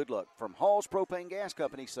Tigers good luck. From Hall's Propane Gas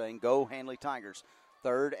Company saying go Handley Tigers.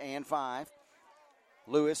 3rd and 5.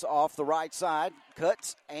 Lewis off the right side,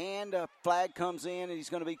 cuts, and a flag comes in, and he's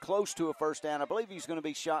going to be close to a first down. I believe he's going to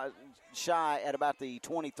be shy at about the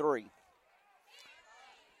 23.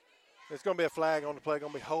 There's going to be a flag on the play,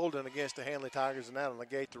 going to be holding against the Handley Tigers, and that'll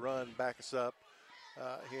negate the run, back us up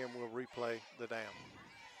here, and we'll replay the down.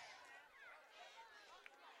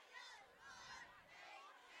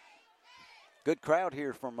 Good crowd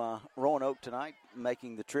here from Roanoke tonight,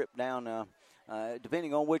 making the trip down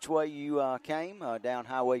depending on which way you came, down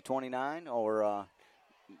Highway 29 or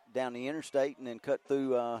down the interstate and then cut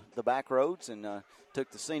through the back roads and took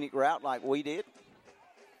the scenic route like we did.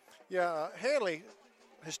 Yeah, Handley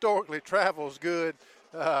historically travels good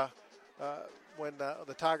when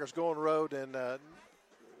the Tigers go on the road, and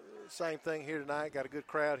same thing here tonight. Got a good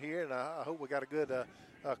crowd here, and I hope we got a good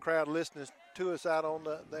crowd listening to us out on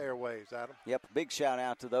the airwaves, Adam. Yep, big shout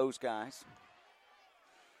out to those guys.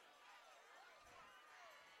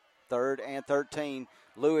 3rd and 13.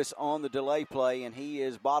 Lewis on the delay play, and he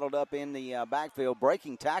is bottled up in the backfield,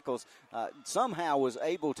 breaking tackles. Somehow was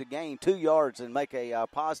able to gain 2 yards and make a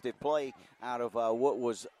positive play out of what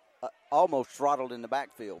was almost throttled in the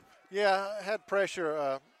backfield. Yeah, had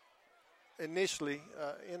pressure initially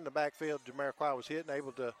in the backfield. Jamiroquai was hit and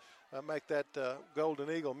able to make that Golden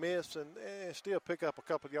Eagle miss and still pick up a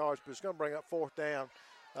couple of yards, but it's going to bring up 4th down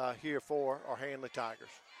here for our Handley Tigers.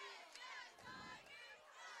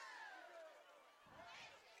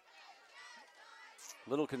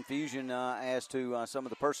 Little confusion as to some of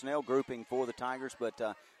the personnel grouping for the Tigers, but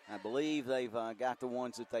I believe they've got the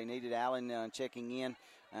ones that they needed. Allen checking in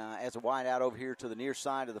as a wide out over here to the near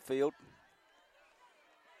side of the field.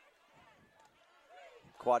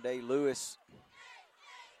 Quade Lewis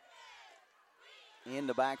in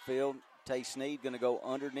the backfield. Tay Sneed going to go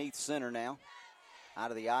underneath center now. Out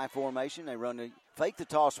of the I formation, they run the fake the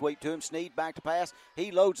toss sweep to him. Sneed back to pass.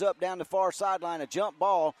 He loads up down the far sideline, a jump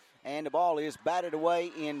ball, and the ball is batted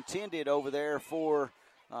away, intended over there for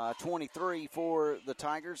 23 for the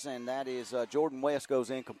Tigers, and that is Jordan West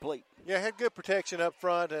goes incomplete. Yeah, had good protection up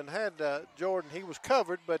front and had Jordan. He was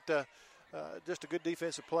covered, but just a good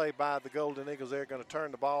defensive play by the Golden Eagles. They're going to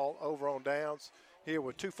turn the ball over on downs here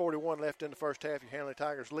with 2:41 left in the first half. Your Handley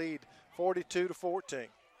Tigers lead 42-14.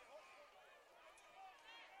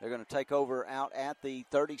 They're going to take over out at the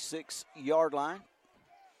 36-yard line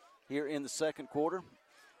here in the second quarter.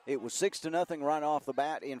 It was 6-0 right off the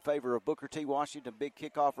bat in favor of Booker T. Washington. Big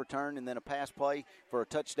kickoff return and then a pass play for a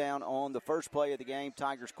touchdown on the first play of the game.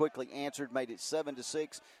 Tigers quickly answered, made it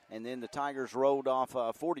 7-6, and then the Tigers rolled off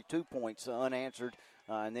 42 points unanswered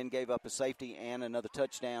and then gave up a safety and another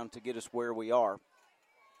touchdown to get us where we are.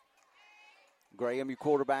 Graham, your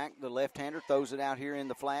quarterback, the left-hander, throws it out here in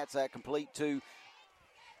the flats. That complete to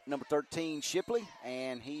number 13, Shipley,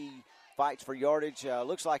 and he fights for yardage.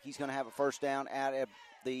 Looks like he's going to have a first down out at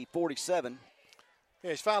the 47.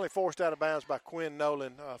 Yeah, he's finally forced out of bounds by Quinn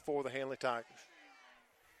Nolan for the Handley Tigers.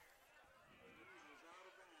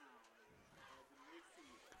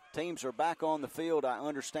 Teams are back on the field, I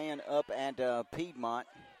understand, up at Piedmont,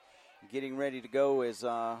 getting ready to go as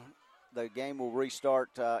the game will restart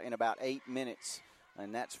in about 8 minutes,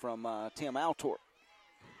 and that's from Tim Altorp.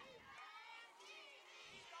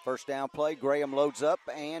 First down play, Graham loads up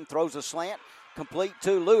and throws a slant, complete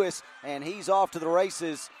to Lewis, and he's off to the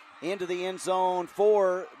races into the end zone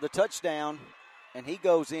for the touchdown. and he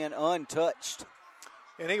goes in untouched.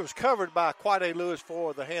 And he was covered by Quade Lewis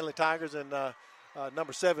for the Handley Tigers, and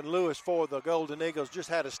number 7 Lewis for the Golden Eagles just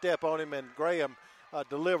had a step on him, and Graham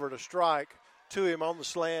delivered a strike to him on the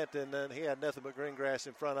slant, and then he had nothing but green grass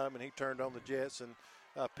in front of him, and he turned on the Jets and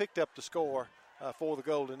picked up the score for the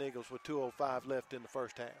Golden Eagles with 2:05 left in the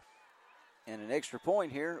first half. And an extra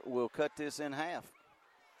point here will cut this in half.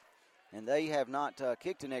 And they have not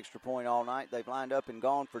kicked an extra point all night. They've lined up and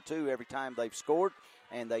gone for 2 every time they've scored,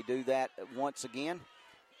 and they do that once again.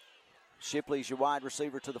 Shipley's your wide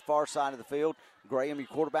receiver to the far side of the field. Graham, your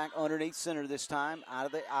quarterback, underneath center this time, out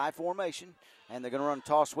of the I formation. And they're going to run a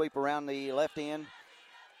toss sweep around the left end.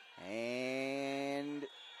 And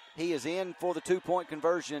he is in for the 2-point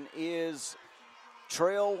conversion is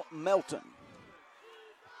Trell Melton.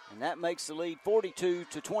 And that makes the lead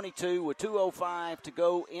 42-22 with 2:05 to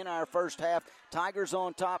go in our first half. Tigers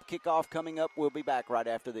on top. Kickoff coming up. We'll be back right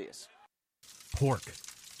after this. Pork,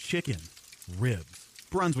 chicken, ribs,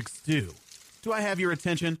 Brunswick stew. Do I have your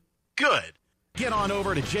attention? Good. Get on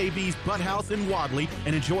over to JB's Butt House in Wadley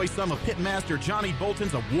and enjoy some of Pitmaster Johnny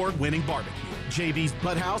Bolton's award-winning barbecue. JB's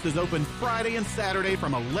Butt House is open Friday and Saturday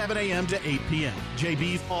from 11 a.m. to 8 p.m.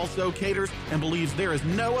 JB's also caters and believes there is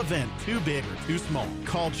no event too big or too small.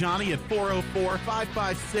 Call Johnny at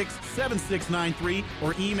 404-556-7693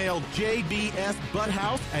 or email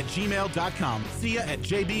jbsbutthouse@gmail.com. See ya at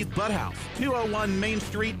JB's Butt House, 201 Main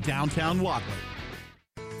Street, downtown Wadley.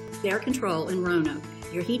 Air Control in Roanoke,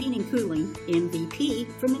 your heating and cooling MVP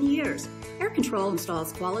for many years. Air Control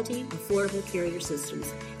installs quality, affordable carrier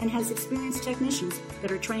systems and has experienced technicians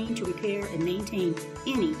that are trained to repair and maintain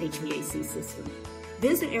any HVAC system.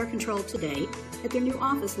 Visit Air Control today at their new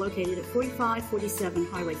office located at 4547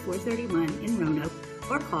 Highway 431 in Roanoke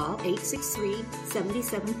or call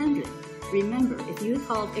 863-7700. Remember, if you had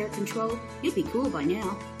called Air Control, you'd be cool by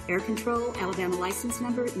now. Air Control, Alabama license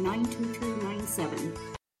number 92297.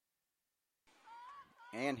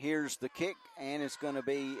 And here's the kick, and it's going to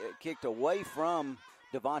be kicked away from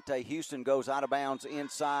Devontae Houston, goes out of bounds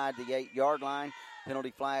inside the 8-yard line.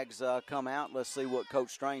 Penalty flags come out. Let's see what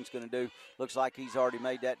Coach Strain's going to do. Looks like he's already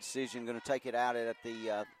made that decision, going to take it out at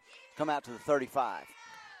the come out to the 35.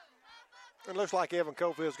 It looks like Evan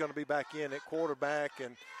Cofield's going to be back in at quarterback,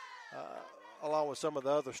 and along with some of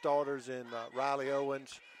the other starters, and Riley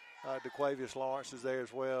Owens, DeQuavius Lawrence is there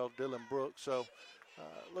as well, Dylan Brooks. So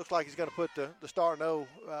looks like he's going to put the starting O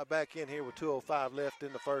back in here with 2:05 left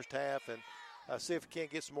in the first half, and see if he can't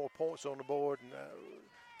get some more points on the board and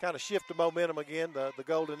kind of shift the momentum again. The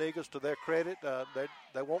Golden Eagles, to their credit,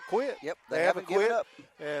 they won't quit. Yep, they haven't quit. given up.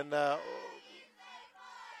 And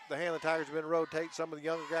the Handley Tigers have been rotating some of the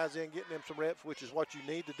younger guys in, getting them some reps, which is what you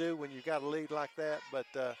need to do when you've got a lead like that. But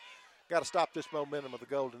got to stop this momentum of the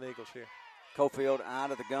Golden Eagles here. Cofield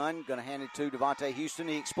out of the gun, going to hand it to Devontae Houston.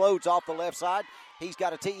 He explodes off the left side. He's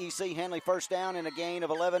got a TEC Handley first down and a gain of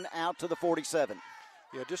 11 out to the 47.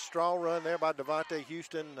 Yeah, just a strong run there by Devontae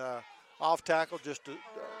Houston. Off tackle, just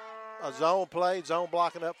a zone play, zone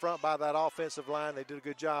blocking up front by that offensive line. They did a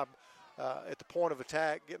good job at the point of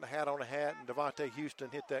attack, getting a hat on a hat, and Devontae Houston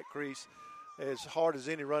hit that crease as hard as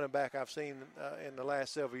any running back I've seen in the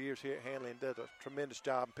last several years here at Handley, and does a tremendous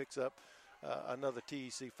job and picks up another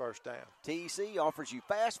TEC first down. TEC offers you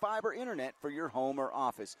fast fiber internet for your home or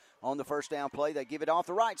office. On the first down play, they give it off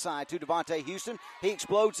the right side to Devontae Houston. He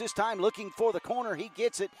explodes this time, looking for the corner. He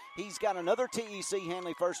gets it. He's got another TEC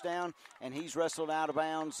Handley first down, and he's wrestled out of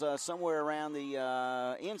bounds somewhere around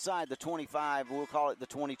the inside the 25. We'll call it the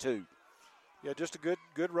 22. Yeah, just a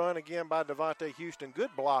good run again by Devontae Houston. Good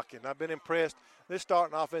blocking. I've been impressed. This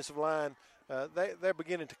starting offensive line, they're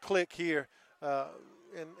beginning to click here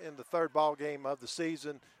in the third ball game of the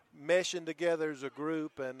season, meshing together as a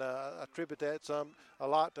group, and I attribute that a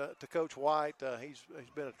lot to Coach White. He's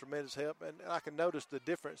been a tremendous help, and I can notice the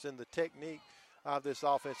difference in the technique of this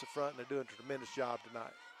offensive front, and they're doing a tremendous job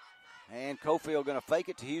tonight. And Cofield going to fake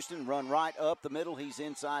it to Houston, run right up the middle. He's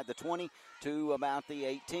inside the 20 to about the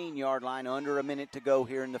 18-yard line, under a minute to go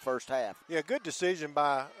here in the first half. Yeah, good decision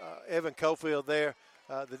by Evan Cofield there.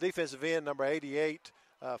 The defensive end, number 88,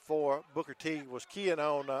 for Booker T, was keying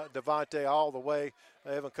on Devontae all the way.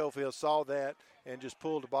 Evan Cofield saw that and just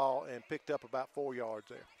pulled the ball and picked up about 4 yards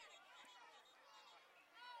there.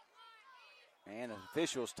 And an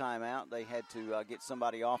official's timeout. They had to get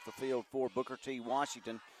somebody off the field for Booker T.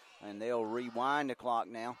 Washington, and they'll rewind the clock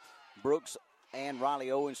now. Brooks and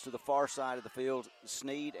Riley Owens to the far side of the field.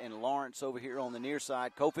 Sneed and Lawrence over here on the near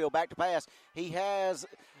side. Cofield back to pass. He has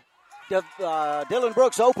Dylan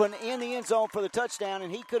Brooks open in the end zone for the touchdown,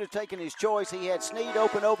 and he could have taken his choice. He had Snead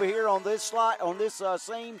open over here on this slot, on this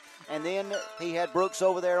seam, and then he had Brooks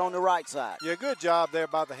over there on the right side. Yeah, good job there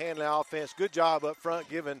by the Handley offense. Good job up front,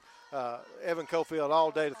 giving Evan Cofield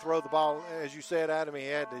all day to throw the ball. As you said, Adam, he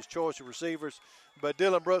had his choice of receivers. But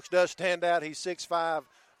Dylan Brooks does stand out. He's 6'5",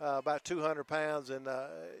 about 200 pounds, and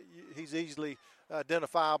he's easily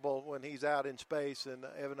identifiable when he's out in space, and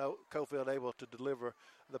Evan Cofield able to deliver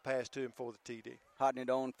the pass to him for the TD. Hotting it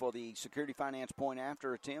on for the Security Finance Point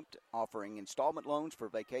After attempt, offering installment loans for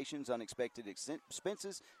vacations, unexpected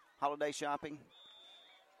expenses, holiday shopping.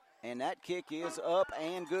 And that kick is up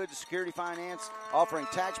and good to Security Finance, offering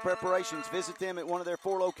tax preparations. Visit them at one of their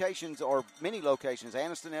 4 locations, or many locations: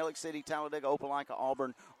 Anniston, Ellick City, Talladega, Opelika,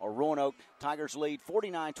 Auburn, or Roanoke. Tigers lead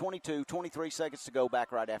 49-22, 23 seconds to go.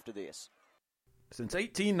 Back right after this. Since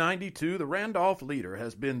 1892, the Randolph Leader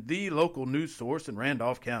has been the local news source in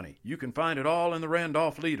Randolph County. You can find it all in the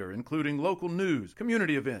Randolph Leader, including local news,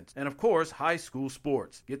 community events, and of course, high school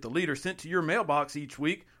sports. Get the Leader sent to your mailbox each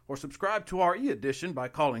week, or subscribe to our e-edition by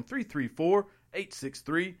calling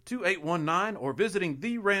 334-863-2819 or visiting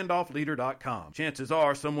therandolphleader.com. Chances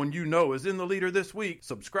are someone you know is in the Leader this week.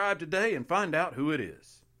 Subscribe today and find out who it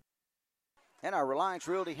is. And our Reliance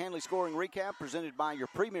Realty Handley scoring recap presented by your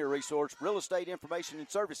premier resource, real estate information and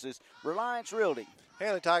services, Reliance Realty.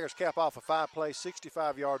 Handley Tigers cap off a 5-play,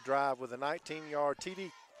 65-yard drive with a 19-yard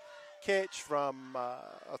TD catch from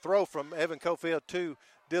a throw from Evan Cofield to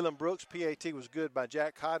Dylan Brooks. PAT was good by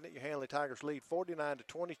Jack Hodnett. Your Handley Tigers lead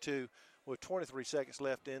 49-22 with 23 seconds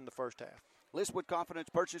left in the first half. List with confidence,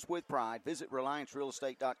 purchase with pride. Visit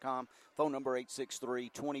RelianceRealEstate.com. Phone number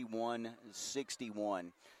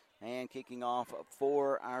 863-2161. And kicking off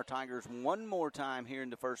for our Tigers one more time here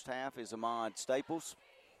in the first half is Ahmad Staples.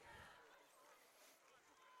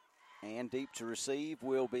 And deep to receive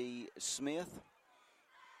will be Smith.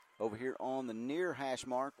 Over here on the near hash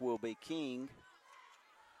mark will be King.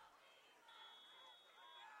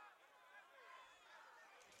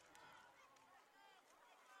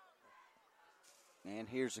 And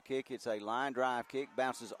here's the kick. It's a line drive kick.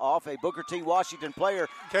 Bounces off a Booker T. Washington player.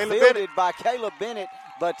 Fielded by Caleb Bennett,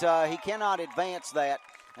 but he cannot advance that.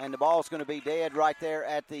 And the ball's going to be dead right there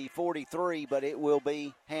at the 43, but it will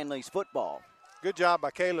be Handley's football. Good job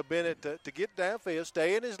by Caleb Bennett to get downfield,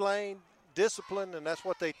 stay in his lane, discipline, and that's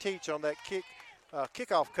what they teach on that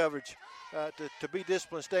kickoff coverage, to be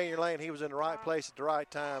disciplined, stay in your lane. He was in the right place at the right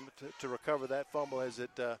time to recover that fumble as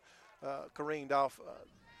it careened off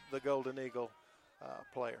the Golden Eagle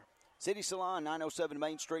player. City Salon, 907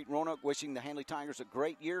 Main Street, Roanoke, wishing the Handley Tigers a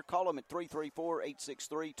great year. Call them at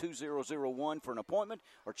 334-863-2001 for an appointment,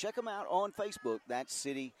 or check them out on Facebook. That's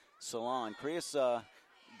City Salon. Chris,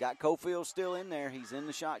 got Cofield still in there. He's in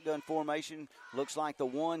the shotgun formation. Looks like the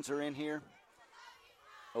ones are in here.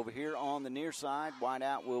 Over here on the near side, wide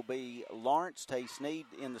out will be Lawrence. Tay Snead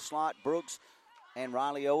in the slot. Brooks and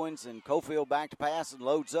Riley Owens, and Cofield back to pass and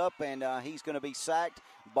loads up, and he's going to be sacked.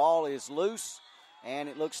 Ball is loose. And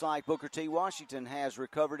it looks like Booker T. Washington has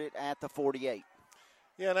recovered it at the 48.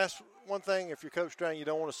 Yeah, and that's one thing, if you're Coach Strain, you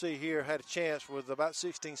don't want to see here. Had a chance with about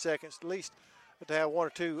 16 seconds at least to have one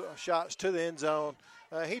or two shots to the end zone.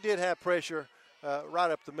 He did have pressure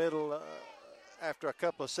right up the middle after a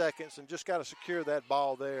couple of seconds, and just got to secure that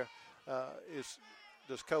ball there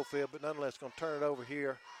does Cofield, but nonetheless going to turn it over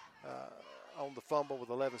here on the fumble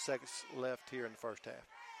with 11 seconds left here in the first half.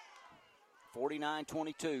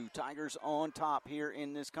 49-22, Tigers on top here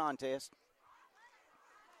in this contest.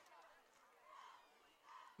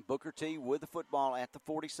 Booker T with the football at the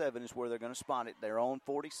 47 is where they're going to spot it. They're on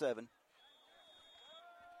 47.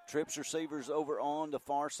 Trips receivers over on the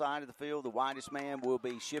far side of the field. The widest man will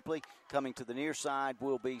be Shipley. Coming to the near side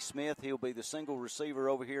will be Smith. He'll be the single receiver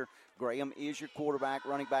over here. Graham is your quarterback,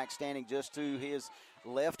 running back standing just to his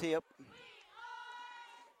left hip.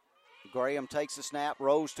 Graham takes the snap,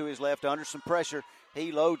 rolls to his left under some pressure.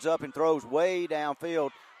 He loads up and throws way downfield.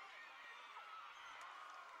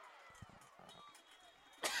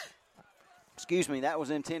 Excuse me, that was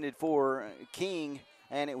intended for King,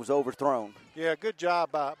 and it was overthrown. Yeah, good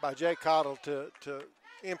job by Jay Cottle to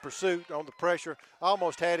in pursuit on the pressure.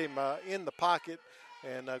 Almost had him in the pocket,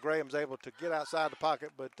 and Graham's able to get outside the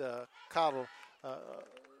pocket, but Cottle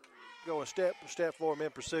go a step for him in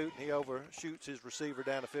pursuit, and he overshoots his receiver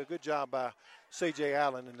down the field. Good job by C.J.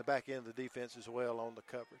 Allen in the back end of the defense as well on the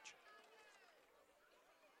coverage.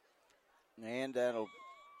 And that'll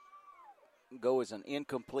go as an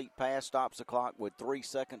incomplete pass, stops the clock with 3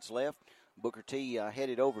 seconds left. Booker T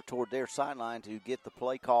headed over toward their sideline to get the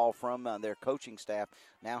play call from their coaching staff.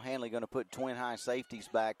 Now Handley going to put twin high safeties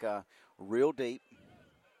back real deep.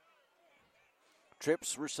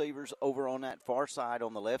 trips receivers over on that far side,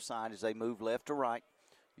 on the left side, as they move left to right.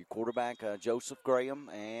 Your quarterback, Joseph Graham,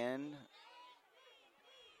 and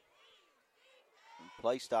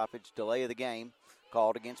play stoppage, delay of the game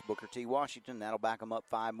called against Booker T. Washington. That'll back them up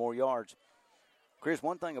 5 more yards. Chris,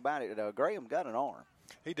 one thing about it, Graham got an arm.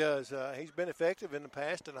 He does. He's been effective in the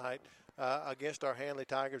past tonight against our Handley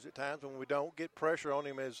Tigers at times when we don't get pressure on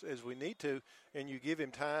him as we need to, and you give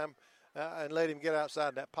him time and let him get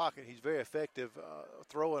outside that pocket. He's very effective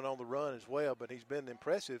throwing on the run as well, but he's been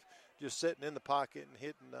impressive just sitting in the pocket and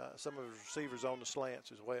hitting some of his receivers on the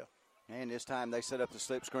slants as well. And this time they set up the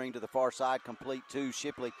slip screen to the far side, complete to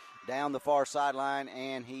Shipley down the far sideline,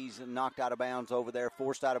 and he's knocked out of bounds over there,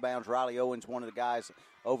 forced out of bounds. Riley Owens, one of the guys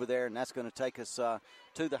over there, and that's going to take us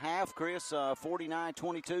to the half. Chris,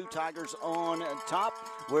 49-22, Tigers on top.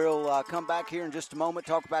 We'll come back here in just a moment,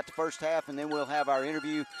 talk about the first half, and then we'll have our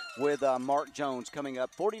interview with Mark Jones coming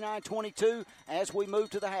up. 49-22 as we move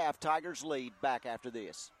to the half. Tigers lead. Back after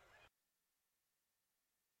this.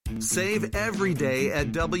 Save every day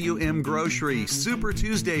at WM Grocery. Super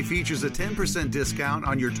Tuesday features a 10% discount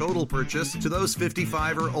on your total purchase to those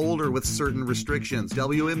 55 or older with certain restrictions.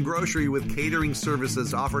 WM Grocery with catering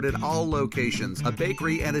services offered at all locations, a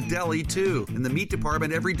bakery and a deli too. In the meat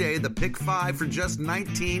department every day, the Pick 5 for just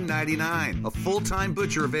 $19.99. A full-time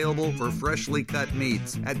butcher available for freshly cut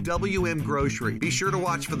meats at WM Grocery. Be sure to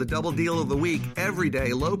watch for the double deal of the week. Every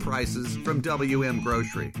day, low prices from WM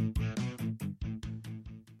Grocery.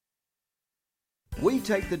 We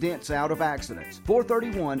take the dents out of accidents.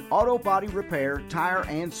 431 Auto Body Repair, Tire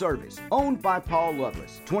and Service. Owned by Paul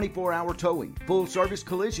Lovelace. 24-hour towing. Full service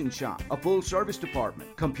collision shop. A full service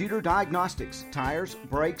department. Computer diagnostics. Tires,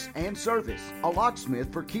 brakes, and service. A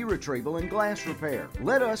locksmith for key retrieval and glass repair.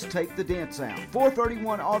 Let us take the dents out.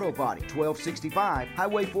 431 Auto Body. 1265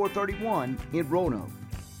 Highway 431 in Roanoke.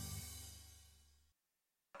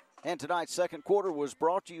 And tonight's second quarter was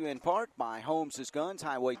brought to you in part by Holmes' Guns,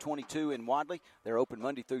 Highway 22 in Wadley. They're open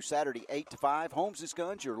Monday through Saturday, 8 to 5. Holmes'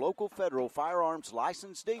 Guns, your local federal firearms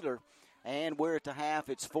licensed dealer. And we're at the half.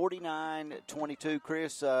 It's 49-22.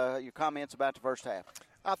 Chris, your comments about the first half?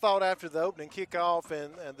 I thought after the opening kickoff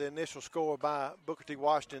and the initial score by Booker T.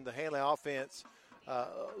 Washington, the Handley offense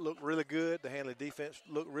looked really good. The Handley defense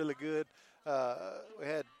looked really good. We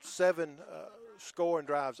had 7 scoring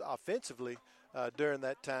drives offensively during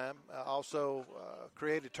that time. Also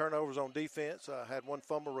created turnovers on defense. Had 1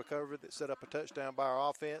 fumble recovery that set up a touchdown by our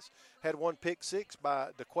offense. Had 1 pick 6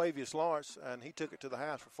 by DeQuavius Lawrence, and he took it to the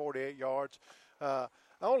house for 48 yards. The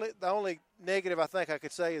only negative I think I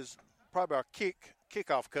could say is probably our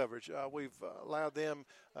kickoff coverage. We've allowed them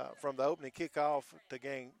from the opening kickoff to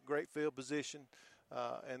gain great field position,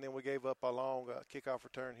 and then we gave up a long kickoff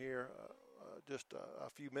return here just a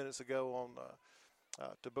few minutes ago on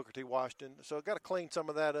to Booker T. Washington. So I've got to clean some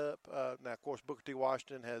of that up. Now, of course, Booker T.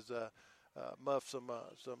 Washington has muffed some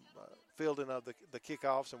fielding of the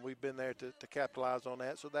kickoffs, and we've been there to capitalize on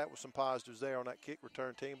that. So that was some positives there on that kick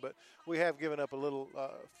return team. But we have given up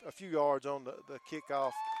a few yards on the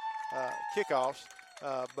kickoffs.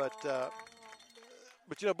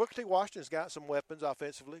 But you know, Booker T. Washington's got some weapons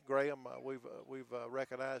offensively. Graham, we've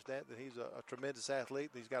recognized that he's a tremendous athlete.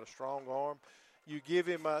 He's got a strong arm. You give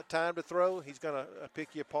him time to throw, he's going to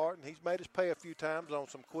pick you apart. And he's made us pay a few times on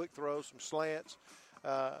some quick throws, some slants,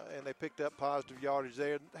 and they picked up positive yardage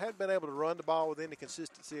there. Hadn't been able to run the ball with any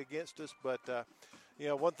consistency against us, but you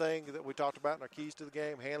know, one thing that we talked about in our keys to the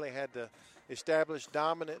game, Handley had to establish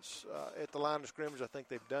dominance at the line of scrimmage. I think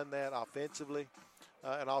they've done that offensively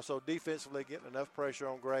and also defensively, getting enough pressure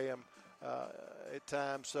on Graham at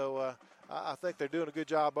times. So I think they're doing a good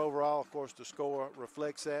job overall. Of course, the score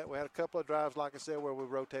reflects that. We had a couple of drives, like I said, where we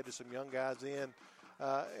rotated some young guys in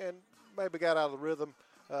and maybe got out of the rhythm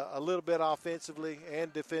a little bit offensively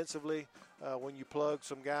and defensively. When you plug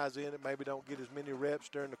some guys in that maybe don't get as many reps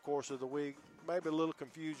during the course of the week, maybe a little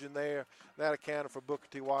confusion there. That accounted for Booker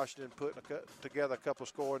T. Washington putting together a couple of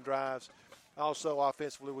scoring drives. Also,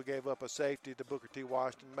 offensively, we gave up a safety to Booker T.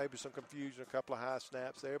 Washington, maybe some confusion, a couple of high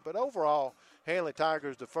snaps there. But overall, Handley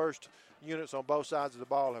Tigers, the first units on both sides of the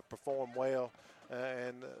ball, have performed well,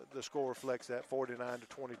 and the score reflects that.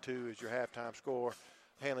 49-22 is your halftime score.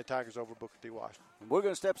 Handley Tigers over Booker T. Washington. We're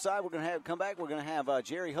going to step aside. We're going to come back. We're going to have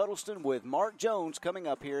Jerry Huddleston with Mark Jones coming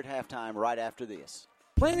up here at halftime right after this.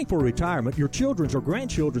 Planning for retirement, your children's or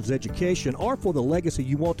grandchildren's education, or for the legacy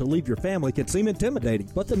you want to leave your family can seem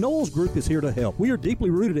intimidating, but the Knowles Group is here to help. We are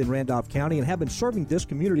deeply rooted in Randolph County and have been serving this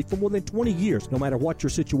community for more than 20 years. No matter what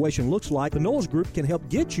your situation looks like, the Knowles Group can help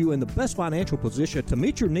get you in the best financial position to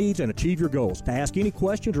meet your needs and achieve your goals. To ask any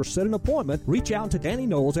questions or set an appointment, reach out to Danny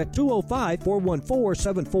Knowles at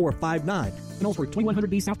 205-414-7459. Knowles Group,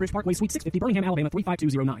 2100B Southbridge Parkway, Suite 650, Birmingham, Alabama,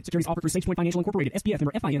 35209. Securities offered through SagePoint Financial Incorporated, SPF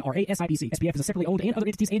member FINRA SIPC. SPF is a separately owned and other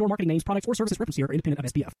entities and/or marketing names, products, or services referenced here are independent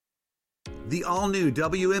of SPF. The all-new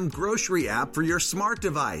WM Grocery app for your smart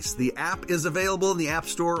device. The app is available in the App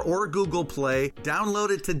Store or Google Play. Download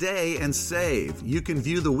it today and save. You can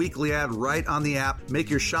view the weekly ad right on the app, make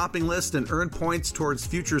your shopping list, and earn points towards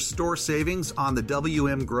future store savings on the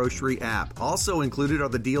WM Grocery app. Also included are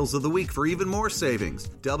the deals of the week for even more savings.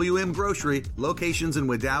 WM Grocery, locations in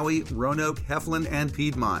Wedowee, Roanoke, Heflin, and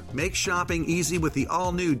Piedmont. Make shopping easy with the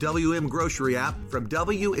all-new WM Grocery app from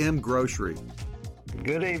WM Grocery.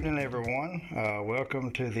 Good evening, everyone.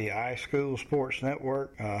 Welcome to the iSchool Sports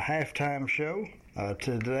Network halftime show.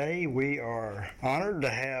 Today we are honored to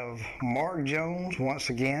have Mark Jones once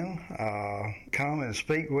again come and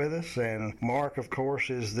speak with us. And Mark, of course,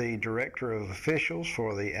 is the Director of Officials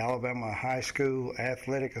for the Alabama High School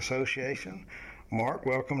Athletic Association. Mark,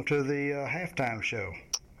 welcome to the halftime show.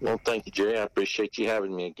 Well, thank you, Jerry. I appreciate you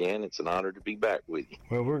having me again. It's an honor to be back with you.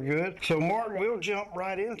 Well, we're good. So, Mark, we'll jump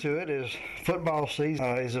right into it as football season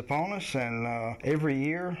is upon us, and every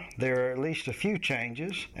year there are at least a few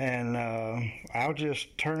changes, and I'll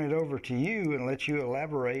just turn it over to you and let you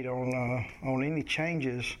elaborate on any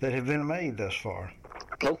changes that have been made thus far.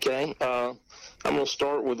 Okay. I'm going to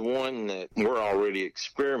start with one that we're already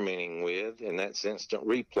experimenting with, and that's instant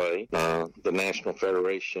replay. The National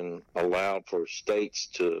Federation allowed for states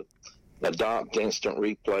to adopt instant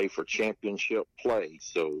replay for championship play.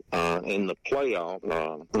 So in the playoff,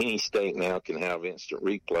 any state now can have instant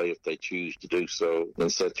replay if they choose to do so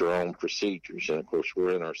and set their own procedures. And, of course,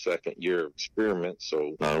 we're in our second year of experiment,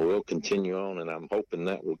 so we'll continue on, and I'm hoping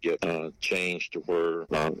that will get changed to where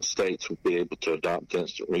states will be able to adopt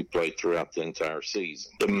instant replay throughout the entire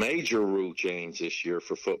season. The major rule change this year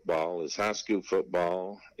for football is high school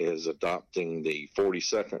football is adopting the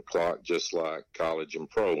 40-second clock just like college and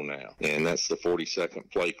pro now. And that's the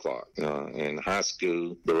 40-second play clock. In high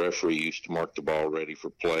school, the referee used to mark the ball ready for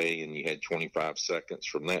play, and you had 25 seconds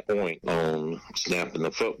from that point on snapping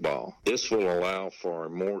the football. This will allow for a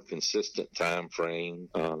more consistent time frame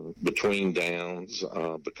between downs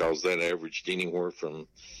because that averaged anywhere from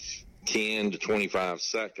 10 to 25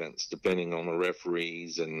 seconds, depending on the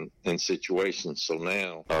referees and situations. So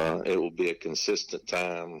now it will be a consistent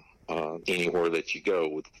time anywhere that you go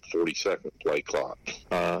with 40-second play clock.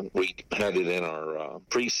 We had it in our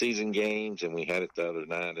preseason games, and we had it the other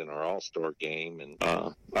night in our All-Star game, and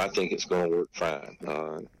I think it's going to work fine.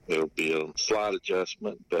 It'll be a slight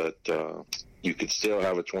adjustment, but you could still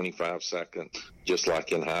have a 25-second, just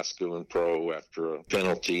like in high school and pro, after a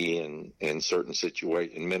penalty and certain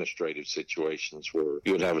administrative situations where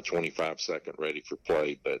you would have a 25-second ready for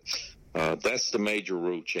play. But that's the major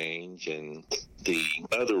rule change. And the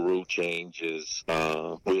other rule change is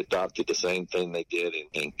we adopted the same thing they did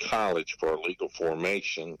in college for a legal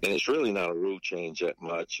formation. And it's really not a rule change that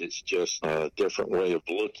much. It's just a different way of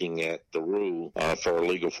looking at the rule for a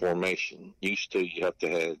legal formation. Used to, you had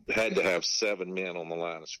to have 7 men on the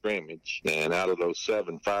line of scrimmage. And out of those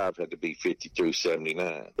 7, 5 had to be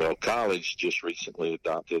 53-79. Well, college just recently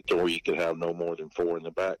adopted to where you could have no more than 4 in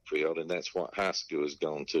the backfield. And that's what high school has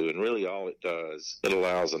gone to. And really all it does, it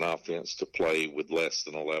allows an offense to play with less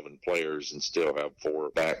than 11 players and still have 4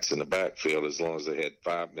 backs in the backfield as long as they had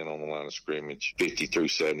 5 men on the line of scrimmage,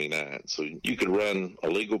 50-79. So you could run a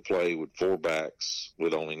legal play with 4 backs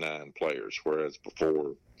with only 9 players, whereas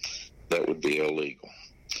before that would be illegal.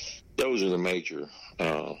 Those are the major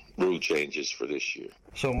rule changes for this year.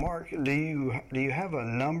 So, Mark, do you have a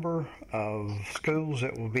number of schools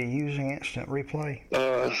that will be using instant replay?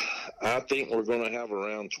 I think we're going to have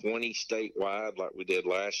around 20 statewide like we did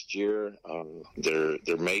last year. There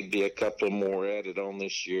may be a couple more added on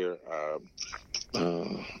this year.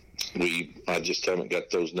 I just haven't got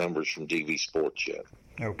those numbers from DV Sports yet.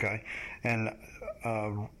 Okay. And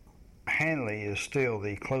Handley is still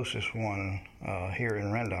the closest one here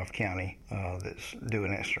in Randolph County that's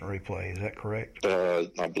doing instant replay. Is that correct? I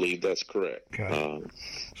believe that's correct. Okay.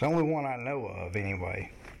 It's the only one I know of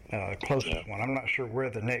anyway. Closest one. I'm not sure where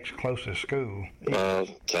the next closest school is.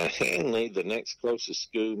 To Handley, the next closest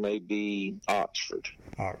school may be Oxford.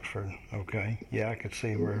 Oxford, okay. Yeah, I could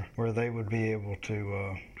see where they would be able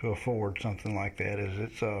to afford something like that.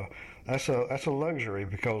 It's That's a luxury,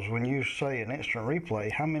 because when you say an instant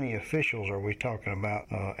replay, how many officials are we talking about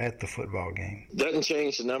at the football game? Doesn't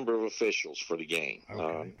change the number of officials for the game.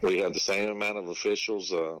 Okay. We have the same amount of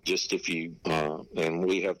officials, just if you and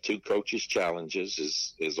we have 2 coaches'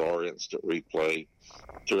 challenges is our instant replay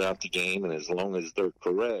throughout the game, and as long as they're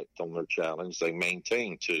correct on their challenge, they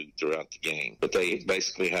maintain 2 throughout the game. But they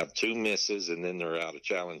basically have 2 misses, and then they're out of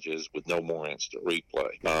challenges with no more instant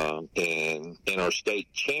replay. And in our state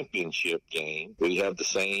championship game, we have the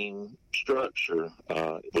same structure,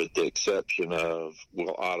 with the exception of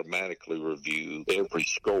we'll automatically review every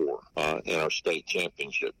score in our state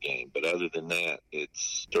championship game. But other than that,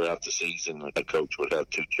 it's throughout the season a coach would have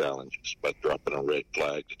 2 challenges by dropping a red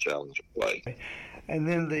flag to challenge a play. And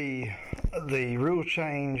then the rule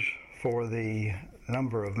change for the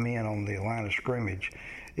number of men on the line of scrimmage,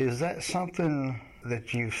 is that something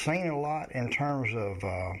that you've seen a lot in terms of,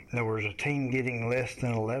 there was a team getting less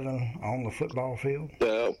than 11 on the football field?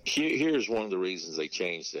 Well, here's one of the reasons they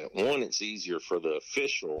changed that. One, it's easier for the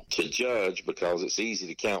official to judge because it's easy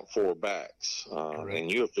to count 4 backs.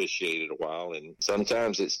 And you officiated a while, and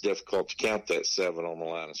sometimes it's difficult to count that 7 on the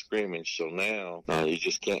line of scrimmage. So now you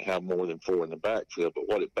just can't have more than 4 in the backfield. But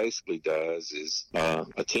what it basically does is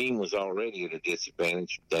a team was already at a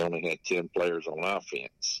disadvantage. They only had 10 players on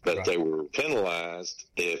offense, but they were penalized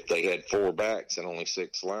if they had 4 backs and only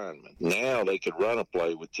 6 linemen. Now they could run a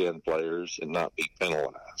play with 10 players and not be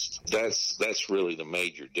penalized. That's really the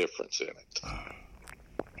major difference in it.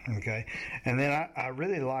 Okay. And then I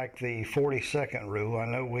really like the 40-second rule. I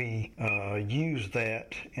know we used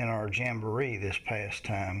that in our jamboree this past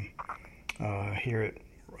time here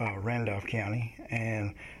at Randolph County,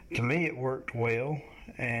 and to me it worked well,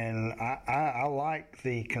 and I like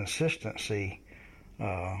the consistency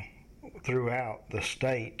throughout the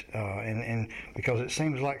state, and because it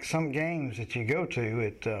seems like some games that you go to,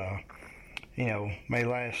 it may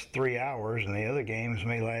last 3 hours, and the other games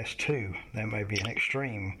may last 2. That may be an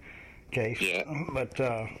extreme case, but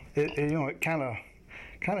it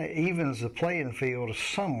kind of evens the playing field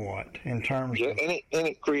somewhat in terms of... and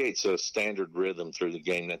it creates a standard rhythm through the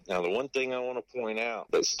game. Now, the one thing I want to point out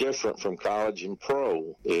that's different from college and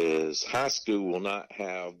pro is high school will not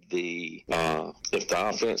have the if the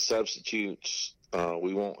offense substitutes,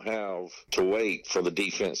 we won't have to wait for the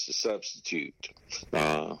defense to substitute.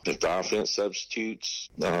 If the offense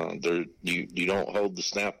substitutes, you don't hold the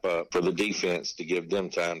snap up for the defense to give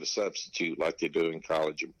them time to substitute like they do in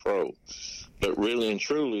college and pro. But really and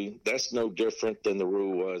truly, that's no different than the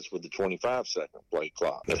rule was with the 25-second play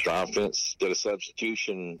clock. If the offense did a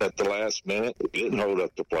substitution at the last minute, it didn't hold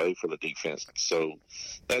up the play for the defense. So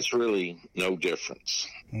that's really no difference.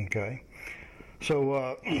 Okay.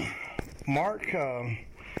 So, Mark,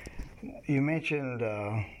 you mentioned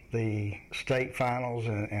the state finals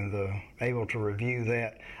and the able to review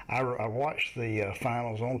that. I watched the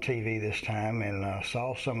finals on TV this time and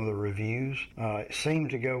saw some of the reviews. It seemed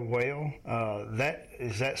to go well.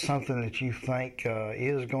 Is that something that you think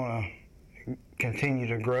is going to continue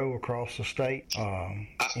to grow across the state?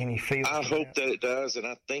 Any feelings? I hope that it does, and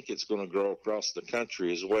I think it's going to grow across the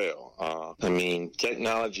country as well. I mean,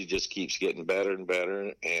 technology just keeps getting better and better,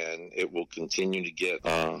 and it will continue to get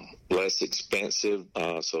less expensive,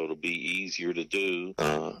 so it'll be easier to do.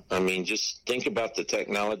 I mean, just think about the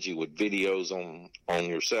technology with videos on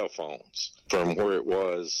your cell phones from where it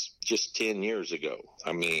was just 10 years ago.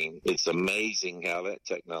 I mean, it's amazing how that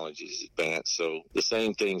technology is advanced. So the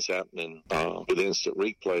same thing's happening with instant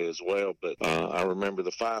replay as well. But I remember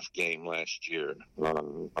the Fife game last year.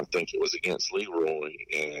 I think it was against Leroy,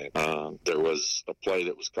 and there was a play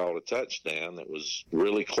that was called a touchdown that was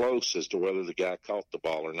really close as to whether the guy caught the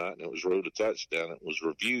ball or not, and it was ruled a touchdown. It was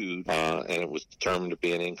reviewed, and it was determined to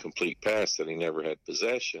be an incomplete pass that he never had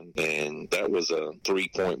possession, and that was a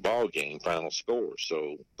 3-point ball game final score.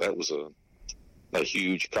 So that was a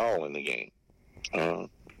huge call in the game.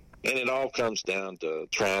 And it all comes down to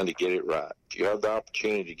trying to get it right. If you have the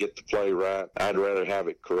opportunity to get the play right, I'd rather have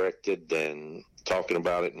it corrected than talking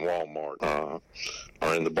about it in Walmart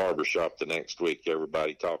or in the barbershop the next week,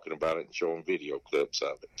 everybody talking about it and showing video clips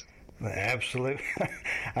of it. Absolutely.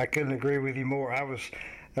 I couldn't agree with you more. I was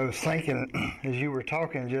thinking, as you were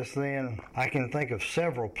talking just then, I can think of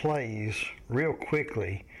several plays real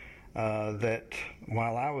quickly that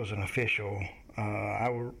while I was an official, I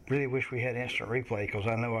really wish we had instant replay because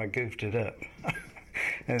I know I goofed it up.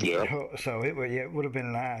 And so it would have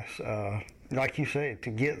been nice, like you said, to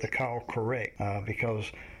get the call correct because,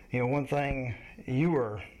 one thing, you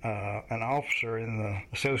were an officer in the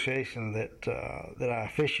association that I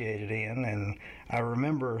officiated in, and I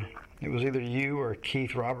remember it was either you or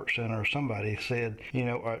Keith Robertson or somebody said,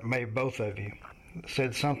 or maybe both of you,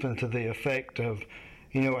 said something to the effect of,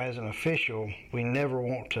 as an official, we never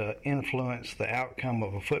want to influence the outcome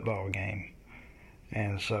of a football game.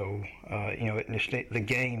 And so, the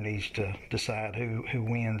game needs to decide who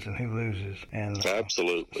wins and who loses. And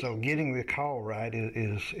absolutely. So getting the call right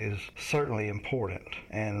is certainly important.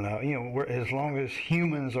 And as long as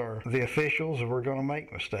humans are the officials, we're going to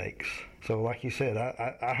make mistakes. So, like you said,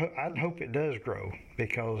 I hope it does grow,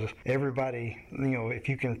 because everybody, if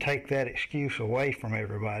you can take that excuse away from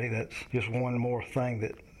everybody, that's just one more thing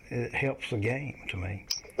that it helps the game to me.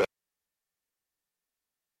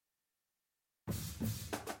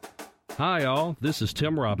 Hi all, this is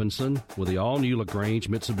Tim Robinson with the all-new LaGrange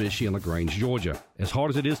Mitsubishi in LaGrange, Georgia. As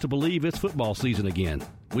hard as it is to believe, it's football season again.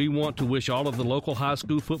 We want to wish all of the local high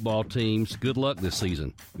school football teams good luck this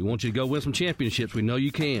season. We want you to go win some championships. We know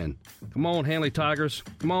you can. Come on, Handley Tigers.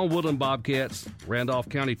 Come on, Woodland Bobcats, Randolph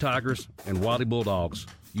County Tigers, and Wadley Bulldogs.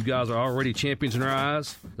 You guys are already champions in our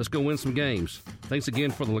eyes. Let's go win some games. Thanks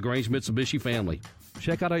again for the LaGrange Mitsubishi family.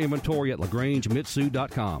 Check out our inventory at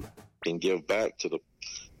LaGrangeMitsu.com. And give back to the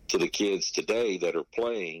kids today that are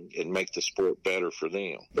playing and make the sport better for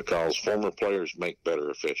them, because former players make better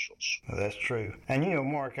officials. That's true. And,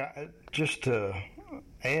 Mark, just to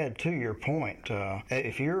add to your point,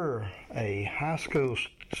 if you're a high school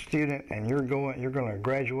student and you're going to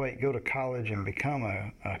graduate, go to college and become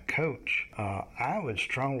a coach, I would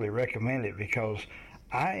strongly recommend it, because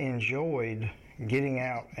I enjoyed getting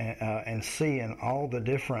out and seeing all the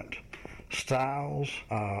different styles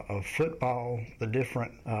of football, the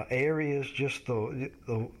different areas. Just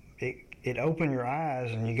it opened your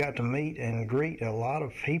eyes, and you got to meet and greet a lot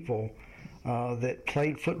of people that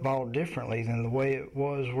played football differently than the way it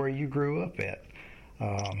was where you grew up at.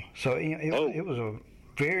 So it was a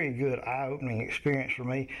very good eye-opening experience for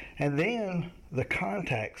me. And then the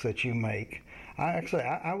contacts that you make.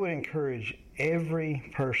 I would encourage every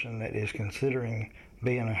person that is considering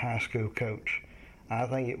being a high school coach. I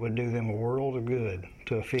think it would do them a world of good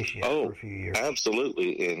to officiate for a few years.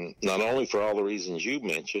 Absolutely. And not only for all the reasons you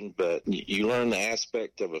mentioned, but you learn the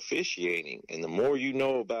aspect of officiating. And the more you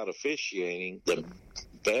know about officiating, the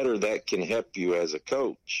better that can help you as a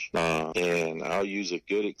coach. And I'll use a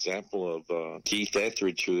good example of Keith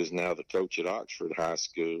Etheridge, who is now the coach at Oxford High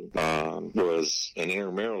School, was an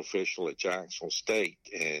intramural official at Jacksonville State.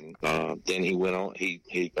 And then he went on,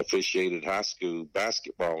 he officiated high school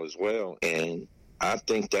basketball as well. And I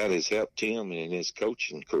think that has helped him in his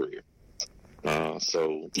coaching career.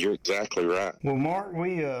 So you're exactly right. Well, Mark,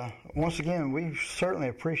 we once again, we certainly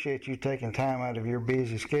appreciate you taking time out of your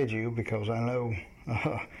busy schedule, because I know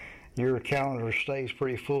your calendar stays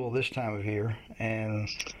pretty full this time of year. And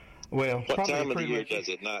well, what time of the year does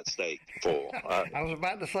it not stay full? I was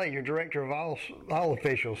about to say you're director of all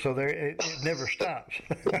officials, so it never stops.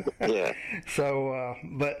 Yeah. So,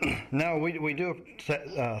 but no, we do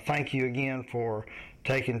thank you again for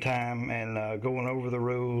taking time and going over the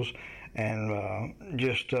rules, and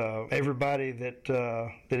just everybody that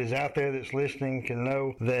is out there that's listening can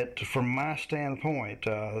know that from my standpoint,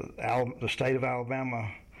 the state of Alabama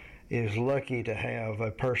is lucky to have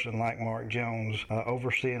a person like Mark Jones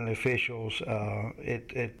overseeing the officials.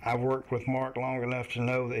 I worked with Mark long enough to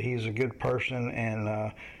know that he's a good person,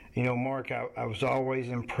 and Mark, I was always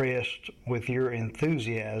impressed with your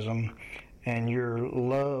enthusiasm and your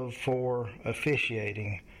love for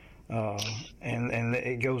officiating. And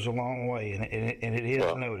it goes a long way, and it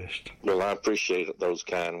is noticed. Well, I appreciate those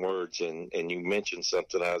kind words, and you mentioned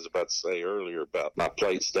something I was about to say earlier about my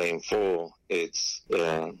plate staying full. It's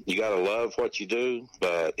you got to love what you do,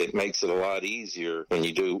 but it makes it a lot easier when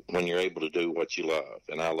you're able to do what you love.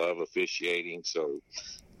 And I love officiating, so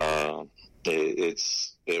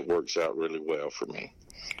it works out really well for me.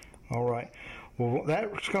 All right. Well,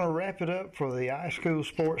 that's going to wrap it up for the iSchool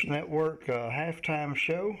Sports Network halftime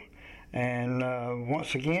show. And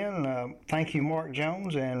once again, thank you, Mark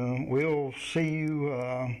Jones, and we'll see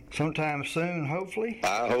you sometime soon, hopefully.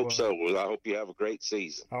 I hope so. Well, I hope you have a great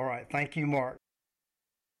season. All right. Thank you, Mark.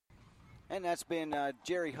 And that's been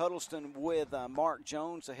Jerry Huddleston with Mark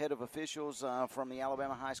Jones, the head of officials from the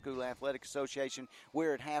Alabama High School Athletic Association.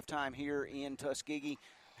 We're at halftime here in Tuskegee.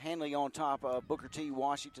 Handley on top of Booker T.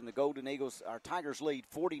 Washington. The Golden Eagles, our Tigers lead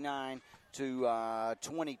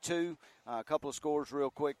 49-22. A couple of scores real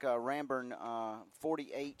quick. Ramburn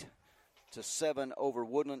 48-7 over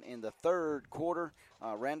Woodland in the third quarter.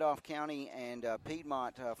 Randolph County and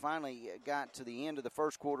Piedmont finally got to the end of the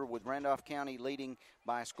first quarter with Randolph County leading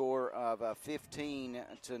by a score of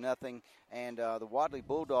 15-0. And the Wadley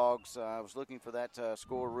Bulldogs, I was looking for that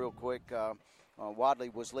score real quick. Wadley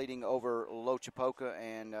was leading over Lochapoka,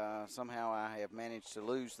 and somehow I have managed to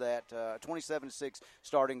lose that. 27-6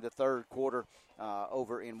 starting the third quarter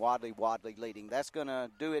over in Wadley. Wadley leading. That's going to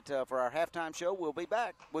do it for our halftime show. We'll be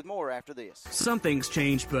back with more after this. Some things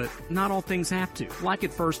change, but not all things have to. Like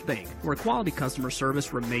at First Bank, where quality customer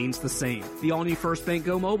service remains the same. The all-new First Bank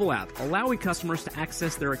Go mobile app, allowing customers to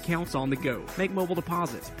access their accounts on the go, make mobile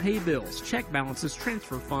deposits, pay bills, check balances,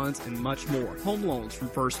 transfer funds, and much more. Home loans from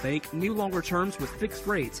First Bank, new longer terms with fixed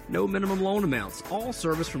rates, no minimum loan amounts, all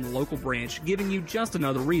service from the local branch, giving you just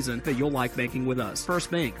another reason that you'll like banking with us. First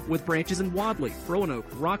Bank, with branches in Wadley, Roanoke,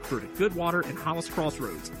 Rockford, Goodwater, and Hollis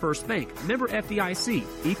Crossroads. First Bank, member FDIC,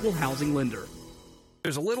 equal housing lender.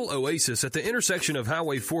 There's a little oasis at the intersection of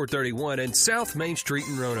Highway 431 and South Main Street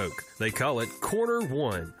in Roanoke. They call it Corner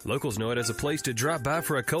One. Locals know it as a place to drop by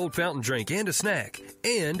for a cold fountain drink and a snack,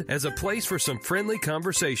 and as a place for some friendly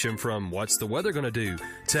conversation from what's the weather going to do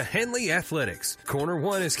to Handley Athletics. Corner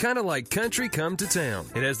One is kind of like country come to town.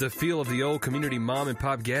 It has the feel of the old community mom and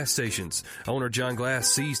pop gas stations. Owner John Glass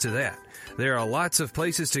sees to that. There are lots of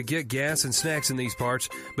places to get gas and snacks in these parts,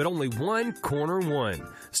 but only one Corner One.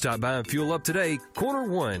 Stop by and fuel up today. Corner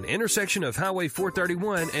One, intersection of Highway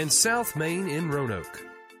 431 and South Main in Roanoke.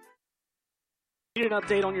 Need an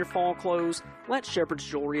update on your fall clothes? Let Shepherd's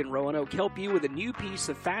Jewelry in Roanoke help you with a new piece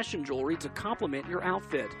of fashion jewelry to complement your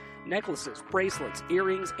outfit. Necklaces, bracelets,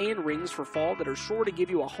 earrings, and rings for fall that are sure to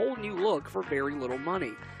give you a whole new look for very little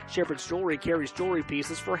money. Shepherd's Jewelry carries jewelry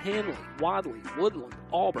pieces for Handley, Wadley, Woodland,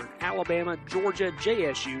 Auburn, Alabama, Georgia,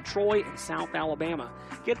 JSU, Troy, and South Alabama.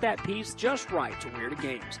 Get that piece just right to wear to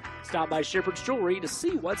games. Stop by Shepherd's Jewelry to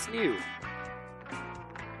see what's new.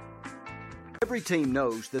 Every team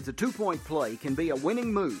knows that the two-point play can be a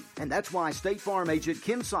winning move, and that's why State Farm agent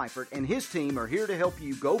Ken Seifert and his team are here to help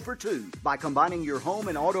you go for two by combining your home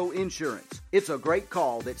and auto insurance. It's a great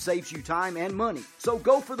call that saves you time and money, so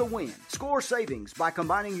go for the win. Score savings by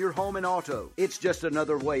combining your home and auto. It's just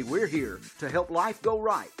another way we're here to help life go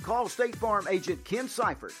right. Call State Farm agent Ken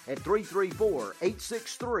Seifert at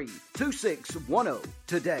 334-863-2610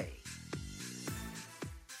 today.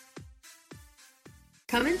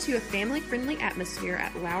 Come into a family-friendly atmosphere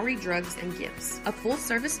at Lowry Drugs and Gifts, a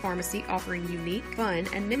full-service pharmacy offering unique, fun,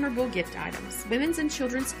 and memorable gift items, women's and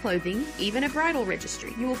children's clothing, even a bridal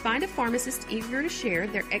registry. You will find a pharmacist eager to share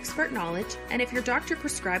their expert knowledge, and if your doctor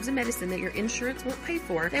prescribes a medicine that your insurance won't pay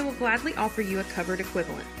for, they will gladly offer you a covered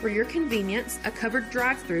equivalent. For your convenience, a covered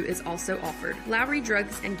drive-through is also offered. Lowry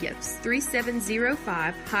Drugs and Gifts,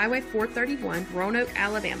 3705 Highway 431, Roanoke,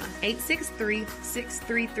 Alabama,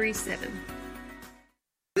 863-6337.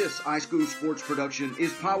 This iSchool Sports production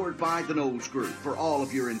is powered by the Knowles Group. For all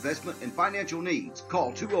of your investment and financial needs,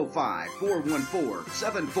 call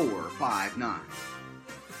 205-414-7459.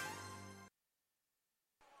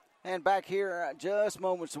 And back here, just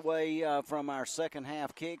moments away from our second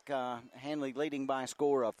half kick, Handley leading by a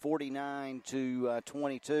score of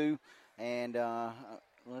 49-22. And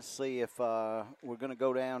let's see if we're going to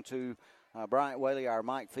go down to Bryant Whaley, our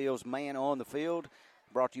Mike Fields man on the field.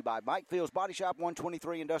 Brought to you by Mike Fields Body Shop,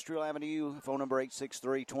 123 Industrial Avenue. Phone number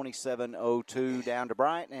 863-2702. Down to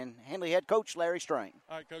Bryant and Handley head coach Larry Strain.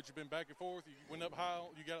 All right, Coach, you've been back and forth. You went up high.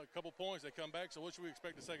 You got a couple points. They come back. So what should we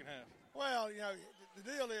expect the second half? Well, you know, the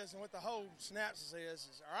deal is, and what the whole synopsis is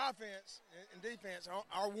our offense and defense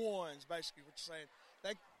are ones, basically, what you're saying.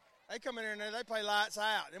 They come in there and they play lights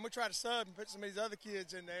out. Then we try to sub and put some of these other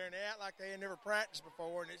kids in there, and they act like they had never practiced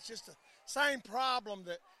before. And it's just the same problem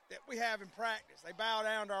that we have in practice. They bow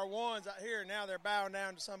down to our ones out here, and now they're bowing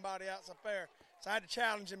down to somebody else up there. So I had to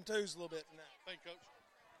challenge them twos a little bit tonight. Thank you, Coach.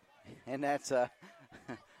 And that's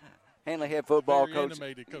Handley head football very coach.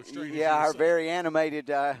 Animated, Coach Strain, yeah, our very animated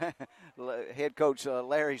head coach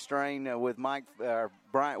Larry Strain with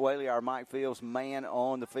Bryant Whaley, our Mike Fields man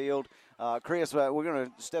on the field. Chris, we're going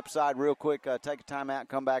to step aside real quick, take a timeout,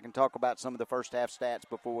 come back and talk about some of the first half stats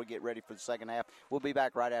before we get ready for the second half. We'll be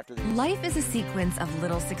back right after this. Life is a sequence of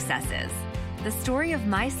little successes. The story of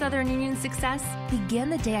my Southern Union success began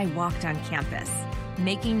the day I walked on campus.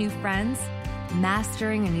 Making new friends,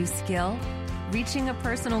 mastering a new skill, reaching a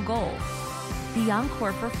personal goal. The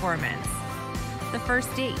encore performance. The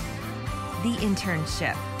first date. The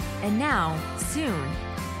internship. And now, soon,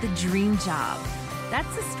 the dream job.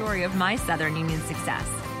 That's the story of my Southern Union success.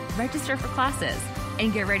 Register for classes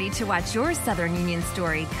and get ready to watch your Southern Union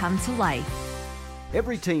story come to life.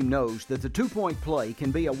 Every team knows that the two-point play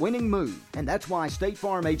can be a winning move, and that's why State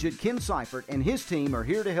Farm agent Ken Seifert and his team are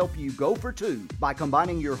here to help you go for two by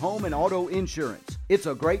combining your home and auto insurance. It's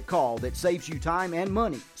a great call that saves you time and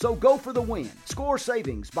money, so go for the win. Score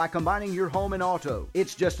savings by combining your home and auto.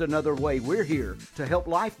 It's just another way we're here to help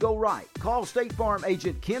life go right. Call State Farm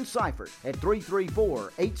agent Ken Seifert at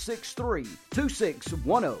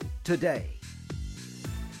 334-863-2610 today.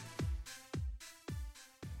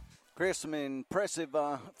 Chris, some impressive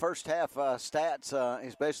first half stats,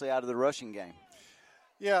 especially out of the rushing game.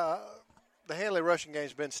 Yeah, the Handley rushing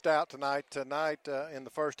game's been stout tonight. Tonight, in the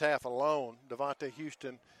first half alone, Devontae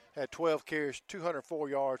Houston had 12 carries, 204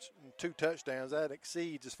 yards, and 2 touchdowns. That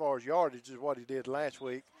exceeds, as far as yardage, as what he did last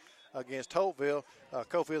week against Holtville.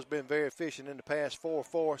 Cofield's been very efficient in the pass,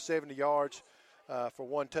 4-4, 70 yards for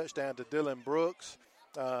 1 touchdown to Dylan Brooks.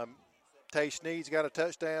 Tay Sneed's got a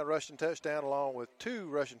touchdown, rushing touchdown, along with 2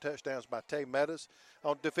 rushing touchdowns by Tay Meadows.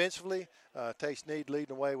 On defensively, Tay Sneed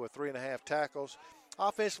leading the way with 3.5 tackles.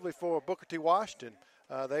 Offensively for Booker T. Washington,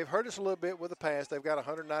 they've hurt us a little bit with the pass. They've got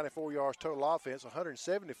 194 yards total offense.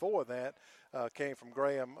 174 of that came from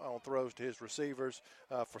Graham on throws to his receivers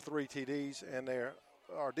for 3 TDs, and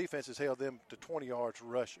our defense has held them to 20 yards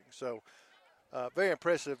rushing. So very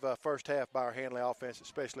impressive first half by our Handley offense,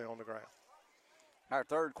 especially on the ground. Our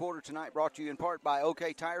third quarter tonight brought to you in part by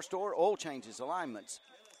OK Tire Store. Oil changes, alignments,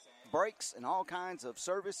 brakes, and all kinds of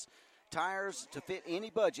service tires to fit any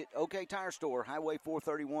budget. OK Tire Store, Highway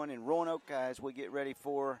 431 in Roanoke, as we get ready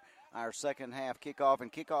for our second half kickoff.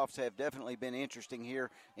 And kickoffs have definitely been interesting here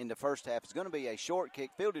in the first half. It's going to be a short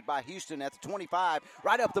kick fielded by Houston at the 25,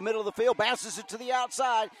 right up the middle of the field, bounces it to the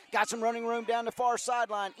outside, got some running room down the far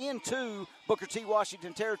sideline into Booker T.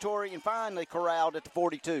 Washington territory, and finally corralled at the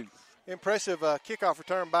 42. Impressive kickoff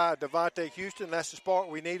return by Devontae Houston. That's the spark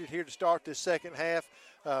we needed here to start this second half.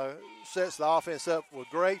 Sets the offense up with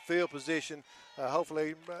great field position.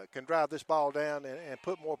 Hopefully can drive this ball down and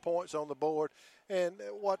put more points on the board. And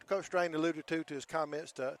what Coach Strain alluded to his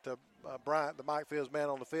comments to Bryant, the Mike Fields man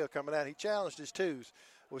on the field coming out, he challenged his twos.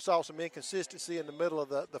 We saw some inconsistency in the middle of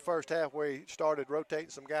the first half where he started rotating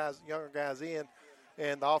some guys, younger guys in,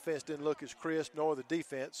 and the offense didn't look as crisp, nor the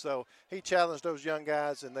defense. So he challenged those young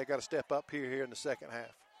guys, and they got to step up here in the second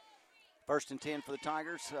half. 1st and 10 for the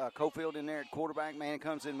Tigers. Cofield in there at quarterback. Man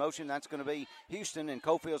comes in motion. That's going to be Houston, and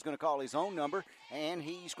Cofield's going to call his own number, and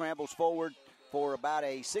he scrambles forward for about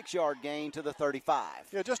a 6-yard gain to the 35.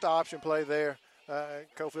 Yeah, just an option play there.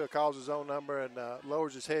 Cofield calls his own number and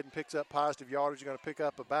lowers his head and picks up positive yardage. You're going to pick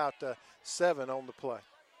up about 7 on the play.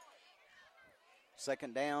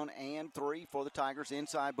 2nd down and 3 for the Tigers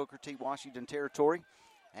inside Booker T. Washington territory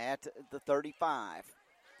at the 35.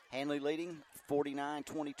 Handley leading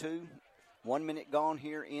 49-22. 1 minute gone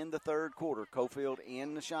here in the third quarter. Cofield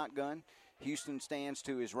in the shotgun. Houston stands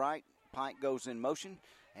to his right. Pike goes in motion,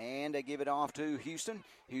 and they give it off to Houston.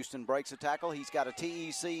 Houston breaks a tackle. He's got a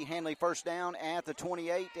TEC. Handley first down at the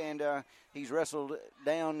 28, and he's wrestled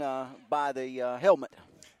down by the helmet.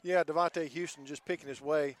 Yeah, Devontae Houston just picking his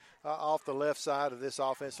way off the left side of this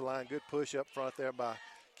offensive line. Good push up front there by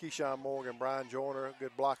Keyshawn Morgan, Brian Joyner.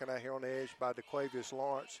 Good blocking out here on the edge by DeQuavius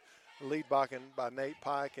Lawrence. Lead blocking by Nate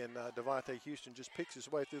Pike, and Devontae Houston just picks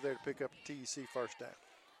his way through there to pick up the TEC first down.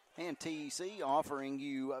 And TEC offering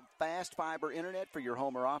you fast fiber internet for your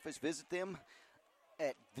home or office. Visit them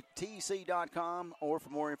at tec.com, or for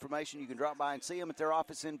more information, you can drop by and see them at their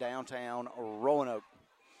office in downtown Roanoke.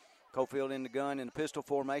 Cofield in the gun in the pistol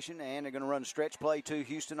formation, and they're going to run a stretch play to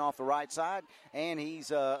Houston off the right side, and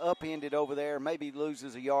he's upended over there, maybe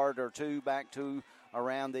loses a yard or 2 back to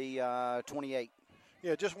around the 28.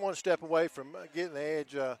 Yeah, just one step away from getting the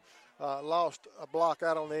edge. Lost a block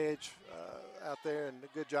out on the edge out there, and a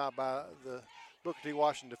good job by the Booker T.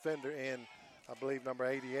 Washington defender and I believe number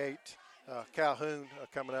 88, Calhoun,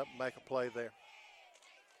 coming up and make a play there.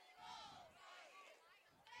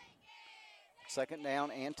 2nd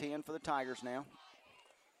down and 10 for the Tigers now.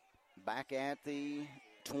 Back at the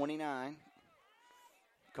 29.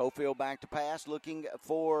 Cofield back to pass, looking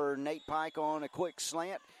for Nate Pike on a quick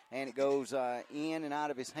slant, and it goes in and out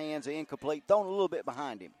of his hands, incomplete, thrown a little bit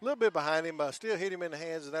behind him. A little bit behind him, still hit him in the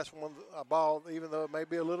hands, and that's a ball, even though it may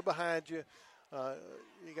be a little behind you,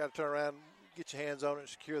 you got to turn around, get your hands on it, and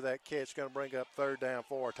secure that catch. It's going to bring up 3rd down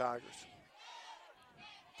for our Tigers.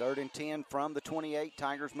 3rd and 10 from the 28.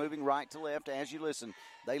 Tigers moving right to left as you listen.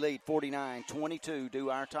 They lead 49-22. Do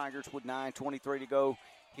our Tigers with 9:23 to go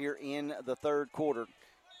here in the third quarter.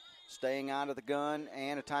 Staying out of the gun,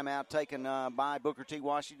 and a timeout taken by Booker T.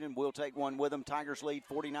 Washington. We'll take one with them. Tigers lead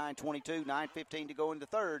 49-22, 9:15 to go in the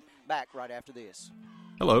third. Back right after this.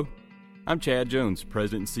 Hello, I'm Chad Jones,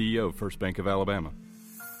 President and CEO of First Bank of Alabama.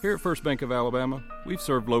 Here at First Bank of Alabama, we've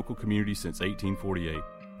served local communities since 1848.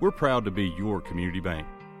 We're proud to be your community bank.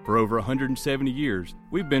 For over 170 years,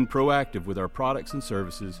 we've been proactive with our products and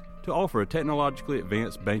services to offer a technologically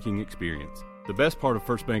advanced banking experience. The best part of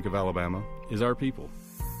First Bank of Alabama is our people.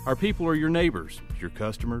 Our people are your neighbors, your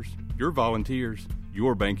customers, your volunteers,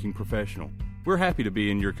 your banking professional. We're happy to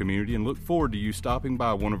be in your community and look forward to you stopping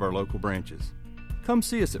by one of our local branches. Come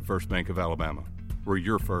see us at First Bank of Alabama. We're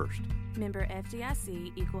your first. Member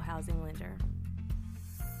FDIC, Equal Housing Lender.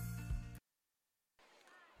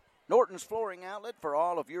 Norton's Flooring Outlet for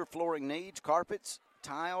all of your flooring needs, carpets,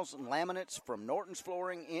 tiles, and laminates from Norton's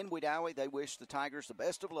Flooring in Wedowee. They wish the Tigers the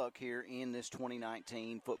best of luck here in this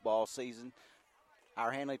 2019 football season.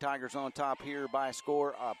 Our Handley Tigers on top here by a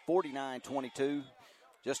score of 49-22.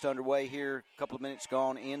 Just underway here, a couple of minutes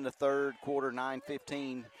gone in the third quarter,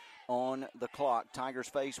 9:15 on the clock. Tigers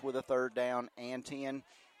faced with a third down and 10.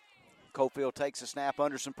 Cofield takes a snap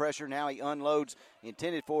under some pressure. Now he unloads,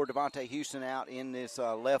 intended for Devontae Houston out in this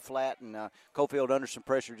left flat, and Cofield under some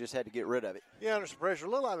pressure just had to get rid of it. Yeah, under some pressure. A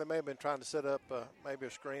little like they may have been trying to set up maybe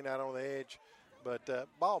a screen out on the edge, but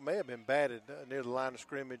ball may have been batted near the line of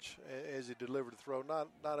scrimmage as he delivered the throw.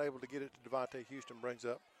 Not able to get it to Devontae Houston, brings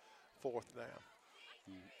up fourth down.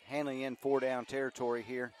 Handley in four-down territory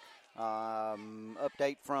here.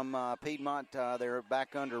 Update from Piedmont. They're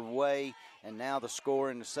back underway, and now the score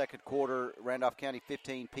in the second quarter, Randolph County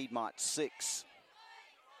 15, Piedmont 6.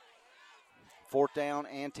 Fourth down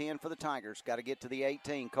and 10 for the Tigers. Got to get to the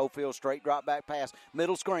 18. Cofield straight drop back pass.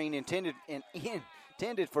 Middle screen intended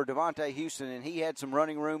for Devontae Houston, and he had some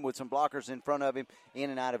running room with some blockers in front of him, in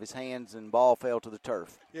and out of his hands, and ball fell to the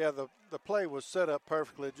turf. Yeah, the play was set up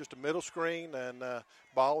perfectly. Just a middle screen, and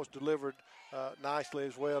ball was delivered nicely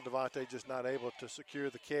as well. Devontae just not able to secure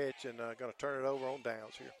the catch, and going to turn it over on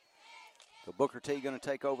downs here. So Booker T going to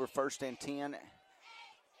take over first and 10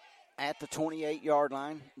 at the 28-yard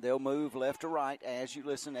line. They'll move left to right as you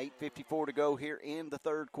listen. 8:54 to go here in the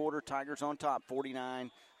third quarter. Tigers on top,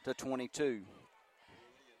 49-22.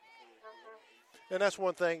 And that's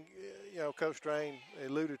one thing, Coach Strain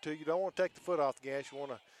alluded to. You don't want to take the foot off the gas. You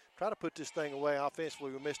want to try to put this thing away.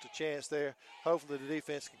 Offensively, we missed a chance there. Hopefully the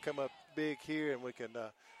defense can come up big here, and we can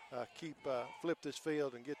flip this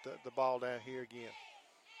field and get the ball down here again.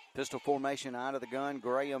 Pistol formation out of the gun.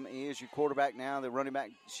 Graham is your quarterback now. The running back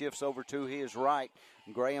shifts over to his right.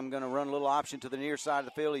 Graham going to run a little option to the near side of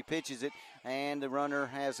the field. He pitches it, and the runner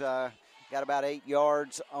has got about 8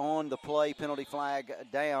 yards on the play. Penalty flag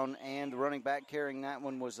down, and the running back carrying that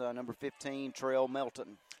one was number 15, Trell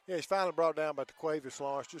Melton. Yeah, he's finally brought down by DeQuavius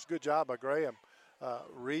Lawrence. Just good job by Graham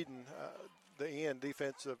reading the end,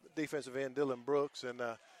 defensive end, Dylan Brooks, and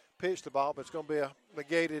pitched the ball, but it's going to be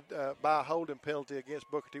negated by a holding penalty against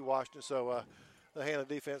Booker T. Washington. So the Handley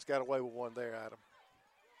defense got away with one there, Adam.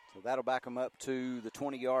 So that'll back them up to the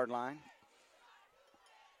 20-yard line.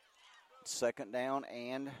 Second down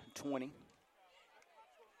and 20.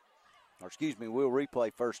 Or excuse me, we'll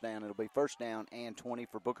replay first down. It'll be first down and 20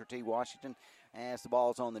 for Booker T. Washington as the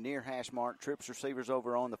ball's on the near hash mark. Trips receivers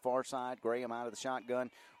over on the far side. Graham out of the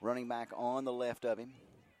shotgun, running back on the left of him.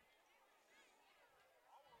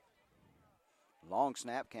 Long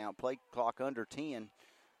snap count, play clock under 10,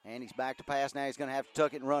 and he's back to pass. Now he's going to have to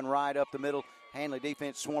tuck it and run right up the middle. Handley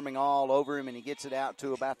defense swarming all over him, and he gets it out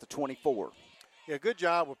to about the 24. Yeah, good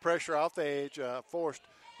job with pressure off the edge. Forced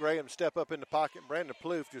Graham to step up in the pocket. Brandon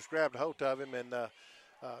Plouffe just grabbed a hold of him, and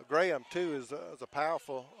Graham, too, is a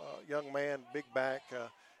powerful young man, big back,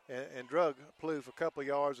 and drug Plouffe a couple of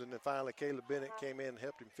yards, and then finally Caleb Bennett came in and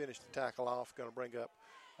helped him finish the tackle off. Going to bring up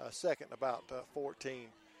second about 14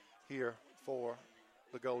 here for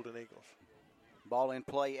the Golden Eagles. Ball in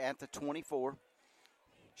play at the 24.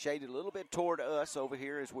 Shaded a little bit toward us over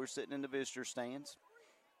here as we're sitting in the visitor stands.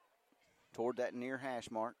 Toward that near hash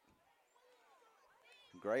mark.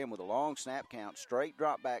 Graham with a long snap count. Straight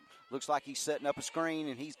drop back. Looks like he's setting up a screen,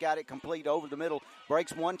 and he's got it complete over the middle.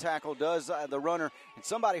 Breaks one tackle, does the runner. And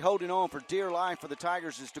somebody holding on for dear life for the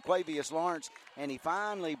Tigers is DeQuavius Lawrence, and he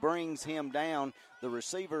finally brings him down. The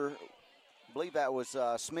receiver, I believe that was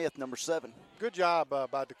Smith, number 7. Good job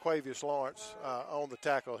by DeQuavius Lawrence on the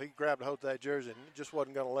tackle. He grabbed a hold of that jersey and just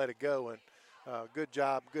wasn't going to let it go. And good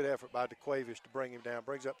job, good effort by DeQuavius to bring him down.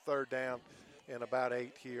 Brings up third down and about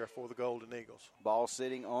 8 here for the Golden Eagles. Ball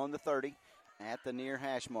sitting on the 30 at the near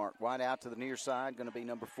hash mark. Right out to the near side, going to be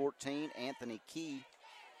number 14, Anthony Key.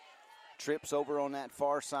 Trips over on that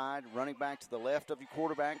far side, running back to the left of your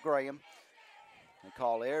quarterback, Graham. They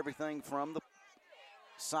call everything from the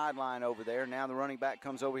sideline over there. Now the running back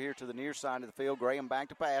comes over here to the near side of the field. Graham back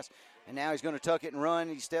to pass, and now he's going to tuck it and run.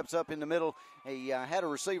 He steps up in the middle. He had a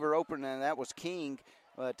receiver open, and that was King,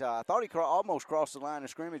 but I thought he almost crossed the line of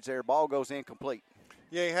scrimmage there. Ball goes incomplete.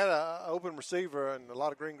 Yeah, he had an open receiver and a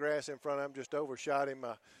lot of green grass in front of him, just overshot him.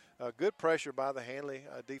 Good pressure by the Handley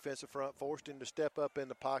defensive front, forced him to step up in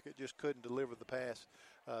the pocket, just couldn't deliver the pass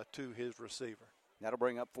to his receiver. That'll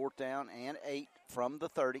bring up 4th down and 8 from the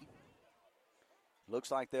 30.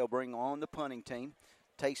 Looks like they'll bring on the punting team.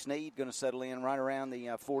 Tay Sneed going to settle in right around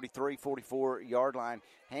the 43, 44-yard line.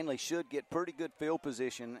 Handley should get pretty good field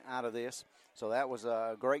position out of this. So that was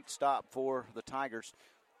a great stop for the Tigers,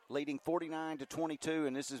 leading 49-22,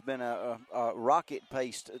 and this has been a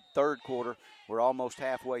rocket-paced third quarter. We're almost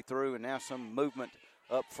halfway through, and now some movement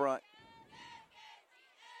up front.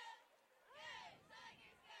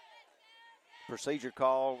 Procedure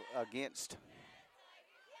call against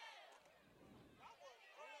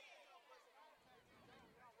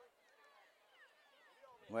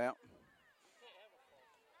well,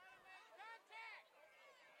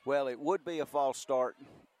 it would be a false start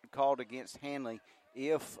called against Handley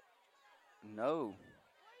if no.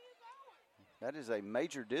 That is a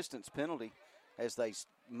major distance penalty as they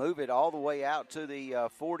move it all the way out to the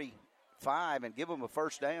 45 and give them a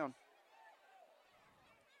first down.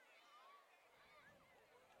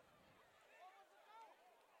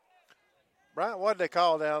 Brian, what did they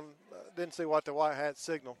call down? Didn't see what the white hat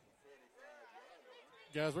signal.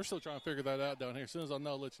 Guys, we're still trying to figure that out down here. As soon as I know,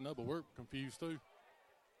 I'll let you know, but we're confused too.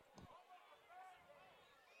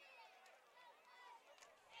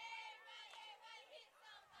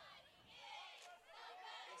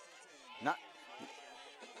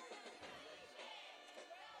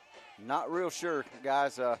 Not real sure,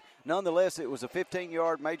 guys. Nonetheless, it was a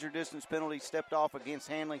 15-yard major distance penalty, stepped off against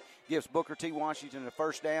Handley, gives Booker T. Washington a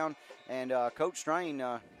first down, and Coach Strain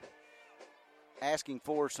asking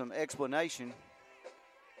for some explanation.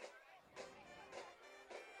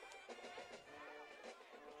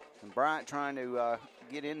 And Bryant trying to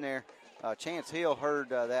get in there. Chance Hill heard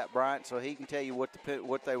that, Bryant, so he can tell you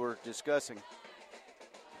what they were discussing.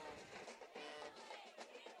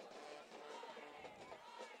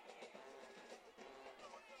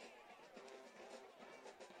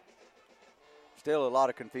 Still a lot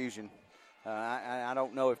of confusion. I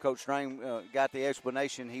don't know if Coach Strain got the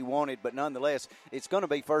explanation he wanted, but nonetheless, it's going to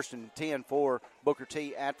be 1st and 10 for Booker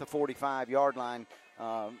T at the 45-yard line.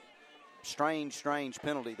 Strange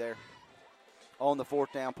penalty there on the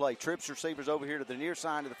 4th down play. Trips receivers over here to the near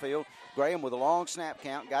side of the field. Graham with a long snap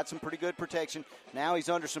count, got some pretty good protection. Now he's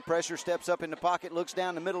under some pressure, steps up in the pocket, looks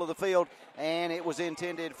down the middle of the field, and it was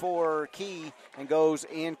intended for Key and goes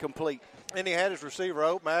incomplete. And he had his receiver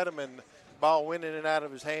open at him, and ball went in and out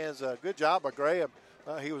of his hands. Good job by Graham.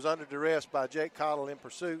 He was under duress by Jake Cottle in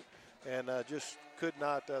pursuit, and just could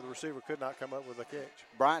not. The receiver could not come up with a catch.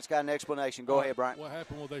 Bryant's got an explanation. Go ahead, Bryant. What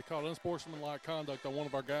happened was they called unsportsmanlike conduct on one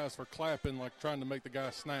of our guys for clapping, like trying to make the guy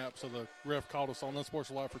snap. So the ref called us on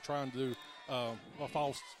unsportsmanlike for trying to do a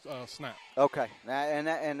false snap. Okay, and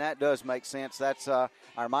that does make sense. That's our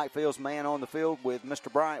Mike Fields man on the field with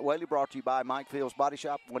Mr. Bryant Whaley, brought to you by Mike Fields Body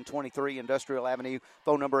Shop, 123 Industrial Avenue,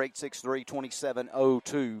 phone number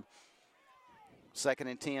 863-2702.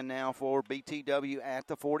 2nd and 10 now for BTW at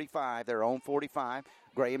the 45. Their own 45.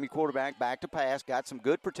 Graham, your quarterback, back to pass. Got some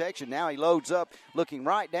good protection. Now he loads up, looking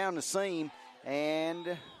right down the seam.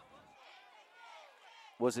 And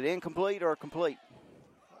was it incomplete or complete?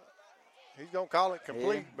 He's going to call it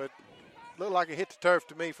complete, but looked like it hit the turf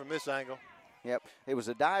to me from this angle. Yep. It was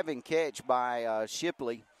a diving catch by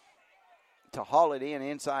Shipley to haul it in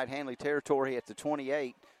inside Handley territory at the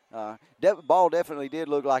 28. Ball definitely did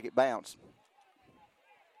look like it bounced.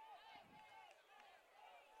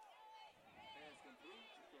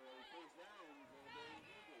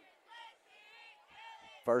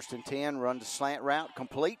 First and 10, run to slant route,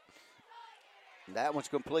 complete. That one's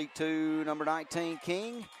complete to number 19,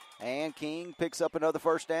 King. And King picks up another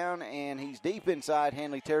first down, and he's deep inside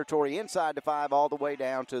Handley territory, inside the 5, all the way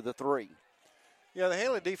down to the 3. Yeah, the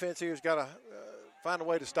Handley defense here has got to find a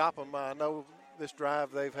way to stop them. I know this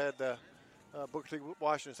drive they've had Booker T.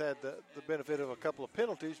 Washington's had the benefit of a couple of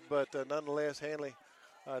penalties, but nonetheless, Handley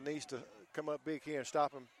needs to come up big here and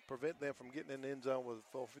stop them, prevent them from getting in the end zone with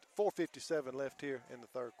 4:57 left here in the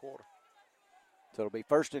third quarter. So it'll be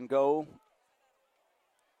 1st and goal.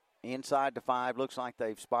 Inside the 5, looks like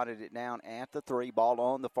they've spotted it down at the 3. Ball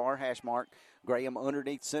on the far hash mark. Graham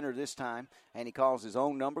underneath center this time, and he calls his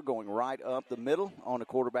own number, going right up the middle on a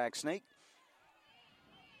quarterback sneak.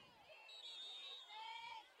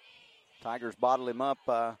 Tigers bottle him up,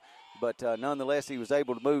 but nonetheless he was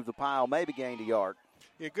able to move the pile, maybe gained a yard.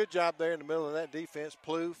 Yeah, good job there in the middle of that defense.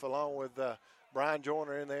 Plouffe along with Brian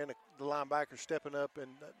Joyner in there, and the linebacker stepping up,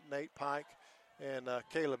 and Nate Pike and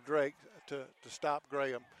Caleb Drake to stop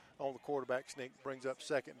Graham on the quarterback sneak, brings up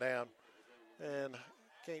second down. And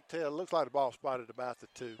can't tell. It looks like the ball spotted about the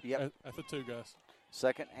 2. Yep. At the 2, guys.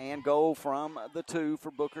 Second and goal from the 2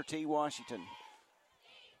 for Booker T. Washington.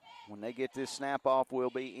 When they get this snap off,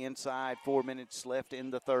 we'll be inside 4 minutes left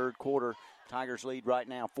in the third quarter. Tigers lead right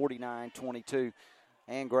now 49-22.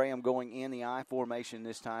 And Graham going in the I formation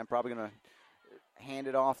this time, probably going to hand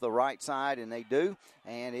it off the right side, and they do.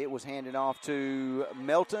 And it was handed off to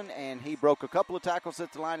Melton, and he broke a couple of tackles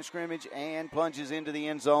at the line of scrimmage and plunges into the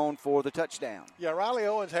end zone for the touchdown. Yeah, Riley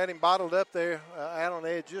Owens had him bottled up there out on the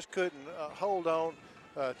edge, just couldn't hold on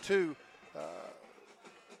to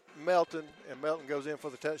Melton, and Melton goes in for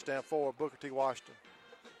the touchdown for Booker T. Washington.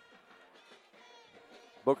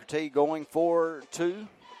 Booker T going for 2.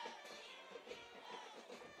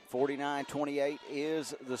 49-28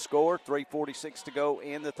 is the score. 3:46 to go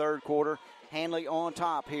in the third quarter. Handley on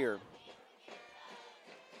top here.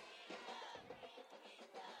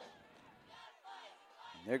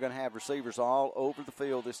 They're going to have receivers all over the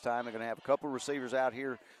field this time. They're going to have a couple of receivers out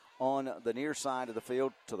here on the near side of the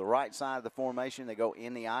field to the right side of the formation. They go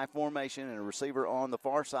in the I formation, and a receiver on the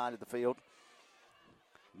far side of the field.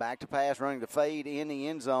 Back to pass, running the fade in the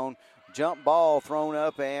end zone. Jump ball thrown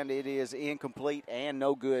up, and it is incomplete and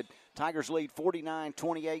no good. Tigers lead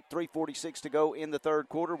 49-28, 3:46 to go in the third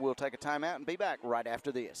quarter. We'll take a timeout and be back right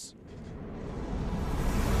after this.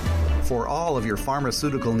 For all of your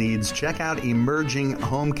pharmaceutical needs, check out Emerging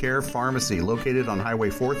Home Care Pharmacy, located on Highway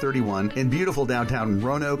 431 in beautiful downtown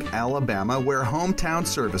Roanoke, Alabama, where hometown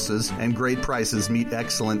services and great prices meet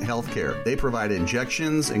excellent health care. They provide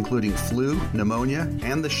injections, including flu, pneumonia,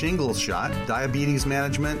 and the shingles shot, diabetes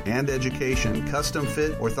management, and education,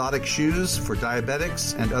 custom-fit orthotic shoes for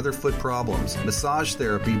diabetics and other foot problems, massage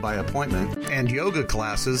therapy by appointment, and yoga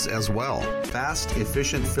classes as well. Fast,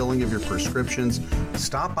 efficient filling of your prescriptions.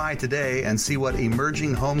 Stop by today and see what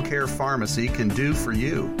Emerging Home Care Pharmacy can do for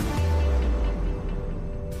you.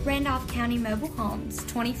 Randolph County Mobile Homes,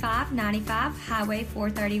 2595 Highway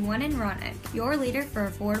 431 in Roanoke, your leader for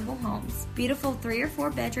affordable homes. Beautiful 3 or 4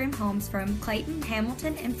 bedroom homes from Clayton,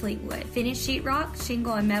 Hamilton, and Fleetwood. Finished sheetrock,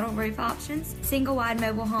 shingle, and metal roof options. Single wide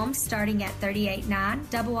mobile homes starting at $38,900.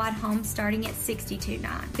 Double wide homes starting at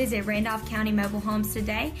 $62,900. Visit Randolph County Mobile Homes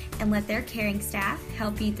today and let their caring staff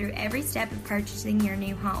help you through every step of purchasing your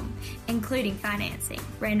new home, including financing.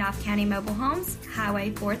 Randolph County Mobile Homes, Highway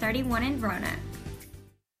 431 in Roanoke.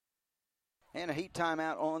 And a heat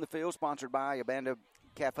timeout on the field, sponsored by Abanda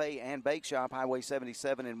Cafe and Bake Shop, Highway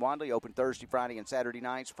 77 in Wadley. Open Thursday, Friday, and Saturday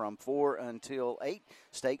nights from 4 until 8.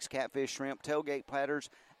 Steaks, catfish, shrimp, tailgate platters,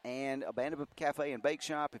 and Abanda Cafe and Bake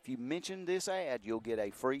Shop. If you mention this ad, you'll get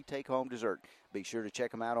a free take-home dessert. Be sure to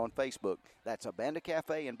check them out on Facebook. That's Abanda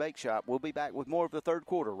Cafe and Bake Shop. We'll be back with more of the third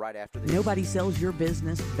quarter right after this. Nobody sells your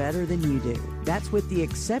business better than you do. That's with the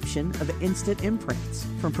exception of Instant Imprints.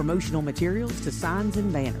 From promotional materials to signs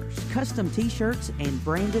and banners, custom T-shirts, and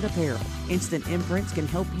branded apparel, Instant Imprints can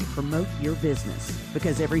help you promote your business.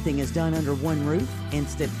 Because everything is done under one roof,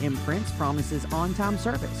 Instant Imprints promises on-time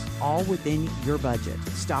service, all within your budget.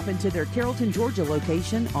 Stop into their Carrollton, Georgia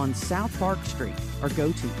location on South Park Street or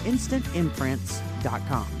go to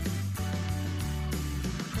instantimprints.com.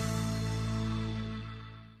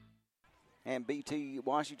 And BT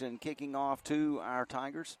Washington kicking off to our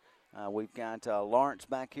Tigers. We've got Lawrence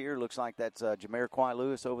back here. Looks like that's Jamiroquai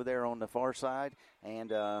Lewis over there on the far side.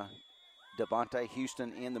 And Devontae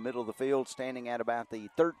Houston in the middle of the field, standing at about the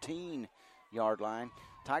 13-yard line.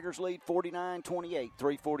 Tigers lead 49-28,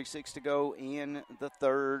 3:46 to go in the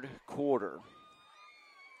third quarter.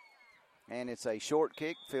 And it's a short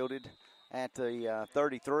kick fielded at the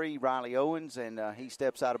 33, Riley Owens, and he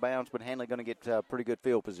steps out of bounds, but Handley going to get pretty good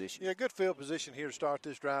field position. Yeah, good field position here to start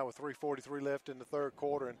this drive with 3:43 left in the third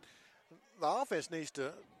quarter. And the offense needs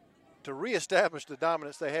to reestablish the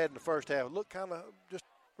dominance they had in the first half. It looked kind of just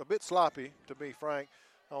a bit sloppy, to be frank,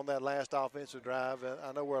 on that last offensive drive.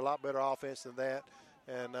 I know we're a lot better offense than that,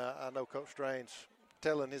 and I know Coach Strange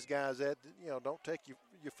telling his guys that, don't take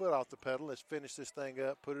your foot off the pedal. Let's finish this thing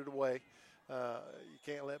up, put it away. You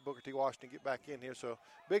can't let Booker T. Washington get back in here. So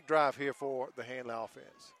big drive here for the Handley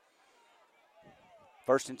offense.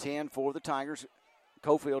 1st and 10 for the Tigers.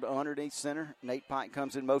 Cofield underneath center. Nate Pike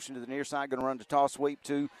comes in motion to the near side, going to run the toss sweep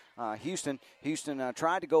to Houston. Houston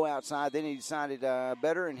tried to go outside, then he decided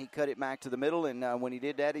better, and he cut it back to the middle, and when he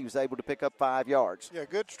did that, he was able to pick up 5 yards. Yeah,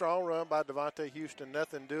 good strong run by Devontae Houston.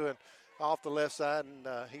 Nothing doing off the left side, and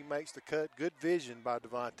he makes the cut. Good vision by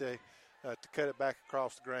Devontae to cut it back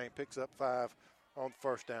across the grain. Picks up 5 on the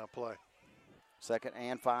first down play. 2nd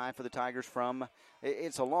and 5 for the Tigers from –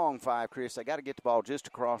 it's a long 5, Chris. They got to get the ball just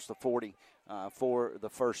across the 40 for the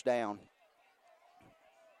first down.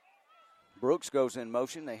 Brooks goes in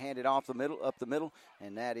motion. They hand it off the middle, up the middle,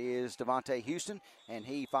 and that is Devontae Houston, and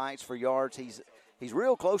he fights for yards. He's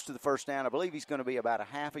real close to the first down. I believe he's going to be about a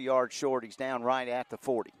half a yard short. He's down right at the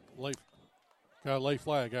 40. Got a lay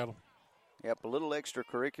flag at him. Yep, a little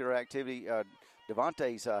extracurricular activity.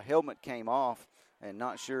 Devontae's helmet came off, and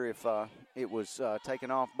not sure if it was taken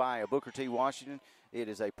off by a Booker T. Washington. It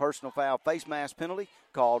is a personal foul face mask penalty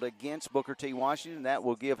called against Booker T. Washington. That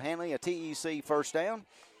will give Handley a TEC first down.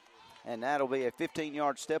 And that'll be a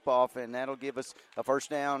 15-yard step-off, and that'll give us a first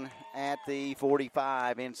down at the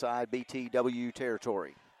 45 inside BTW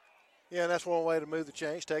territory. Yeah, and that's one way to move the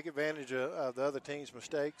chains, take advantage of the other team's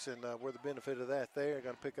mistakes, and we're the benefit of that there. They're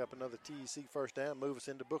going to pick up another TEC first down, move us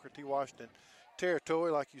into Booker T. Washington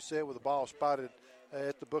territory, like you said, with the ball spotted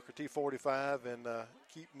at the Booker T. 45, and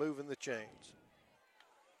keep moving the chains.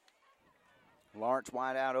 Lawrence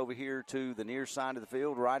wide out over here to the near side of the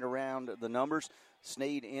field, right around the numbers.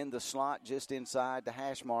 Sneed in the slot just inside the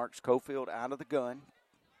hash marks. Cofield out of the gun.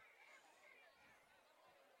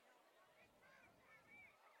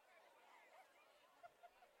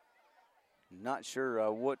 Not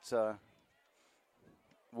sure what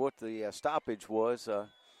the stoppage was,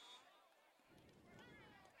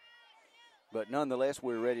 but nonetheless,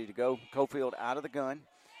 we're ready to go. Cofield out of the gun.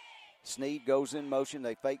 Sneed goes in motion.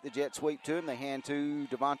 They fake the jet sweep to him. They hand to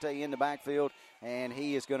Devontae in the backfield, and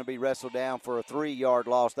he is going to be wrestled down for a 3-yard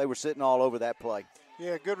loss. They were sitting all over that play.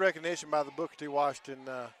 Yeah, good recognition by the Booker T. Washington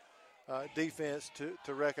defense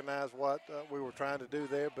to recognize what we were trying to do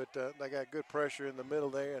there, but they got good pressure in the middle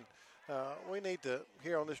there, and we need to,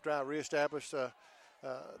 here on this drive, reestablish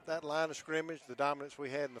that line of scrimmage, the dominance we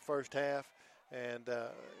had in the first half, and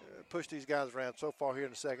push these guys around. So far here in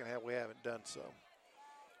the second half, we haven't done so.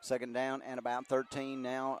 2nd down and about 13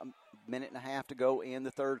 now. A minute and a half to go in the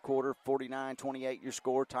third quarter. 49-28 your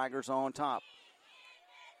score. Tigers on top.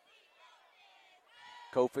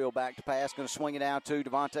 Cofield back to pass. Going to swing it out to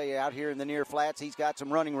Devontae out here in the near flats. He's got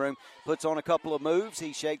some running room. Puts on a couple of moves.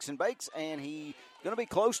 He shakes and bakes, and he's going to be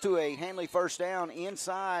close to a Handley first down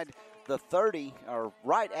inside the 30, or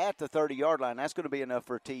right at the 30-yard line. That's going to be enough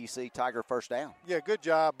for a TEC Tiger first down. Yeah, good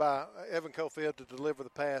job by Evan Cofield to deliver the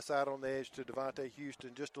pass out on the edge to Devontae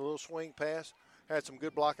Houston. Just a little swing pass. Had some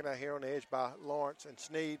good blocking out here on the edge by Lawrence and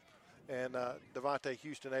Sneed, and Devontae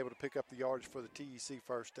Houston able to pick up the yardage for the TEC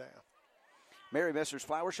first down. Mary Messer's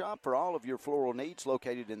Flower Shop for all of your floral needs,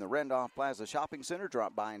 located in the Randolph Plaza Shopping Center.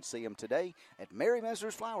 Drop by and see them today at Mary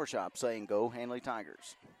Messer's Flower Shop, saying go Handley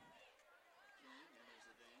Tigers.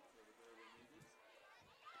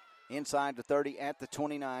 Inside the 30 at the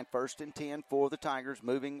 29, 1st and 10 for the Tigers,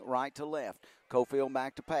 moving right to left. Cofield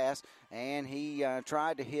back to pass, and he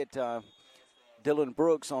tried to hit Dylan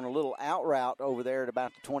Brooks on a little out route over there at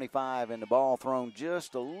about the 25, and the ball thrown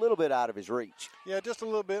just a little bit out of his reach. Yeah, just a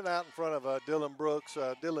little bit out in front of Dylan Brooks.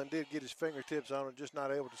 Dylan did get his fingertips on it, just not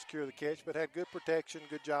able to secure the catch, but had good protection,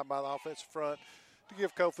 good job by the offensive front to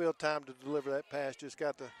give Cofield time to deliver that pass. Just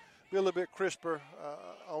got to be a little bit crisper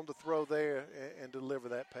on the throw there and deliver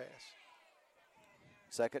that pass.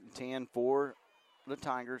 2nd and 10 for the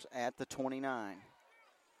Tigers at the 29.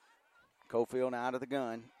 Cofield out of the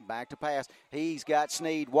gun, back to pass. He's got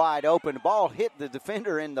Sneed wide open. The ball hit the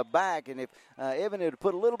defender in the back, and if Evan had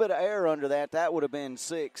put a little bit of air under that, that would have been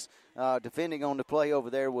 6. Defending on the play over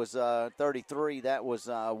there was 33. That was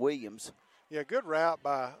Williams. Yeah, good route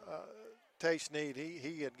by Tay Sneed.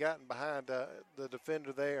 He had gotten behind the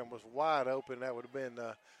defender there and was wide open. That would have been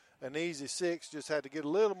an easy 6. Just had to get a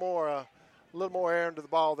little more air into the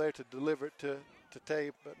ball there to deliver it to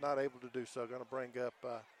Tay, but not able to do so. Going to bring up,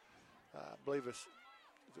 I believe is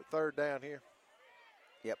it 3rd down here?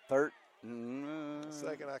 Yep, 3rd.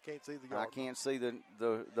 Second, I can't see the yard. I can't see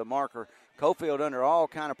the marker. Cofield under all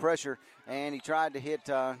kind of pressure, and he tried to hit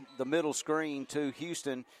the middle screen to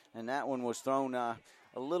Houston, and that one was thrown a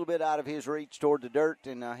little bit out of his reach toward the dirt,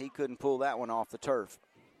 and he couldn't pull that one off the turf.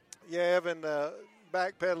 Yeah, Evan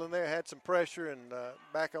backpedaling there, had some pressure and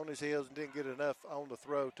back on his heels and didn't get enough on the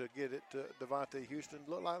throw to get it to Devontae Houston.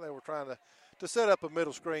 Looked like they were trying to set up a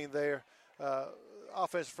middle screen there.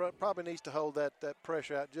 Offensive front probably needs to hold that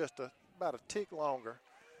pressure out just about a tick longer.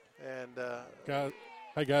 And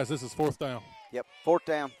hey, guys, this is 4th down. Yep, 4th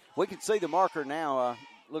down. We can see the marker now.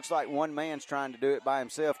 Looks like one man's trying to do it by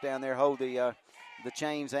himself down there, hold the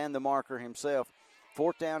chains and the marker himself.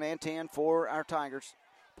 4th down and 10 for our Tigers.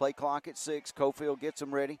 Play clock at 6. Cofield gets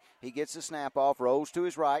him ready. He gets the snap off, rolls to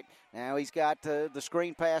his right. Now he's got the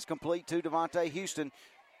screen pass complete to Devontae Houston.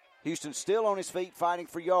 Houston's still on his feet fighting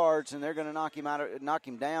for yards, and they're going to knock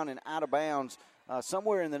him down and out of bounds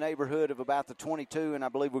somewhere in the neighborhood of about the 22, and I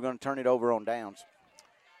believe we're going to turn it over on downs.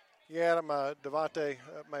 Yeah, Adam, Devontae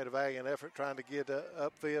made a valiant effort trying to get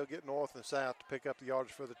upfield, get north and south to pick up the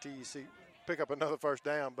yards for the TEC, pick up another first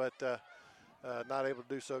down, but not able to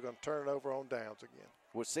do so. Going to turn it over on downs again.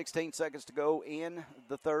 With 16 seconds to go in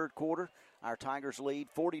the third quarter, our Tigers lead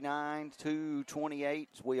 49-28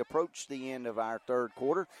 as we approach the end of our third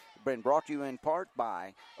quarter. Been brought to you in part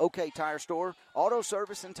by OK Tire Store, auto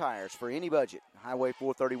service and tires for any budget. Highway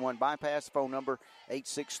 431 bypass, phone number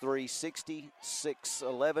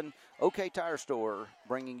 863-6611. OK Tire Store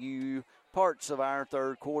bringing you parts of our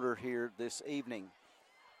third quarter here this evening.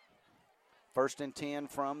 First and 10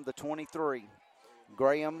 from the 23.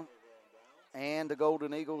 Graham and the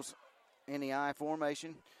Golden Eagles in the I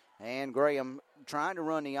formation. And Graham trying to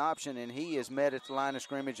run the option, and he is met at the line of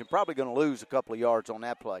scrimmage and probably going to lose a couple of yards on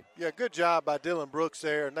that play. Yeah, good job by Dylan Brooks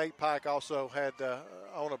there. Nate Pike also had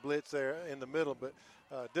on a blitz there in the middle, but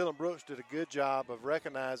Dylan Brooks did a good job of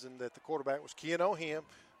recognizing that the quarterback was keying on him,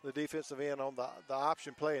 the defensive end on the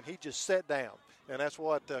option play, and he just sat down. And that's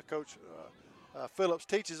what Coach Phillips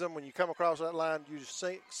teaches them. When you come across that line, you just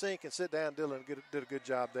sink and sit down. Dylan did a good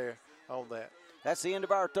job there on that. That's the end of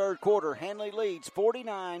our third quarter. Handley leads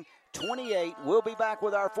 49-28. We'll be back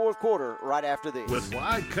with our fourth quarter right after this. With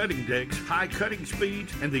wide cutting decks, high cutting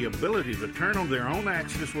speeds, and the ability to turn on their own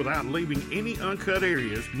axis without leaving any uncut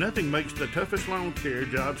areas, nothing makes the toughest lawn care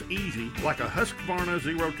jobs easy like a Husqvarna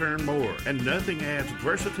zero-turn mower. And nothing adds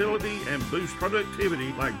versatility and boosts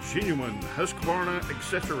productivity like genuine Husqvarna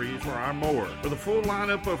accessories for our mower. For the full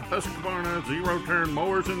lineup of Husqvarna zero-turn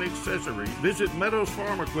mowers and accessories, visit Meadows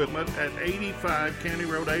Farm Equipment at 85 County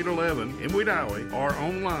Road 811 in Wedowee or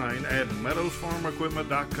online at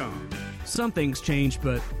meadowsfarmequipment.com. Some things change,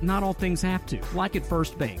 but not all things have to. Like at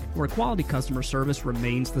First Bank, where quality customer service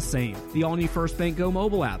remains the same. The all-new First Bank Go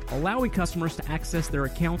mobile app, allowing customers to access their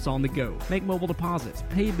accounts on the go, make mobile deposits,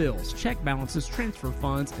 pay bills, check balances, transfer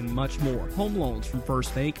funds, and much more. Home loans from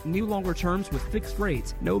First Bank, new longer terms with fixed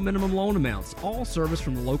rates, no minimum loan amounts, all service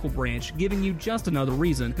from the local branch, giving you just another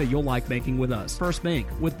reason that you'll like banking with us. First Bank,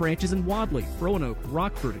 with branches in Wadley, Roanoke,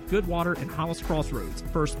 Rockford, Goodwater, and Hollis Crossroads.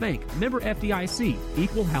 First Bank, member FDIC,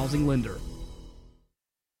 equal housing lender.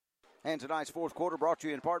 And tonight's fourth quarter brought to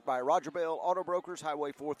you in part by Roger Bell Auto Brokers,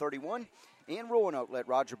 Highway 431 in Roanoke. Let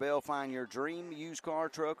Roger Bell find your dream used car,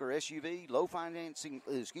 truck, or SUV. Low financing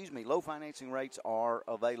rates are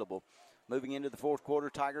available. Moving into the fourth quarter,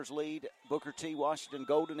 Tigers lead Booker T. Washington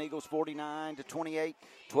Golden Eagles 49-28.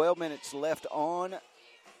 12 minutes left on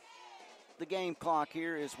the game clock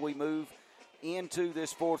here as we move into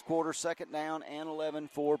this fourth quarter. Second down and 11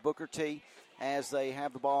 for Booker T as they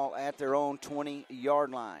have the ball at their own 20-yard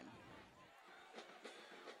line.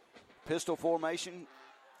 Pistol formation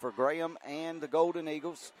for Graham and the Golden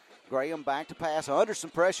Eagles. Graham back to pass under some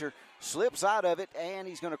pressure, slips out of it, and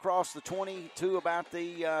he's going to cross the 20 to about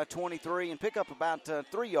the 23 and pick up about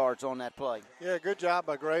 3 yards on that play. Yeah, good job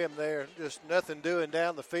by Graham there. Just nothing doing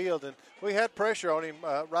down the field. And we had pressure on him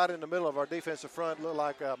right in the middle of our defensive front. Looked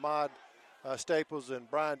like Ahmad Staples and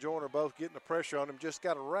Brian Joyner both getting the pressure on him. Just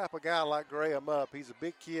got to wrap a guy like Graham up. He's a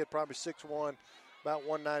big kid, probably 6'1", about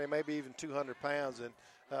 190, maybe even 200 pounds. And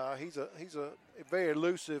he's a very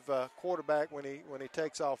elusive quarterback when he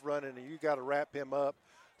takes off running, and you got to wrap him up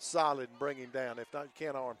solid and bring him down. If not, you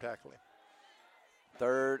can't arm tackle him.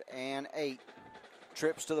 3rd and 8.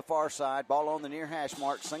 Trips to the far side. Ball on the near hash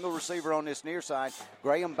mark. Single receiver on this near side.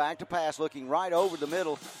 Graham back to pass, looking right over the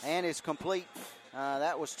middle, and it's complete.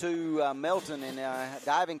 That was to Melton, and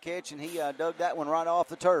diving catch, and he dug that one right off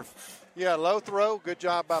the turf. Yeah, low throw. Good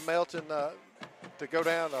job by Melton to go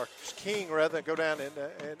down, or King rather, go down and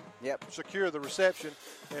secure the reception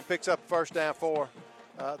and picks up first down for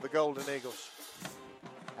the Golden Eagles.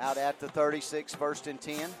 Out at the 36, 1st and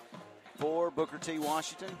 10 for Booker T.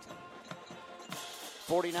 Washington.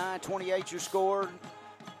 49-28 your score.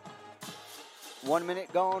 1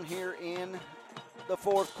 minute gone here in the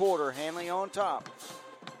fourth quarter. Handley on top.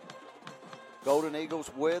 Golden Eagles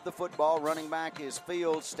with the football. Running back is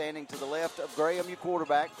Fields, standing to the left of Graham, your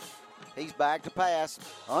quarterback. He's back to pass.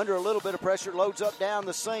 Under a little bit of pressure, loads up down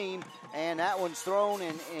the seam, and that one's thrown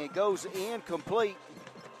and it goes incomplete.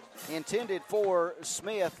 Intended for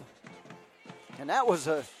Smith. And that was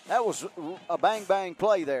a bang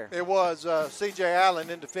play there. It was C.J.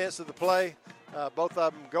 Allen in defense of the play. Both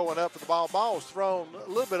of them going up for the ball. Ball was thrown a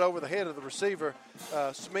little bit over the head of the receiver,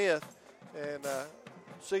 Smith, and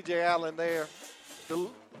C.J. Allen there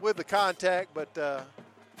with the contact, but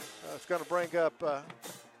it's going to bring up. I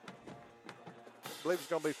believe it's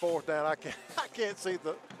going to be 4th down. I can't see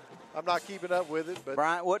I'm not keeping up with it. But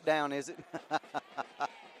Bryant, what down is it?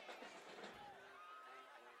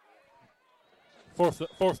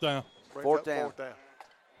 Fourth down. Fourth down.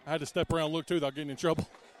 I had to step around and look, too, without getting in trouble.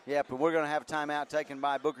 Yep, and we're going to have a timeout taken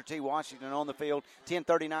by Booker T. Washington on the field.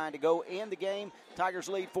 10:39 to go in the game. Tigers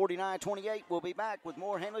lead 49-28. We'll be back with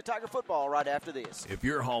more Handley Tiger football right after this. If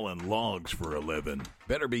you're hauling logs for a living,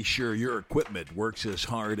 better be sure your equipment works as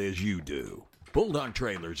hard as you do. Bulldog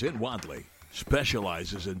Trailers in Wadley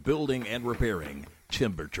specializes in building and repairing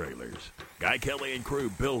timber trailers. Guy Kelly and crew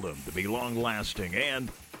build them to be long-lasting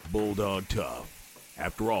and Bulldog tough.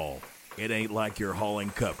 After all, it ain't like you're hauling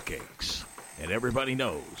cupcakes. And everybody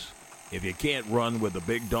knows, if you can't run with a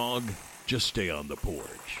big dog, just stay on the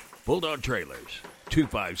porch. Bulldog Trailers,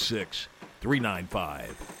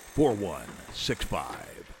 256-395-4165.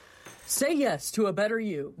 Say yes to a better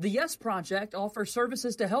you. The Yes Project offers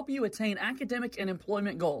services to help you attain academic and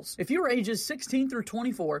employment goals. If you are ages 16 through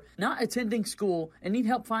 24, not attending school, and need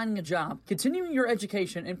help finding a job, continuing your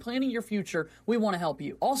education, and planning your future, we want to help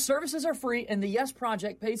you. All services are free, and the Yes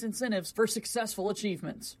Project pays incentives for successful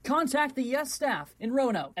achievements. Contact the Yes staff in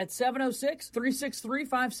Roanoke at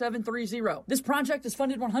 706-363-5730. This project is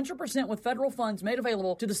funded 100% with federal funds made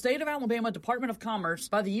available to the State of Alabama Department of Commerce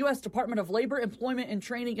by the U.S. Department of Labor, Employment, and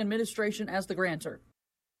Training Administration as the grantor.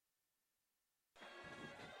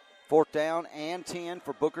 Fourth down and 10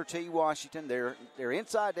 for Booker T. Washington. They're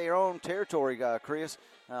inside their own territory, Chris,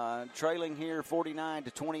 trailing here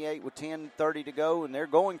 49-28 with 10:30 to go, and they're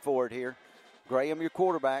going for it here. Graham, your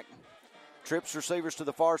quarterback, trips receivers to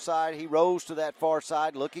the far side. He rolls to that far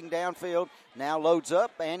side, looking downfield. Now loads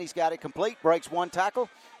up, and he's got it complete. Breaks one tackle,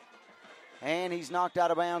 and he's knocked out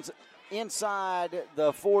of bounds inside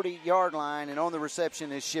the 40-yard line, and on the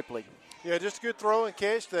reception is Shipley. Yeah, just a good throw and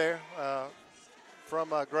catch there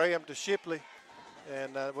from Graham to Shipley,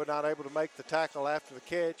 and we're not able to make the tackle after the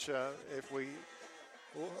catch. If we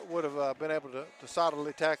would have been able to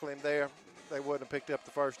solidly tackle him there, they wouldn't have picked up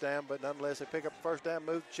the first down, but nonetheless, they pick up the first down,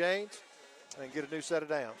 move the chains, and get a new set of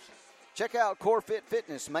downs. Check out Core Fit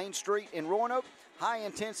Fitness, Main Street in Roanoke.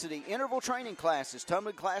 High-intensity interval training classes,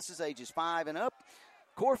 tumbling classes ages 5 and up.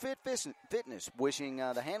 Core Fit Fitness, wishing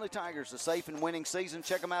the Handley Tigers a safe and winning season.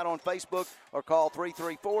 Check them out on Facebook or call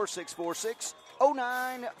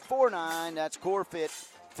 334-646-0949. That's Core Fit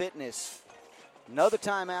Fitness. Another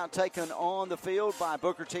timeout taken on the field by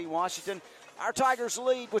Booker T. Washington. Our Tigers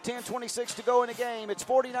lead with 10:26 to go in the game. It's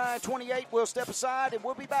 49-28. We'll step aside, and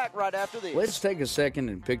we'll be back right after this. Let's take a second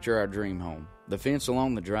and picture our dream home. The fence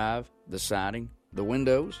along the drive, the siding, the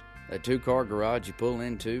windows, that two-car garage you pull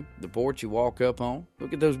into, the porch you walk up on.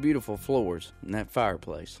 Look at those beautiful floors and that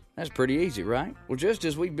fireplace. That's pretty easy, right? Well, just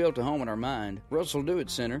as we built a home in our mind, Russell Do It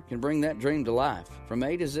Center can bring that dream to life from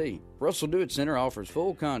A to Z. Russell Do It Center offers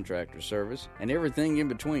full contractor service and everything in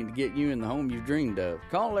between to get you in the home you've dreamed of.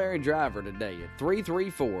 Call Larry Driver today at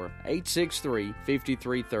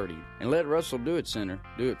 334-863-5330 and let Russell Do It Center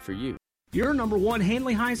do it for you. Your number one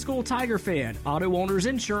Handley High School Tiger fan, Auto Owners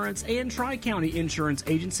Insurance and Tri-County Insurance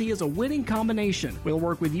Agency is a winning combination. We'll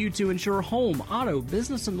work with you to ensure home, auto,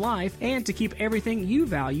 business, and life, and to keep everything you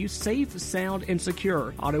value safe, sound, and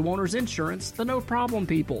secure. Auto Owners Insurance, the no-problem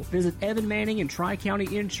people. Visit Evan Manning and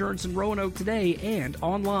Tri-County Insurance in Roanoke today and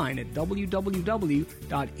online at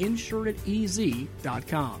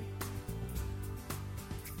www.insuredetez.com.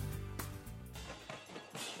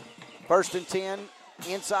 First and 10.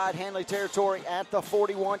 Inside Handley territory at the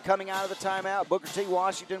 41, coming out of the timeout. Booker T.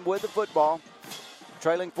 Washington with the football,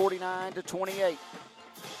 trailing 49-28.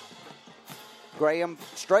 Graham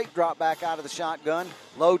straight drop back out of the shotgun,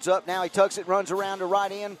 loads up. Now he tucks it, runs around to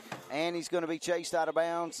right end, and he's going to be chased out of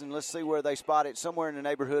bounds. And let's see where they spot it. Somewhere in the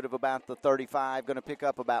neighborhood of about the 35, going to pick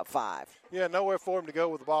up about 5. Yeah, nowhere for him to go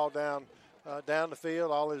with the ball down the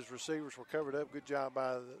field. All his receivers were covered up. Good job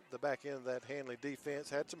by the back end of that Handley defense.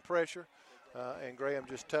 Had some pressure. And Graham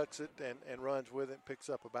just tucks it and runs with it, picks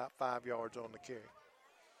up about 5 yards on the carry.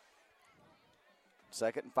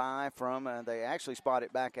 Second and 5 from, they actually spot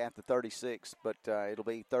it back at the 36, but it'll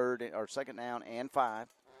be second down and 5.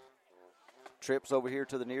 Trips over here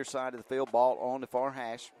to the near side of the field, ball on the far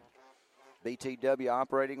hash. BTW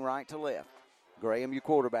operating right to left. Graham, your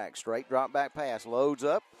quarterback, straight drop back pass, loads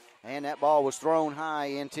up, and that ball was thrown high,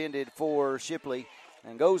 intended for Shipley,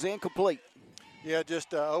 and goes incomplete. Yeah,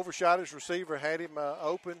 just overshot his receiver, had him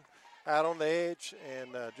open out on the edge,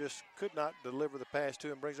 and just could not deliver the pass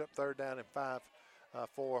to him. Brings up third down and 5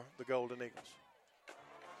 for the Golden Eagles.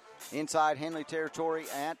 Inside Handley territory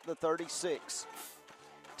at the 36.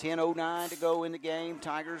 10:09 to go in the game.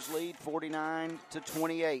 Tigers lead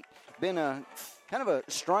 49-28. Been a kind of a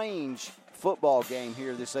strange football game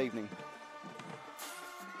here this evening.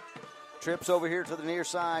 Trips over here to the near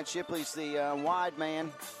side. Shipley's the wide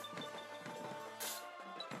man.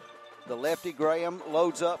 The lefty Graham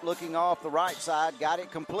loads up, looking off the right side. Got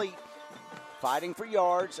it complete. Fighting for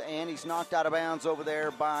yards, and he's knocked out of bounds over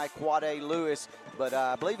there by Quade Lewis. But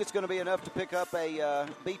I believe it's going to be enough to pick up a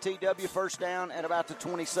BTW first down at about the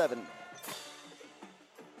 27.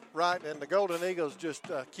 Right, and the Golden Eagles just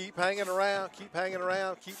keep hanging around, keep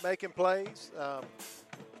making plays.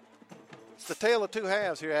 It's the tale of two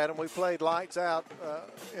halves here, Adam. We played lights out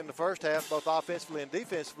in the first half, both offensively and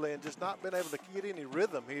defensively, and just not been able to get any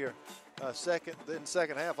rhythm here in the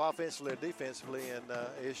second half, offensively or defensively, and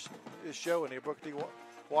it's showing here. Booker T.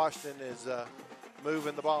 Washington is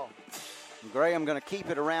moving the ball. Graham going to keep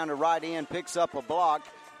it around the right end, picks up a block,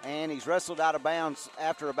 and he's wrestled out of bounds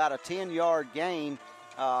after about a 10-yard gain.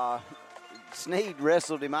 Sneed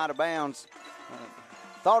wrestled him out of bounds.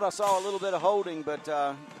 Thought I saw a little bit of holding, but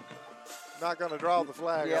not going to draw the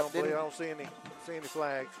flag. Yep, I don't see any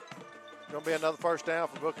flags. Going to be another first down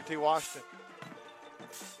for Booker T. Washington.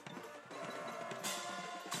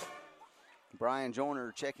 Brian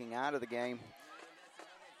Joyner checking out of the game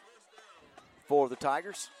for the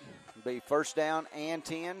Tigers. It'll be first down and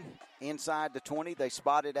 10 inside the 20. They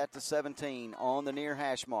spotted at the 17 on the near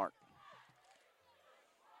hash mark.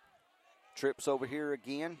 Trips over here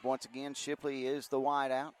again. Once again, Shipley is the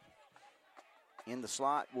wide out. In the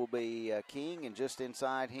slot will be King, and just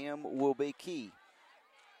inside him will be Key.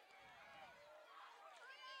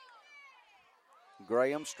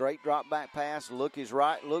 Graham, straight drop back pass, looks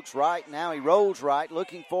right. Now he rolls right,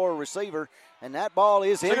 looking for a receiver, and that ball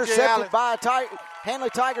is intercepted by Handley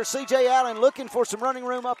Tigers. C.J. Allen looking for some running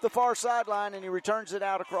room up the far sideline, and he returns it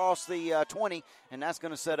out across the 20, and that's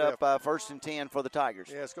going to set up first and 10 for the Tigers.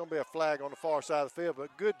 Yeah, it's going to be a flag on the far side of the field,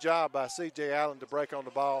 but good job by C.J. Allen to break on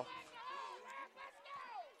the ball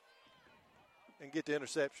and get the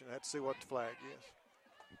interception. I had to see what the flag is.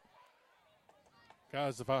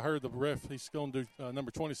 Guys, if I heard the ref, he's going to do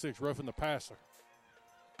number 26, roughing the passer.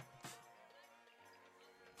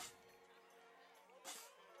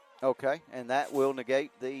 Okay, and that will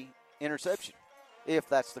negate the interception, if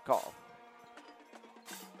that's the call.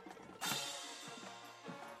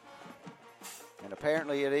 And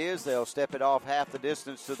apparently it is. They'll step it off half the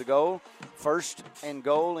distance to the goal. First and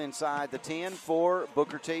goal inside the 10 for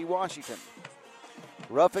Booker T. Washington.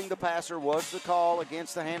 Roughing the passer was the call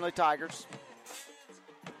against the Handley Tigers.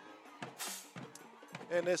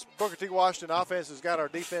 And this Booker T. Washington offense has got our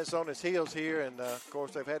defense on its heels here, and, of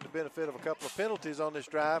course, they've had the benefit of a couple of penalties on this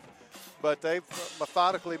drive, but they've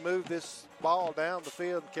methodically moved this ball down the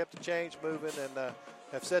field and kept the chains moving and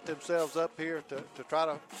have set themselves up here to try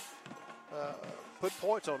to put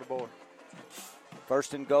points on the board.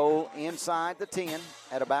 First and goal inside the 10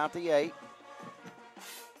 at about the 8.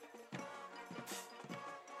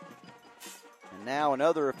 And now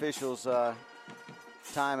another official's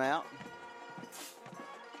timeout.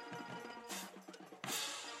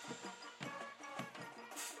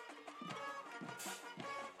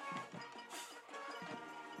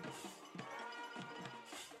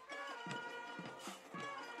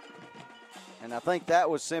 And I think that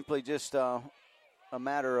was simply just a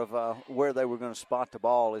matter of where they were going to spot the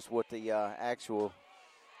ball is what the actual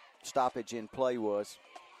stoppage in play was.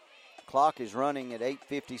 Clock is running at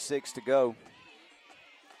 8:56 to go.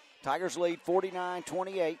 Tigers lead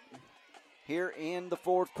 49-28 here in the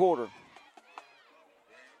fourth quarter.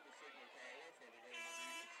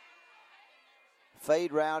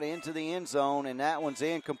 Fade route into the end zone, and that one's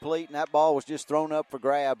incomplete, and that ball was just thrown up for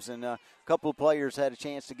grabs, and a couple of players had a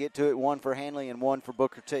chance to get to it, one for Handley and one for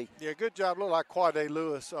Booker T. Yeah, good job. Looked like Quade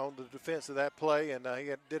Lewis on the defense of that play, and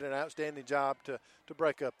he did an outstanding job to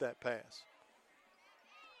break up that pass.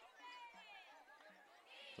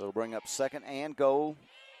 So it'll bring up second and goal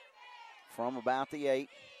from about the 8.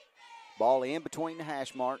 Ball in between the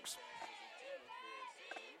hash marks.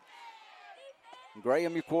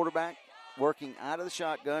 Graham, your quarterback, working out of the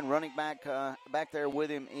shotgun. Running back there with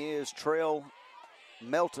him is Trell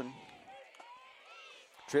Melton.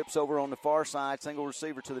 Trips over on the far side. Single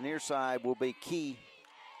receiver to the near side will be Key.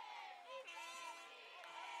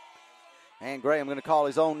 And Graham going to call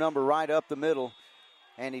his own number right up the middle.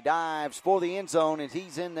 And he dives for the end zone, and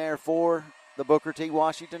he's in there for the Booker T.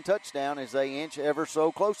 Washington touchdown as they inch ever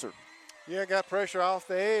so closer. Yeah, got pressure off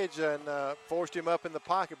the edge and forced him up in the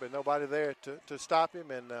pocket, but nobody there to stop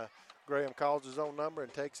him. And Graham calls his own number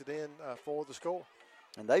and takes it in for the score.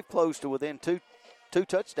 And they've closed to within two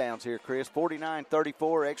touchdowns here, Chris.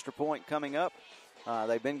 49-34, extra point coming up.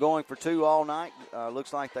 They've been going for 2 all night.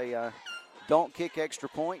 Looks like they don't kick extra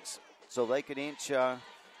points, so they could inch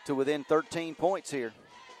to within 13 points here.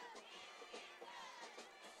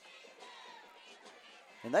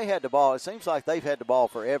 And they had the ball. It seems like they've had the ball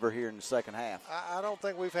forever here in the second half. I don't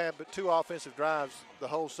think we've had but 2 offensive drives the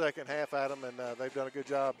whole second half, Adam, and they've done a good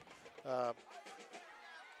job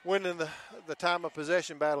winning the time of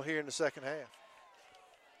possession battle here in the second half.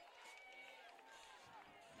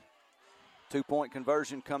 2-point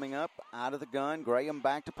conversion coming up out of the gun. Graham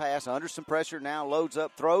back to pass. Under some pressure now. Loads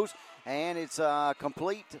up, throws, and it's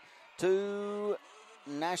complete to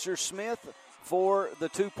Nasher Smith for the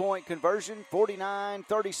 2-point conversion.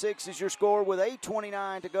 49-36 is your score with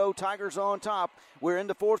 8:29 to go. Tigers on top. We're in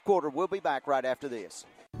the fourth quarter. We'll be back right after this.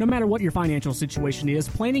 No matter what your financial situation is,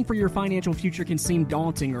 planning for your financial future can seem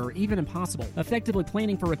daunting or even impossible. Effectively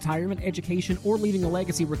planning for retirement, education, or leaving a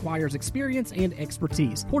legacy requires experience and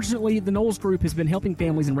expertise. Fortunately, the Knowles Group has been helping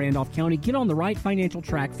families in Randolph County get on the right financial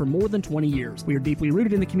track for more than 20 years. We are deeply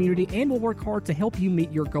rooted in the community and will work hard to help you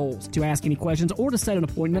meet your goals. To ask any questions or to set an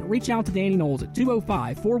appointment, reach out to Danny Knowles at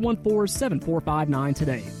 205-414-7459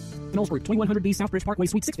 today. Knowles Group, 2100B Southbridge Parkway,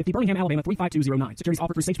 Suite 650, Birmingham, Alabama, 35209. Securities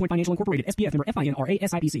offered through SafePoint Financial Incorporated, SPF member FINRA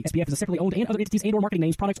SIPC. SPF is a separately owned and other entities and or marketing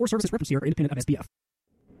names, products, or services referenced here are independent of SPF.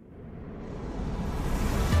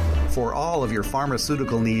 For all of your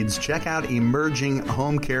pharmaceutical needs, check out Emerging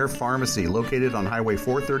Home Care Pharmacy, located on Highway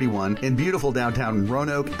 431 in beautiful downtown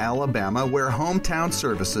Roanoke, Alabama, where hometown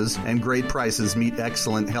services and great prices meet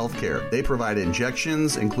excellent health care. They provide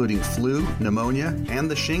injections, including flu, pneumonia, and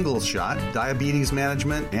the shingles shot, diabetes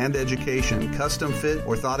management, and education, custom fit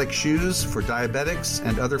orthotic shoes for diabetics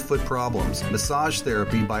and other foot problems, massage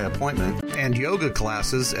therapy by appointment, and yoga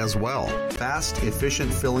classes as well. Fast,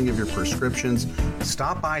 efficient filling of your prescriptions.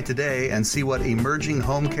 Stop by today and see what Emerging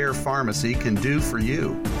Home Care Pharmacy can do for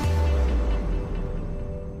you.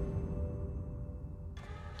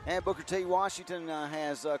 And Booker T. Washington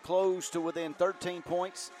has closed to within 13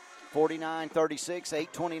 points, 49-36,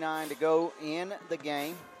 8:29 to go in the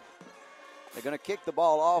game. They're going to kick the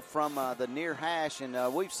ball off from the near hash,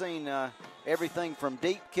 and we've seen everything from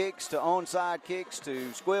deep kicks to onside kicks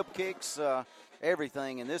to squib kicks,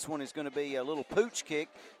 everything. And this one is going to be a little pooch kick,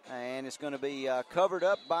 and it's going to be covered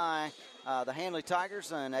up by the Handley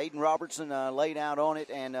Tigers. And Aiden Robertson laid out on it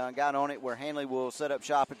and got on it where Handley will set up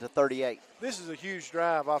shop at the 38. This is a huge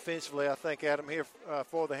drive offensively, I think, Adam, here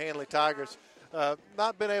for the Handley Tigers.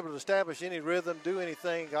 Not been able to establish any rhythm, do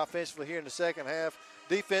anything offensively here in the second half.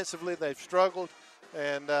 Defensively, they've struggled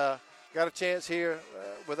and got a chance here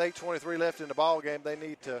with 8:23 left in the ball game. They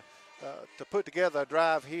need to put together a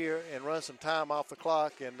drive here and run some time off the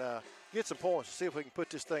clock and get some points to see if we can put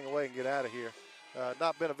this thing away and get out of here.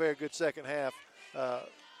 Not been a very good second half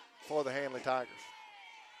for the Handley Tigers.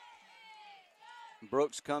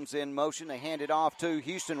 Brooks comes in motion. They hand it off to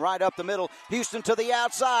Houston right up the middle. Houston to the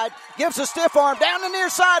outside. Gives a stiff arm down the near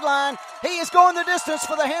sideline. He is going the distance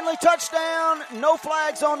for the Handley touchdown. No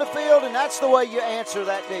flags on the field, and that's the way you answer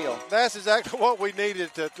that deal. That's exactly what we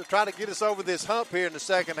needed to try to get us over this hump here in the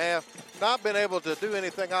second half. Not been able to do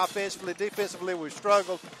anything offensively. Defensively, we've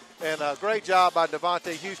struggled. And a great job by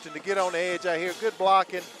Devontae Houston to get on the edge out here. Good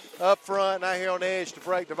blocking up front, out here on the edge to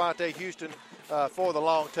break Devontae Houston for the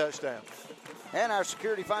long touchdown. And our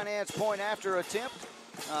Security Finance point after attempt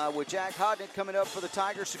with Jack Hodnett coming up for the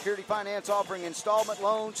Tigers. Security Finance offering installment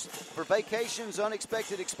loans for vacations,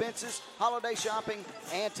 unexpected expenses, holiday shopping,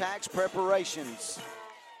 and tax preparations.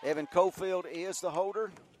 Evan Cofield is the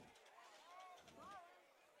holder.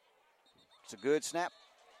 It's a good snap,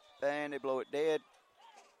 and they blow it dead.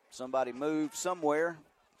 Somebody moved somewhere.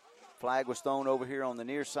 Flag was thrown over here on the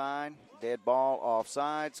near side. Dead ball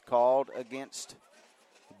offsides called against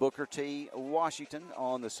Booker T. Washington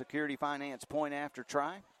on the Security Finance point after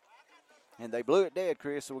try. And they blew it dead,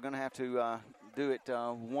 Chris, so we're going to have to do it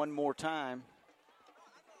one more time.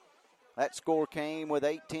 That score came with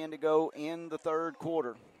 8:10 to go in the third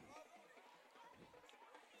quarter.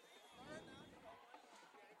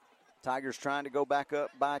 Tigers trying to go back up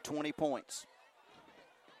by 20 points.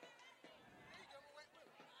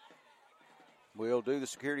 We'll do the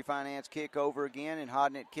Security Finance kick over again, and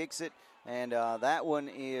Hodnett kicks it. And that one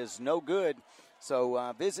is no good.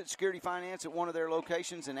 So visit Security Finance at one of their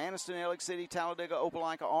locations in Anniston, Ellick City, Talladega,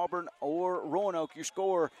 Opelika, Auburn, or Roanoke. Your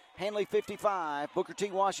score, Handley 55, Booker T.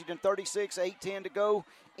 Washington 36, 8:10 to go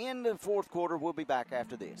in the fourth quarter. We'll be back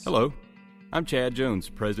after this. Hello, I'm Chad Jones,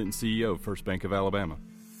 President and CEO of First Bank of Alabama.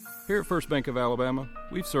 Here at First Bank of Alabama,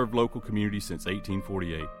 we've served local communities since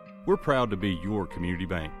 1848. We're proud to be your community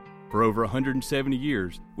bank. For over 170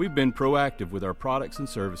 years, we've been proactive with our products and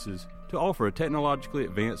services to offer a technologically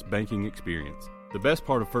advanced banking experience. The best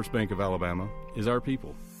part of First Bank of Alabama is our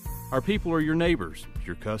people. Our people are your neighbors,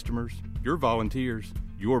 your customers, your volunteers,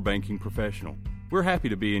 your banking professional. We're happy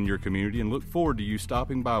to be in your community and look forward to you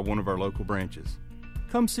stopping by one of our local branches.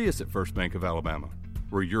 Come see us at First Bank of Alabama.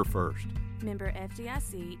 We're your first. Member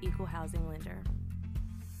FDIC, Equal Housing Lender.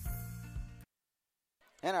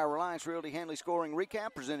 And our Reliance Realty Handley scoring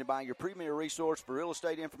recap presented by your premier resource for real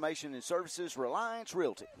estate information and services, Reliance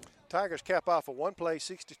Realty. Tigers cap off a one-play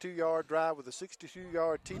 62-yard drive with a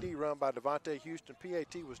 62-yard TD run by Devontae Houston.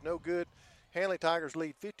 PAT was no good. Handley Tigers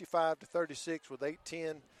lead 55-36 with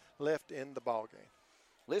 8:10 left in the ballgame.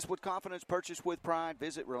 List with confidence, purchase with pride.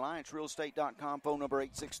 Visit RelianceRealEstate.com. Phone number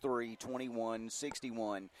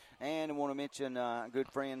 863-2161. And I want to mention good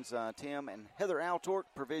friends Tim and Heather Altork,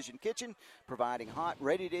 Provision Kitchen, providing hot,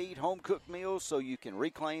 ready-to-eat, home-cooked meals so you can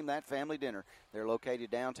reclaim that family dinner. They're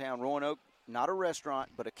located downtown Roanoke. Not a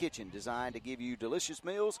restaurant, but a kitchen designed to give you delicious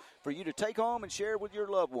meals for you to take home and share with your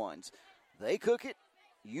loved ones. They cook it.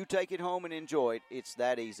 You take it home and enjoy it. It's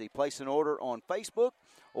that easy. Place an order on Facebook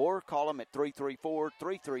or call them at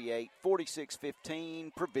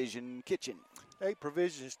 334-338-4615, Provision Kitchen. Hey,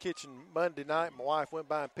 Provisions Kitchen Monday night. My wife went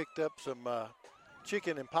by and picked up some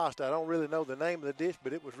chicken and pasta. I don't really know the name of the dish,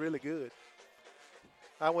 but it was really good.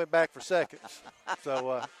 I went back for seconds,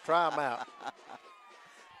 so try them out.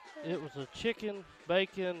 It was a chicken,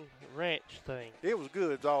 bacon, ranch thing. It was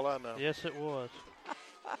good, is all I know. Yes, it was.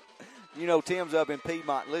 You know, Tim's up in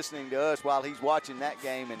Piedmont listening to us while he's watching that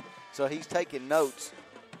game, and so he's taking notes.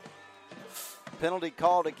 Penalty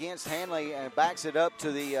called against Handley and backs it up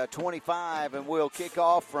to the 25, and we'll kick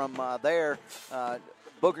off from there.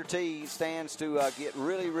 Booker T stands to get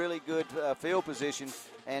really, really good field position,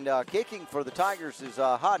 and kicking for the Tigers is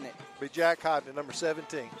Hodnett. Be Jack Hodnett, number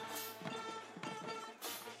 17.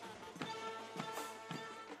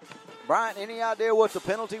 Bryant, any idea what the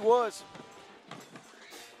penalty was?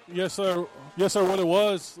 Yes, sir. Yes, sir. What it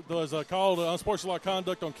was called unsportsmanlike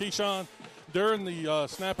conduct on Keyshawn during the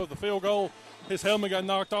snap of the field goal. His helmet got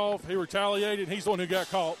knocked off. He retaliated. He's the one who got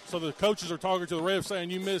caught. So the coaches are talking to the ref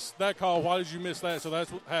saying, you missed that call. Why did you miss that? So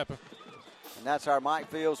that's what happened. And that's our Mike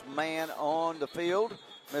Fields man on the field,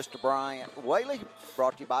 Mr. Bryant Whaley.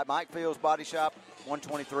 Brought to you by Mike Fields Body Shop,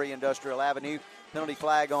 123 Industrial Avenue. Penalty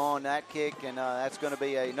flag on that kick, and that's going to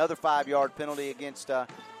be another 5-yard penalty against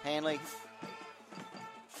Handley.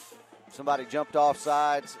 Somebody jumped off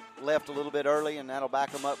sides, left a little bit early, and that'll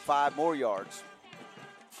back them up 5 more yards.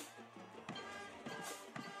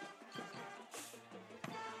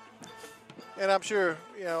 And I'm sure,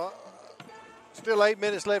 still 8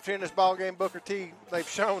 minutes left here in this ball game. Booker T, they've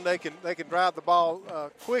shown they can drive the ball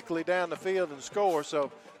quickly down the field and score.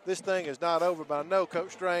 So this thing is not over. But I know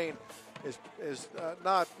Coach Strain is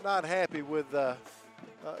not happy with the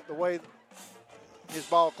way his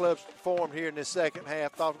ball club's performed here in this second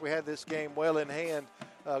half. Thought we had this game well in hand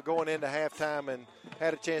going into halftime, and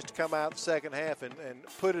had a chance to come out the second half and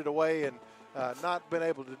put it away, and not been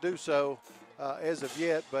able to do so as of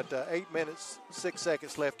yet. But 8 minutes, 6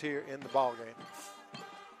 seconds left here in the ball game.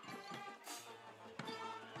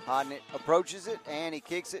 Hodnett approaches it, and he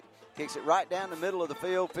kicks it right down the middle of the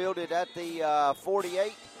field, fielded at the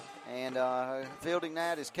 48. And fielding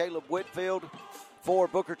that is Caleb Whitfield for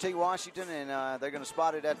Booker T. Washington, and they're going to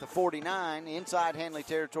spot it at the 49 inside Handley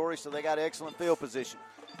territory, so they got excellent field position.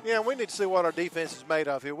 Yeah, we need to see what our defense is made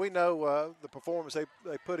of here. We know the performance they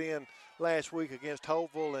put in last week against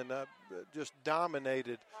Hopeville, and just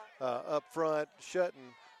dominated up front,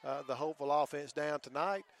 shutting the Hopeville offense down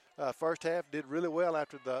tonight. First half did really well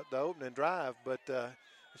after the opening drive, but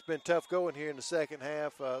it's been tough going here in the second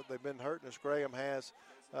half. They've been hurting us. Graham has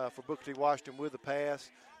for Booker T. Washington with the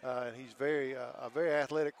pass. And he's a very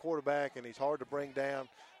athletic quarterback, and he's hard to bring down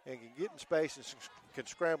and can get in space and can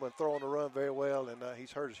scramble and throw on the run very well, and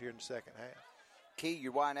he's hurt us here in the second half. Key,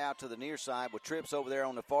 you're wide out to the near side with trips over there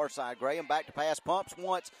on the far side. Graham back to pass, pumps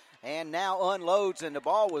once, and now unloads, and the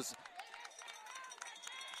ball was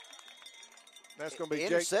that's going to be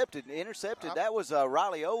intercepted. That was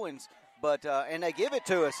Riley Owens. But and they give it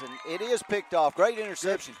to us, and it is picked off. Great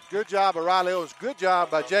interception. Good job by Riley Owens. Good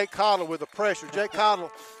job by Jake Cottle with the pressure. Jake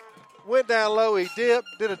Cottle went down low. He did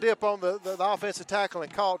a dip on the offensive tackle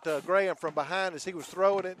and caught Graham from behind as he was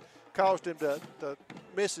throwing it. Caused him to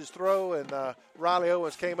miss his throw, and Riley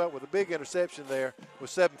Owens came up with a big interception there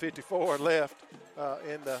with 7:54 left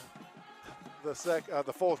in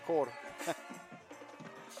the fourth quarter.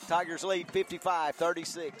 Tigers lead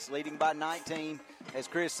 55-36, leading by 19. As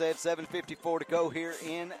Chris said, 7:54 to go here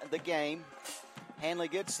in the game. Handley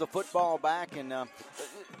gets the football back and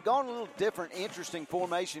gone a little different, interesting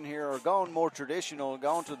formation here, or gone more traditional,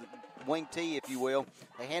 gone to the wing T, if you will.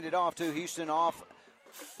 They hand it off to Houston off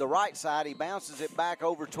the right side. He bounces it back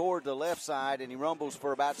over toward the left side, and he rumbles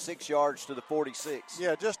for about 6 yards to the 46.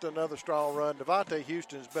 Yeah, just another strong run. Devontae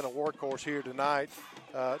Houston's been a workhorse here tonight,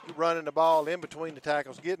 running the ball in between the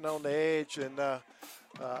tackles, getting on the edge, and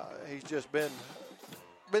he's just been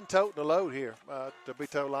toting the load here, to be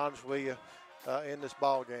totally honest with you, in this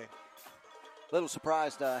ball game. Little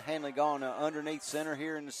surprised Handley gone underneath center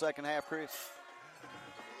here in the second half, Chris.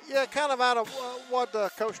 Yeah, kind of out of what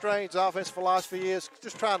Coach Strain's offense philosophy is,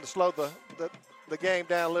 just trying to slow the game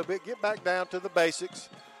down a little bit, get back down to the basics.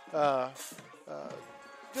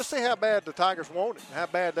 Just see how bad the Tigers want it, how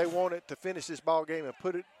bad they want it to finish this ball game and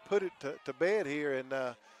put it to bed here. And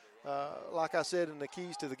like I said in the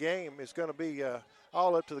keys to the game, it's going to be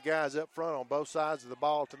all up to the guys up front on both sides of the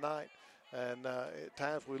ball tonight. And at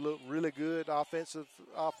times we look really good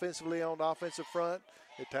offensively on the offensive front.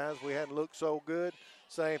 At times we hadn't looked so good.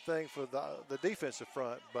 Same thing for the defensive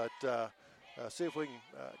front. But see if we can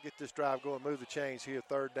get this drive going, move the chains here,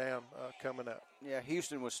 third down coming up. Yeah,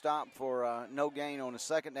 Houston was stopped for no gain on the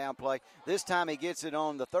second down play. This time he gets it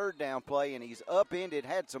on the third down play, and he's upended,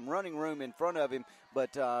 had some running room in front of him,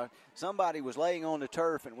 but somebody was laying on the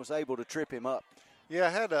turf and was able to trip him up. Yeah, I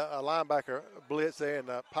had a linebacker blitz there, and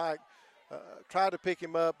Pike tried to pick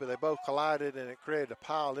him up, but they both collided, and it created a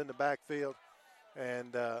pile in the backfield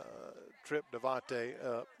and tripped Devontae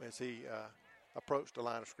up as he approached the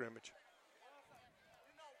line of scrimmage.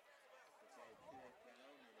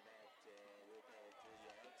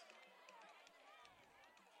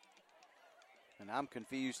 And I'm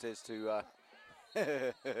confused as to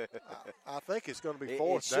I think it's going to be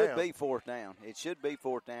fourth down. It should be fourth down. It should be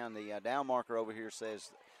fourth down. The down marker over here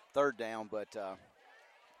says third down, but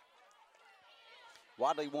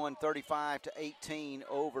Wadley won 35-18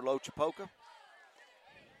 over Lochapoka.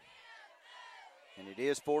 And it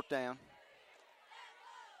is fourth down.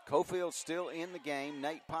 Cofield's still in the game.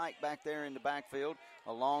 Nate Pike back there in the backfield,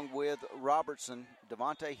 along with Robertson.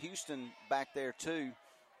 Devontae Houston back there too.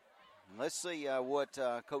 Let's see what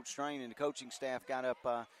Coach Strain and the coaching staff got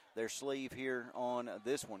up their sleeve here on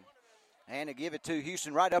this one. And to give it to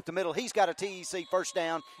Houston right up the middle. He's got a TEC first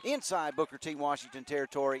down inside Booker T. Washington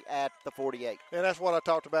territory at the 48. And that's what I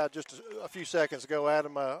talked about just a few seconds ago,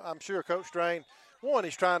 Adam. I'm sure Coach Strain,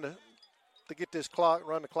 he's trying to get this clock,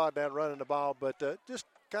 run the clock down, running the ball, but just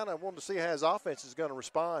kind of wanted to see how his offense is going to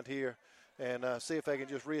respond here and see if they can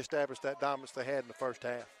just reestablish that dominance they had in the first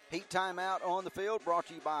half. Heat timeout on the field brought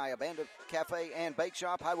to you by Abanda Cafe and Bake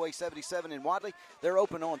Shop, Highway 77 in Wadley. They're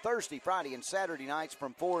open on Thursday, Friday, and Saturday nights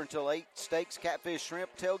from 4 until 8. Steaks, catfish, shrimp,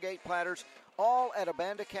 tailgate platters, all at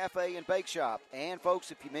Abanda Cafe and Bake Shop. And,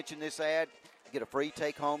 folks, if you mention this ad, get a free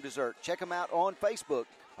take-home dessert. Check them out on Facebook.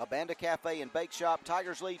 Abanda Cafe and Bake Shop.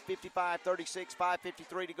 Tigers lead 55-36,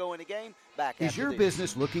 5:53 to go in the game. Is your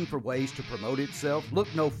business looking for ways to promote itself? Look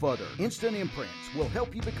no further. Instant Imprints will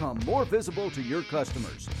help you become more visible to your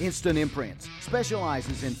customers. Instant Imprints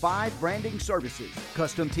specializes in 5 branding services: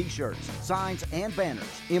 custom t-shirts, signs and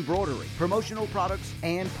banners, embroidery, promotional products,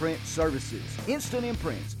 and print services. Instant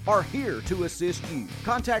Imprints are here to assist you.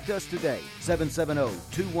 Contact us today,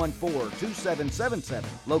 770-214-2777,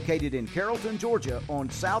 located in Carrollton, Georgia on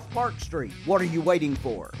South Park Street. What are you waiting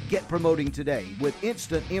for? Get promoting today with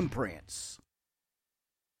Instant Imprints.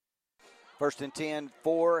 First and 10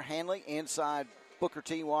 for Handley inside Booker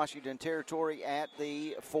T. Washington territory at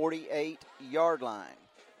the 48-yard line.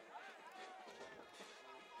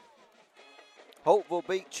 Hopeville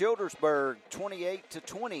beat Childersburg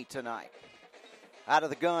 28-20 tonight. Out of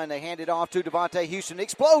the gun, they hand it off to Devontae Houston.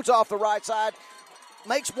 Explodes off the right side.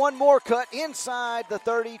 Makes one more cut inside the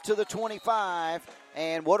 30 to the 25.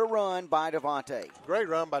 And what a run by Devontae. Great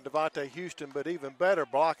run by Devontae Houston, but even better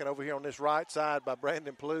blocking over here on this right side by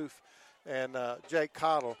Brandon Plouffe and Jake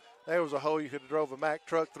Cottle. There was a hole you could have drove a Mack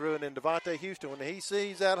truck through, and then Devontae Houston, when he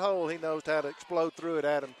sees that hole, he knows how to explode through it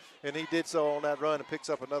at him, and he did so on that run and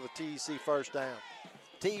picks up another TEC first down.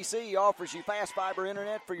 TEC offers you fast fiber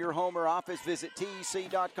internet for your home or office. Visit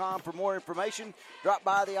TEC.com for more information. Drop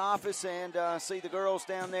by the office and see the girls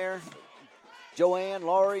down there, Joanne,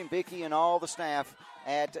 Laurie, and Vicki, and all the staff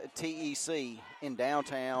at TEC in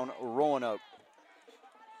downtown Roanoke.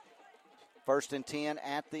 First and 10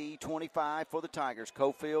 at the 25 for the Tigers.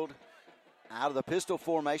 Cofield out of the pistol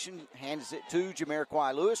formation, hands it to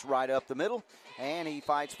Jamiroquai Lewis right up the middle, and he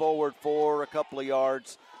fights forward for a couple of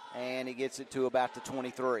yards, and he gets it to about the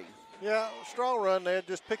 23. Yeah, strong run there.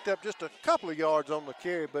 Just picked up just a couple of yards on the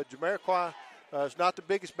carry, but Jamiroquai is not the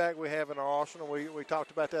biggest back we have in our arsenal. We talked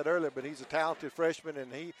about that earlier, but he's a talented freshman,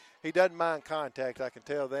 and he doesn't mind contact, I can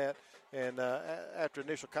tell that. And after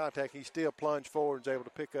initial contact, he still plunged forward and was able to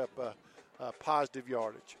pick up positive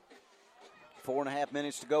yardage. 4.5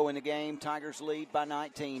 minutes to go in the game. Tigers lead by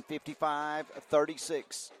 19,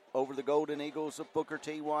 55-36 over the Golden Eagles of Booker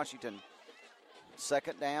T. Washington.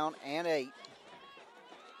 2nd down and 8.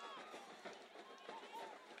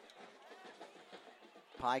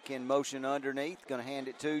 Pike in motion underneath. Going to hand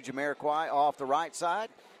it to Jamiroquai off the right side,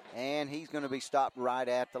 and he's going to be stopped right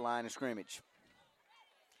at the line of scrimmage.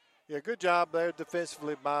 Yeah, good job there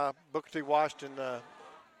defensively by Booker T. Washington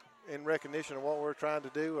in recognition of what we're trying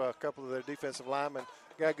to do. A couple of their defensive linemen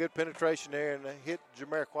got good penetration there and hit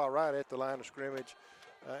Jamiroquai right at the line of scrimmage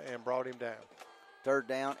and brought him down. 3rd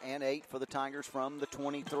down and 8 for the Tigers from the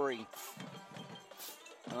 23.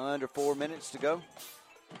 Under 4 minutes to go.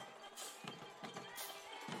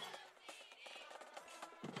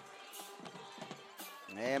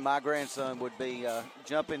 And my grandson would be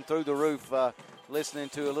jumping through the roof listening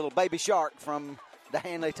to a little Baby Shark from the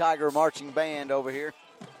Handley Tiger Marching Band over here.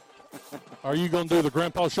 Are you going to do the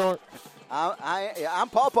Grandpa Shark? I'm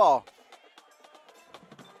Pawpaw.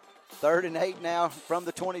 3rd and 8 now from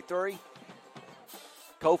the 23.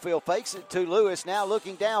 Cofield fakes it to Lewis. Now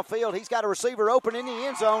looking downfield. He's got a receiver open in the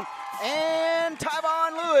end zone. And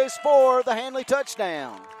Tyvon Lewis for the Handley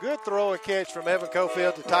touchdown. Good throw and catch from Evan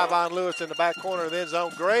Cofield to Tyvon Lewis in the back corner of the end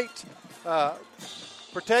zone. Great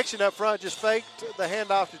protection up front. Just faked the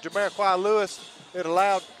handoff to Jamiroquai Lewis. It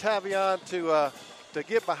allowed Tavion to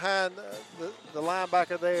get behind the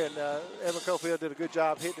linebacker there, and Evan Cofield did a good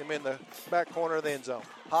job hitting him in the back corner of the end zone.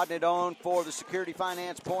 Hodding it on for the Security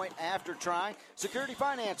Finance point after try. Security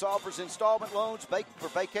Finance offers installment loans for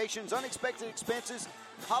vacations, unexpected expenses,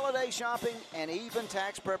 holiday shopping, and even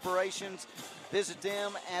tax preparations. Visit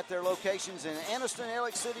them at their locations in Anniston,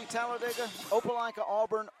 Alex City, Talladega, Opelika,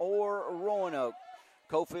 Auburn, or Roanoke.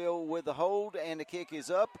 Cofield with the hold, and the kick is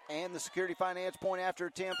up, and the Security Finance point after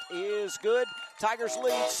attempt is good. Tigers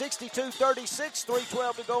lead 62-36,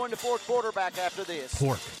 3:12 to go in the 4th quarter. Back after this.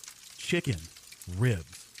 Pork, chicken,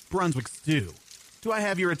 ribs, Brunswick stew. Do I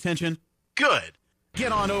have your attention? Good.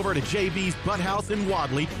 Get on over to JB's Butt House in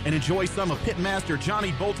Wadley and enjoy some of Pitmaster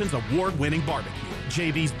Johnny Bolton's award-winning barbecue.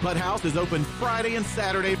 JB's Butt House is open Friday and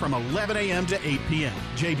Saturday from 11 a.m. to 8 p.m.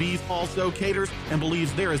 JB's also caters and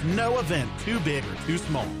believes there is no event too big or too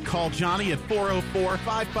small. Call Johnny at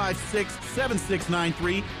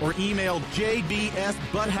 404-556-7693 or email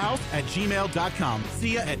jbsbutthouse@gmail.com.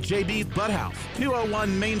 See ya at JB's Butt House,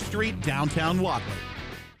 201 Main Street, downtown Wadley.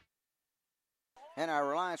 And our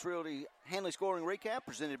Reliance Realty Handley scoring recap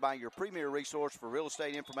presented by your premier resource for real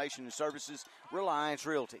estate information and services, Reliance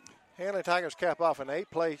Realty. Handley Tigers cap off an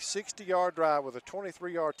 8-play, 60-yard drive with a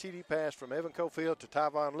 23-yard TD pass from Evan Cofield to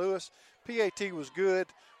Tyvon Lewis. PAT was good.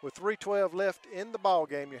 With 3:12 left in the ball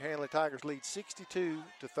game, your Handley Tigers lead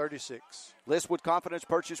 62-36. List with confidence,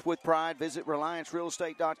 purchase with pride. Visit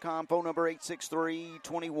RelianceRealEstate.com. Phone number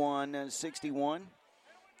 863-2161.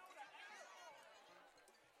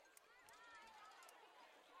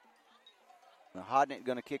 Hodnett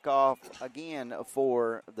going to kick off again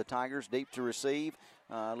for the Tigers, deep to receive.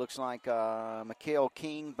 Looks like Mikael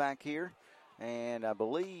King back here. And I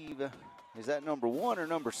believe, is that number 1 or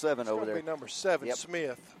number 7 over there? It's going to be number 7, yep.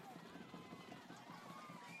 Smith.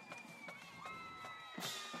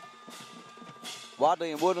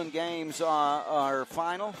 Wadley and Woodland games are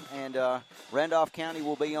final, and Randolph County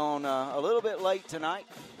will be on a little bit late tonight.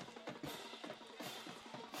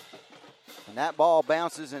 And that ball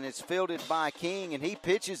bounces, and it's fielded by King, and he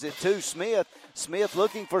pitches it to Smith. Smith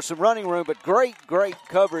looking for some running room, but great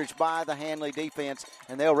coverage by the Handley defense,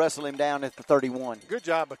 and they'll wrestle him down at the 31. Good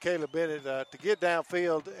job by Caleb Bennett to get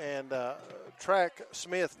downfield and track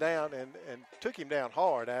Smith down and took him down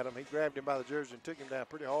hard, Adam. He grabbed him by the jersey and took him down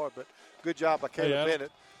pretty hard, but good job by Caleb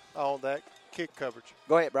Bennett on that kick coverage.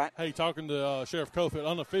 Go ahead, Brian. Hey, talking to Sheriff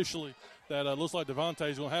Cofield, unofficially, that looks like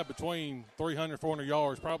Devontae's going to have between 300 400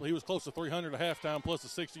 yards. Probably he was close to 300 at halftime, plus the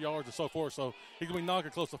 60 yards and so forth. So he's going to be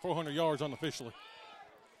knocking close to 400 yards unofficially.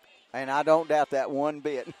 And I don't doubt that one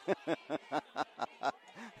bit.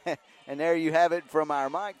 And there you have it from our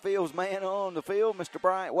Mike Fields man on the field, Mr.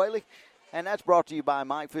 Bryant Whaley. And that's brought to you by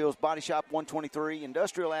Mike Fields Body Shop, 123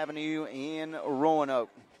 Industrial Avenue in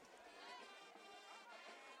Roanoke.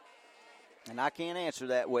 And I can't answer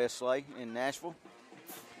that, Wesley, in Nashville.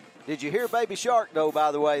 Did you hear Baby Shark, though,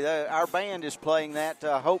 by the way? Our band is playing that.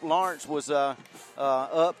 Hope Lawrence was up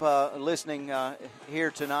listening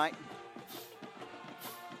here tonight.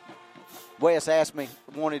 Wes asked me,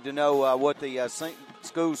 wanted to know what the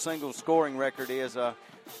school single scoring record is.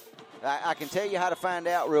 I can tell you how to find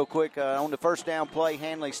out real quick. On the first down play,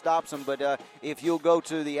 Handley stops them. But if you'll go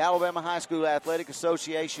to the Alabama High School Athletic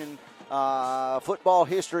Association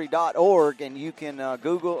footballhistory.org, and you can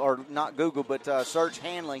Google, or not Google, but search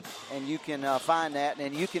Handley, and you can find that,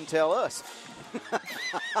 and you can tell us.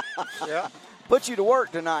 Yeah. Put you to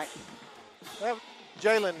work tonight. Well,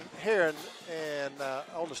 Jalen Heron and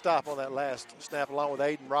on the stop on that last snap, along with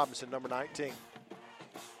Aiden Robinson, number 19.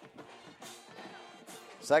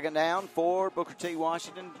 Second down for Booker T.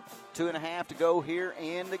 Washington. 2.5 to go here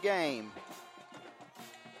in the game.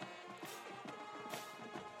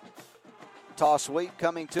 Toss sweep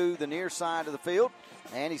coming to the near side of the field,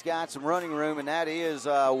 and he's got some running room, and that is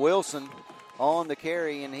Wilson on the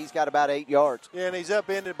carry, and he's got about 8 yards. Yeah, and he's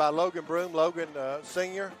upended by Logan Broom. Logan,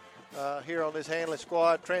 senior, here on this Handley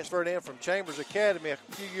squad, transferred in from Chambers Academy a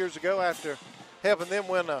few years ago after helping them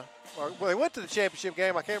win they went to the championship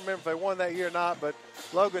game. I can't remember if they won that year or not, but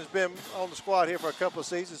Logan's been on the squad here for a couple of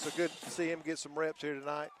seasons, so good to see him get some reps here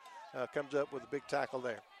tonight. Comes up with a big tackle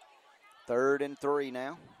there. 3rd and 3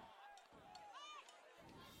 now.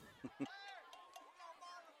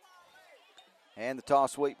 And the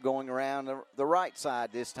toss sweep going around the right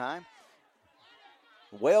side this time.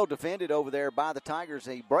 Well defended over there by the Tigers.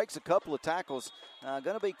 He breaks a couple of tackles. Going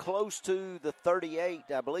to be close to the 38.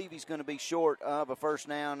 I believe he's going to be short of a first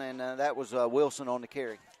down, and that was Wilson on the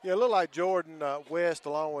carry. Yeah, it looked like Jordan West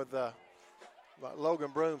along with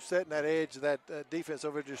Logan Broom setting that edge of that defense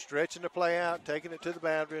over, just stretching the play out, taking it to the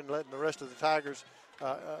boundary, and letting the rest of the Tigers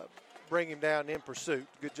bring him down in pursuit.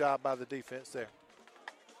 Good job by the defense there.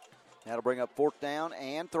 That'll bring up 4th down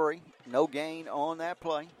and 3. No gain on that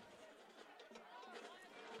play.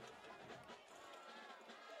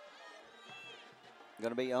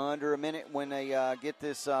 Going to be under a minute when they get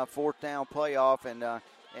this 4th down play off. And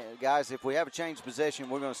guys, if we have a change of possession,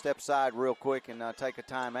 we're going to step aside real quick and take a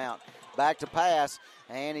timeout. Back to pass,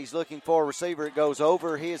 and he's looking for a receiver. It goes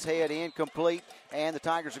over his head, incomplete, and the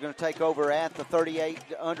Tigers are going to take over at the 38,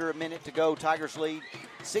 under a minute to go. Tigers lead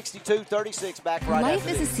 62-36, back right Life after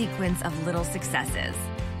is this. a sequence of little successes.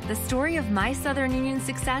 The story of my Southern Union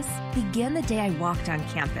success began the day I walked on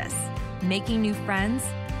campus, making new friends,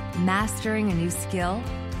 mastering a new skill,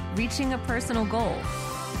 reaching a personal goal.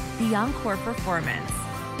 The encore performance,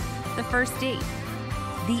 the first date,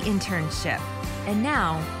 the internship, and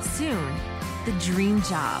now, soon, the dream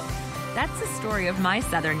job. That's the story of my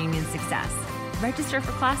Southern Union success. Register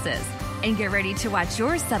for classes and get ready to watch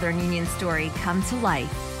your Southern Union story come to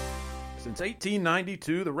life. Since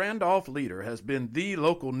 1892, the Randolph Leader has been the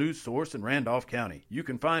local news source in Randolph County. You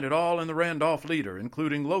can find it all in the Randolph Leader,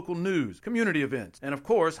 including local news, community events, and of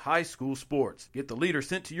course, high school sports. Get the Leader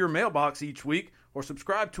sent to your mailbox each week or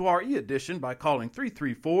subscribe to our e-edition by calling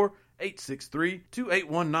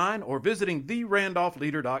 334-863-2819 or visiting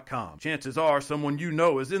therandolphleader.com. Chances are someone you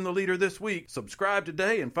know is in the Leader this week. Subscribe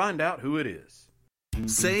today and find out who it is.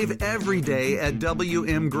 Save every day at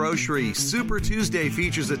WM Grocery. Super Tuesday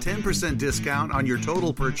features a 10% discount on your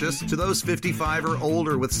total purchase to those 55 or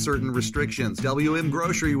older with certain restrictions. WM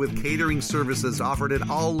Grocery with catering services offered at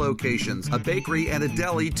all locations. A bakery and a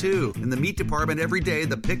deli too. In the meat department every day,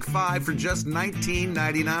 the Pick 5 for just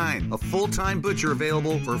 $19.99. A full-time butcher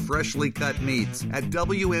available for freshly cut meats at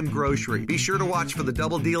WM Grocery. Be sure to watch for the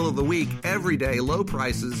double deal of the week. Every day, low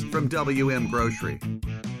prices from WM Grocery.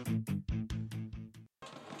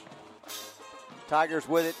 Tigers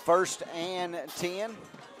with it, 1st and 10.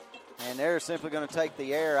 And they're simply going to take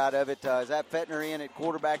the air out of it. Is that Fettner in at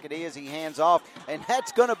quarterback? It is. He hands off. And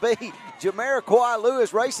that's going to be Jamariquai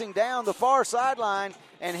Lewis racing down the far sideline.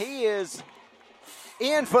 And he is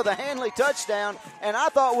in for the Handley touchdown. And I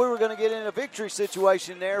thought we were going to get in a victory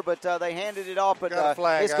situation there, but they handed it off. But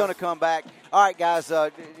it's going to come back. All right, guys,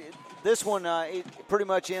 this one pretty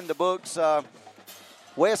much in the books.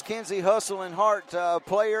 West Kinsey Hustle and Heart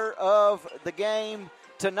player of the game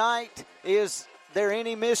tonight. Is there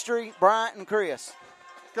any mystery, Bryant and Chris?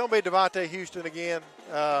 It's going to be Devontae Houston again.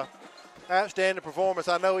 Outstanding performance.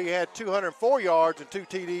 I know he had 204 yards and 2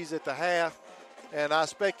 TDs at the half, and I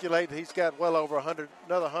speculate that he's got well over another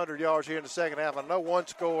 100 yards here in the second half. I know one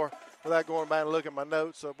score without going back and looking at my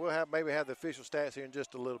notes, so we'll maybe have the official stats here in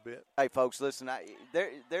just a little bit. Hey, folks, listen,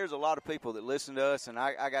 there's a lot of people that listen to us, and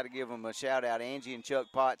I got to give them a shout-out. Angie and Chuck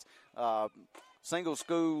Potts, single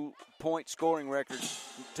school point scoring record,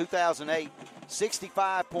 2008,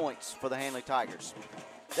 65 points for the Handley Tigers.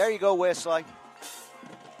 There you go, Wesley.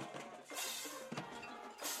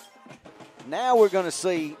 Now we're going to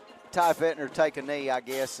see Ty Fettner take a knee, I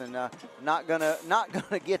guess, and not gonna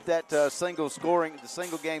get that single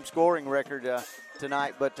game scoring record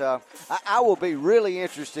tonight. But I will be really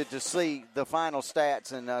interested to see the final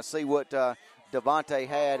stats and see what Devontae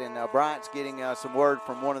had. And Bryant's getting some word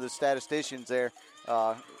from one of the statisticians there.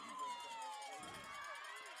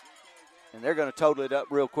 and they're going to total it up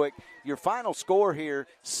real quick. Your final score here,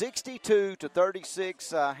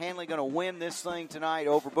 62-36. Handley going to win this thing tonight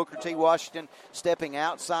over Booker T. Washington, stepping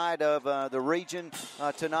outside of the region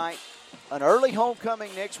tonight. An early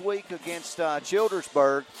homecoming next week against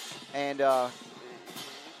Childersburg, and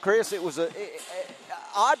Chris, it was an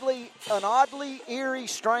oddly eerie,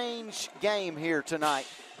 strange game here tonight.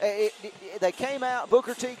 They came out,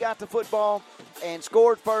 Booker T got the football and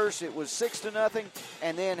scored first. It was 6-0,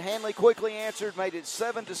 and then Handley quickly answered, made it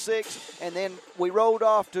 7-6, and then we rolled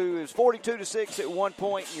off to, it was 42-6 at one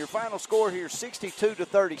point, and your final score here,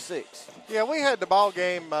 62-36. Yeah, we had the ball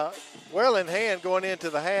game well in hand going into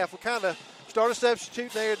the half. We kind of started substituting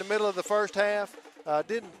there in the middle of the first half.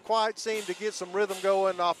 Didn't quite seem to get some rhythm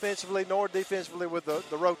going offensively nor defensively with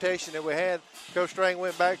the rotation that we had. Coach Strang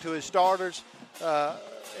went back to his starters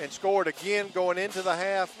and scored again going into the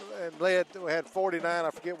half and led. We had 49.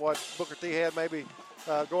 I forget what Booker T had maybe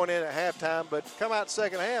going in at halftime. But come out the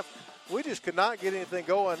second half, we just could not get anything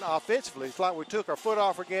going offensively. It's like we took our foot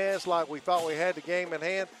off our gas, like we thought we had the game in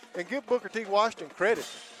hand. And give Booker T. Washington credit.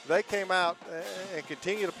 They came out and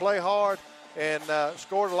continued to play hard and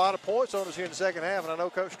scored a lot of points on us here in the second half. And I know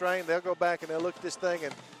Coach Strain, they'll go back and they'll look at this thing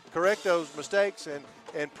and correct those mistakes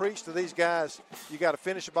and preach to these guys, you got to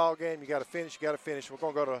finish the ball game, you got to finish. We're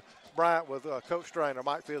going to go to Bryant with Coach Strain, or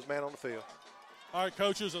Mike Fields' man on the field. All right,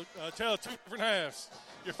 coaches, tell 2 different halves.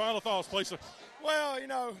 Your final thoughts, please. Well,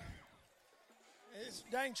 it's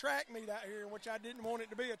dang track meet out here, which I didn't want it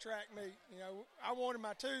to be a track meet. I wanted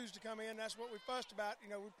my twos to come in. That's what we fussed about.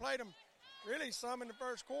 We played them really some in the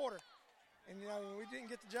first quarter. And, when we didn't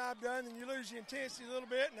get the job done, then you lose your intensity a little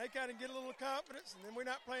bit, and they kind of get a little confidence, and then we're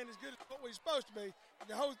not playing as good as what we're supposed to be.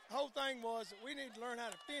 The whole thing was that we need to learn how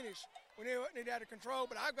to finish. We need to have to control,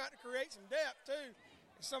 but I've got to create some depth, too.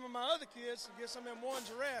 And some of my other kids to get some of them ones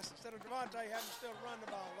a rest instead of Devontae having to still run the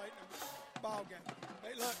ball late in the ball game.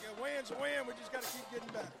 Hey, look, a win's a win. We just got to keep getting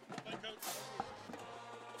better. Hey, Coach.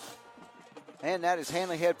 And that is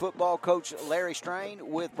Handley head football coach Larry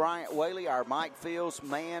Strain with Bryant Whaley, our Mike Fields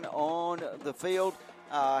man on the field.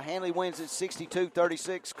 Handley wins at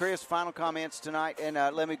 62-36. Chris, final comments tonight. And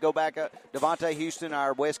let me go back up. Devontae Houston,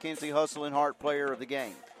 our West Kinsey Hustle and Heart player of the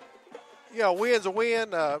game. Yeah, win's a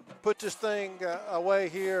win. Put this thing away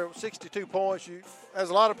here, 62 points.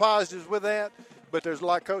 There's a lot of positives with that. But there's,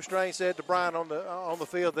 like Coach Strain said to Brian on the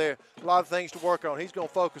field there, a lot of things to work on. He's going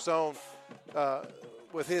to focus on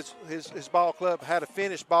with his ball club how to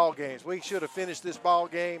finish ball games. We should have finished this ball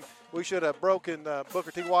game. We should have broken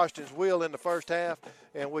Booker T. Washington's will in the first half,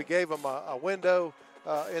 and we gave them a window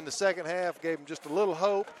in the second half, gave them just a little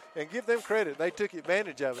hope, and give them credit. They took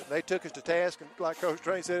advantage of it. They took us to task, and like Coach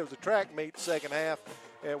Train said, it was a track meet the second half,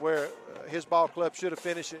 and where his ball club should have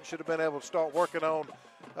finished it, should have been able to start working on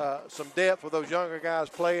some depth with those younger guys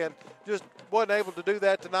playing. Just wasn't able to do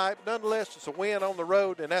that tonight. Nonetheless, it's a win on the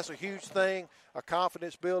road, and that's a huge thing, a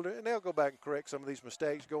confidence builder, and they'll go back and correct some of these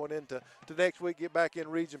mistakes going into next week, get back in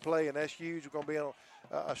region play, and that's huge. We're going to be on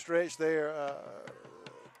a stretch there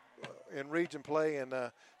in region play, and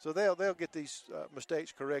so they'll get these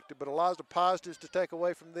mistakes corrected. But a lot of the positives to take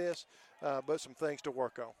away from this, but some things to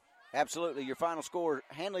work on. Absolutely. Your final score,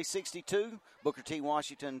 Handley 62, Booker T.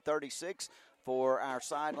 Washington 36. For our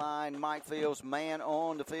sideline, Mike Fields, man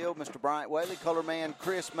on the field, Mr. Bryant Whaley, color man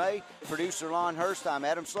Chris May, producer Lon Hurst, I'm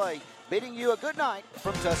Adam Slay, bidding you a good night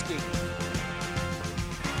from Tuskegee.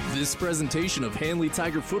 This presentation of Handley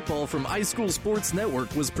Tiger Football from iSchool Sports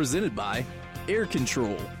Network was presented by Air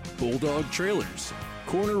Control, Bulldog Trailers,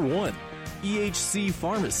 Corner One, EHC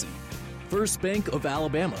Pharmacy, First Bank of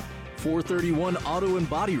Alabama, 431 Auto and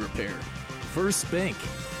Body Repair, First Bank,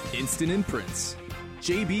 Instant Imprints,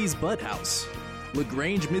 JB's Butt House,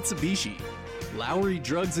 LaGrange Mitsubishi, Lowry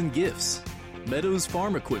Drugs and Gifts, Meadows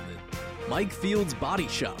Farm Equipment, Mike Fields Body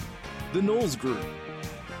Shop, The Knowles Group,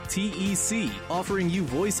 TEC offering you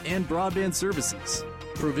voice and broadband services,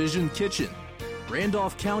 Provision Kitchen,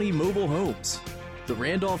 Randolph County Mobile Homes, The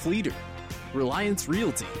Randolph Leader, Reliance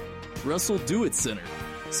Realty, Russell Do-It Center,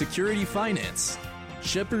 Security Finance,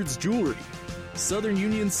 Shepherd's Jewelry, Southern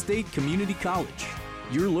Union State Community College,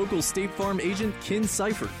 your local State Farm agent, Ken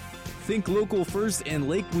Seifert. Think Local First and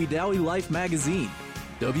Lake Wedowee Life Magazine,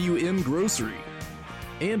 WM Grocery,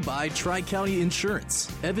 and by Tri-County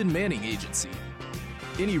Insurance, Evan Manning Agency.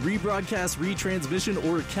 Any rebroadcast, retransmission,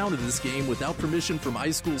 or account of this game without permission from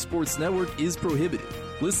iSchool Sports Network is prohibited.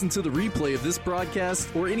 Listen to the replay of this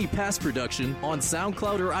broadcast or any past production on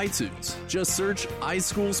SoundCloud or iTunes. Just search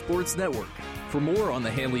iSchool Sports Network. For more on the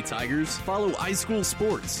Handley Tigers, follow iSchool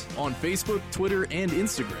Sports on Facebook, Twitter, and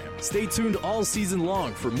Instagram. Stay tuned all season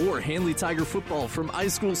long for more Handley Tiger football from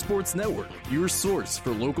iSchool Sports Network, your source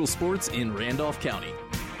for local sports in Randolph County.